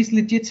increase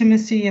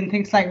legitimacy and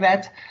things like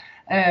that,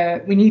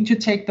 we need to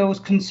take those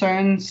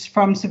concerns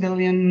from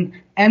civilian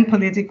and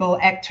political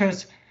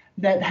actors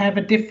that have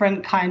a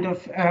different kind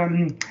of,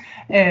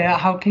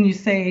 how can you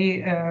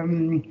say,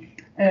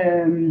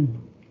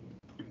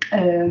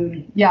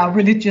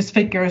 religious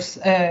figures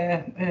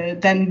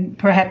than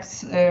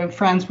perhaps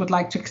France would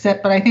like to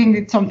accept. But I think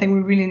it's something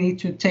we really need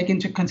to take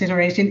into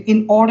consideration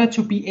in order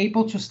to be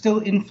able to still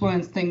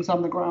influence things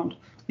on the ground,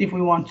 if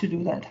we want to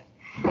do that.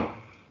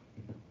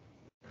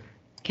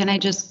 Can I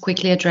just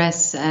quickly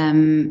address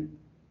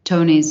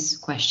Tony's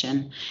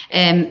question?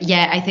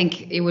 I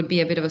think it would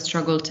be a bit of a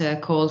struggle to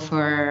call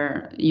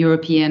for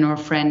European or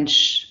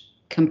French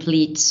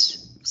complete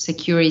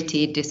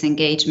security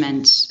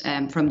disengagement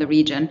from the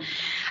region.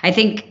 I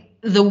think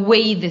the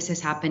way this is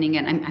happening,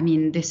 and I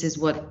mean, this is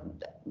what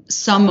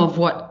some of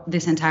what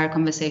this entire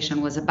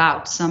conversation was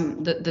about.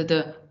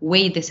 The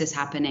way this is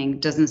happening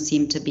doesn't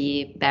seem to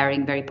be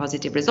bearing very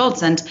positive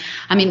results. And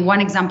I mean,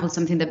 one example,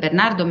 something that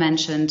Bernardo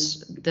mentioned,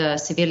 the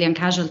civilian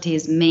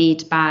casualties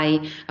made by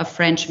a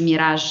French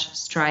Mirage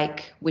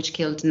strike, which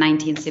killed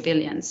 19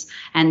 civilians,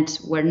 and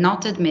were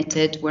not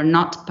admitted, were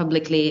not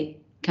publicly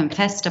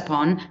confessed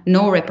upon,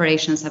 no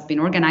reparations have been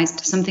organized.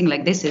 Something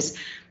like this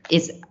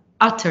is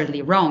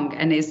utterly wrong,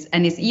 and is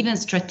even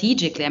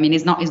strategically, I mean,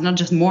 it's not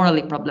just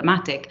morally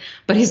problematic,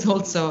 but is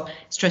also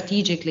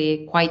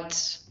strategically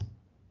quite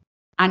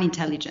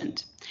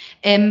unintelligent.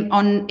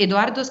 On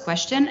Eduardo's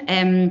question,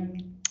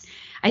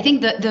 I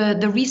think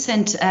the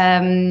recent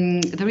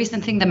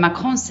thing that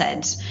Macron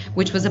said,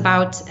 which was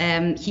about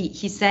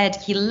he said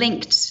he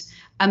linked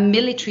a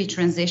military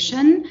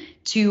transition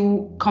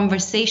to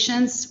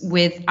conversations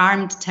with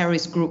armed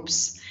terrorist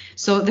groups.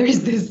 So there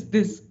is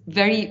this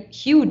very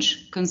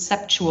huge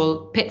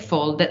conceptual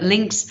pitfall that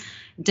links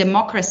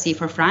democracy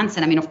for France,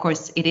 and I mean, of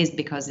course, it is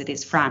because it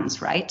is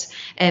France, right?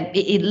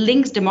 It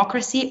links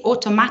democracy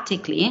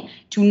automatically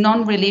to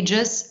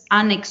non-religious,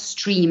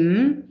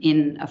 unextreme,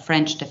 in a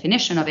French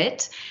definition of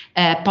it,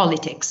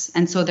 politics.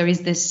 And so there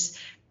is this,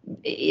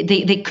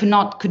 they could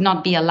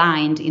not be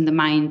aligned in the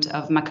mind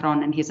of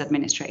Macron and his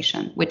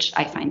administration, which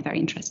I find very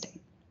interesting.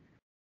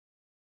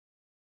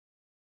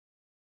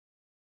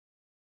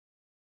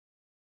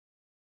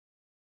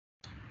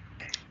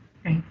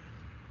 Okay.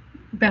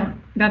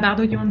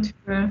 Bernardo, you want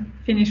to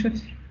finish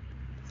with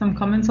some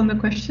comments on the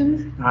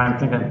questions? I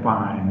think I'm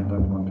fine. I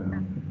don't want to.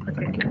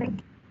 Okay.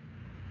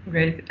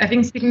 Great. I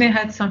think Signe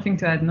had something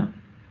to add, no?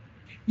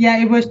 Yeah,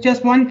 it was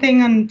just one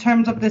thing in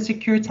terms of the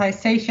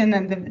securitization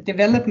and the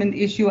development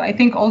issue. I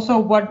think also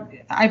what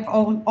I've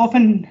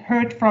often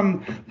heard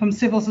from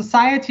civil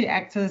society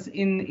actors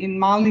in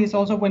Mali is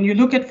also when you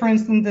look at, for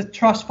instance, the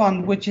trust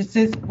fund, which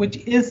is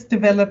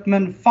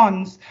development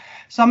funds,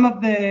 some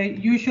of the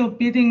usual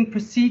bidding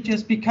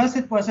procedures, because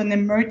it was an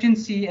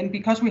emergency and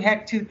because we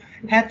had to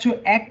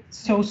act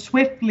so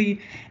swiftly,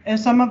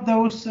 some of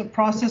those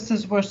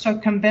processes were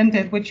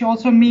circumvented, which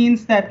also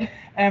means that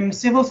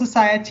civil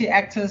society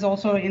actors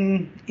also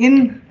in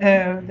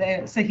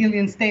the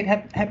Sahelian state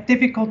have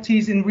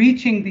difficulties in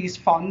reaching these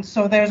funds.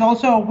 So there's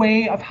also a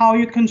way of how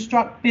you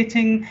construct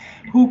bidding,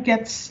 who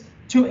gets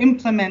to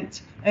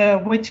implement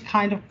which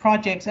kind of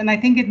projects. And I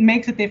think it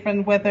makes a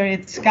difference whether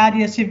it's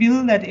Guardia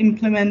Civil that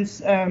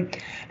implements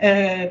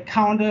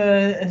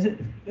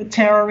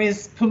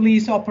counter-terrorist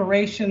police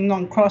operation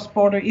on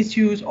cross-border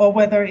issues, or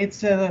whether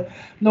it's a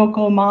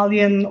local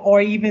Malian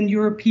or even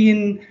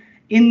European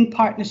in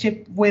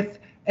partnership with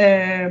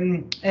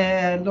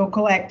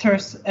local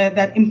actors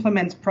that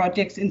implements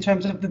projects in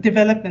terms of the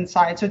development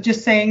side. So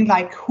just saying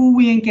like who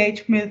we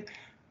engage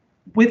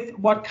with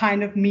what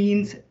kind of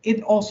means,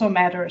 it also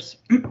matters.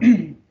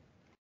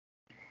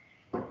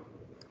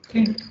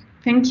 Okay,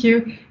 thank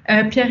you.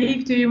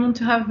 Pierre-Yves, do you want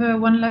to have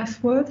one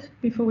last word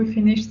before we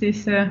finish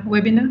this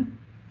webinar?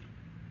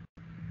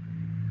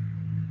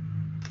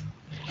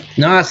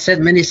 No, I said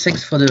many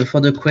thanks for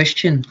the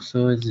question,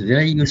 so it's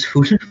very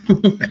useful.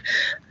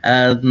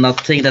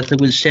 Not saying that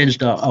it will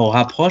change our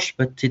approach,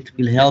 but it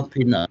will help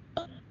in a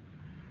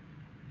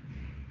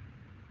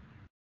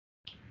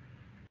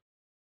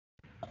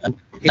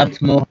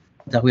lot more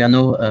that we are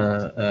now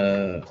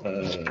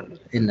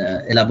in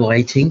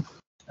elaborating,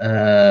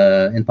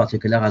 in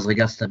particular as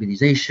regards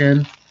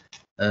stabilization,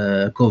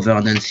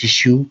 governance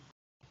issue,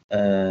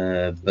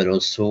 but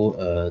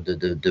also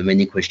the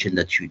many questions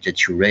that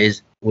you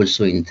raised,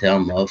 also in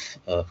terms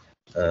of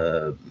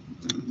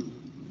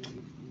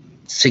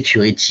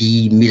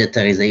security,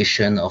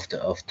 militarization of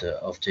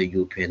the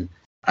European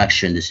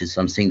action. This is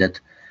something that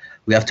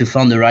we have to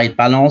find the right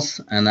balance.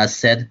 And as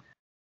said,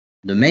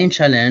 the main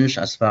challenge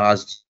as far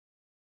as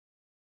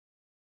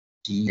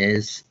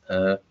is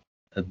a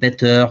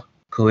better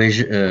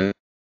cohesion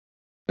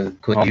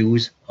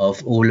use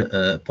of all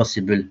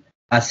possible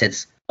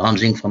assets,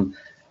 ranging from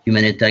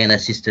humanitarian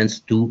assistance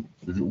to,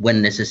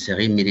 when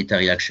necessary,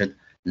 military action,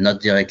 not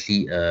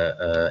directly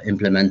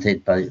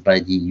implemented by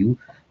the EU,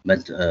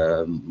 but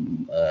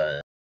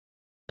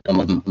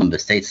member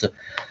states. So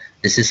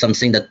this is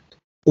something that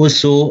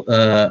also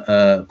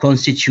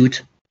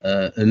constitute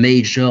a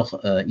major,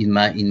 in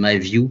my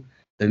view,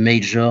 a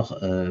major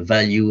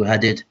value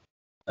added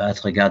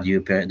as regard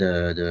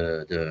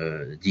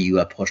the EU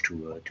approach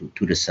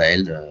to the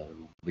Sahel,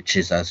 which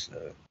is as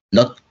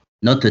not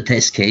a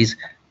test case,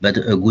 but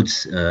a good,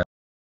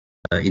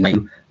 in my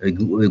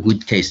view, a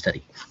good case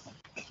study.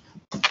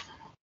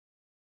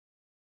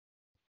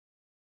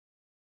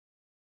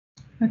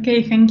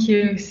 Okay, thank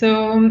you.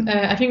 So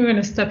I think we're going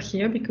to stop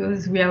here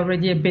because we are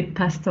already a bit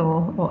past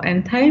our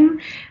end time.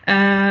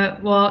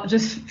 Well,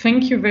 just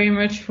thank you very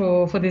much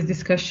for this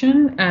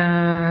discussion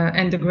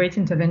and the great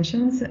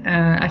interventions.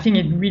 I think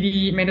it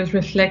really made us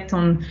reflect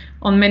on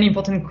many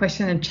important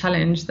questions and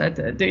challenges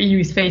that the EU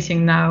is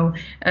facing now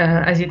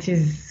as it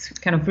is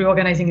kind of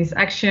reorganizing its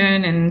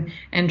action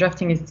and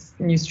drafting its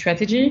new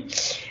strategy.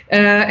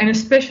 And a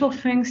special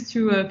thanks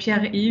to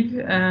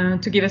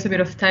Pierre-Yves to give us a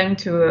bit of time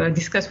to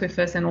discuss with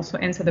us and also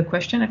answer the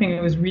question. I think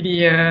it was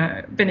really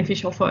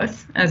beneficial for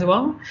us as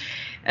well.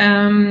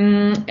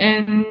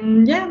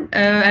 And yeah,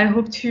 I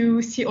hope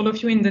to see all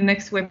of you in the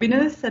next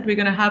webinars that we're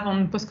going to have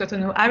on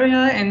post-Cotonou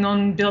area and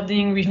on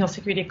building regional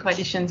security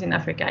coalitions in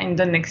Africa in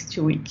the next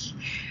 2 weeks.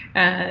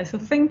 So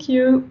thank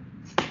you.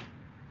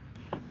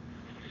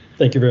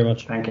 Thank you very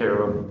much. Thank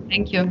you.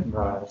 Thank you.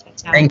 Bye.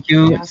 Thank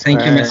you.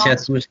 Thank you. Merci à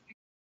tous.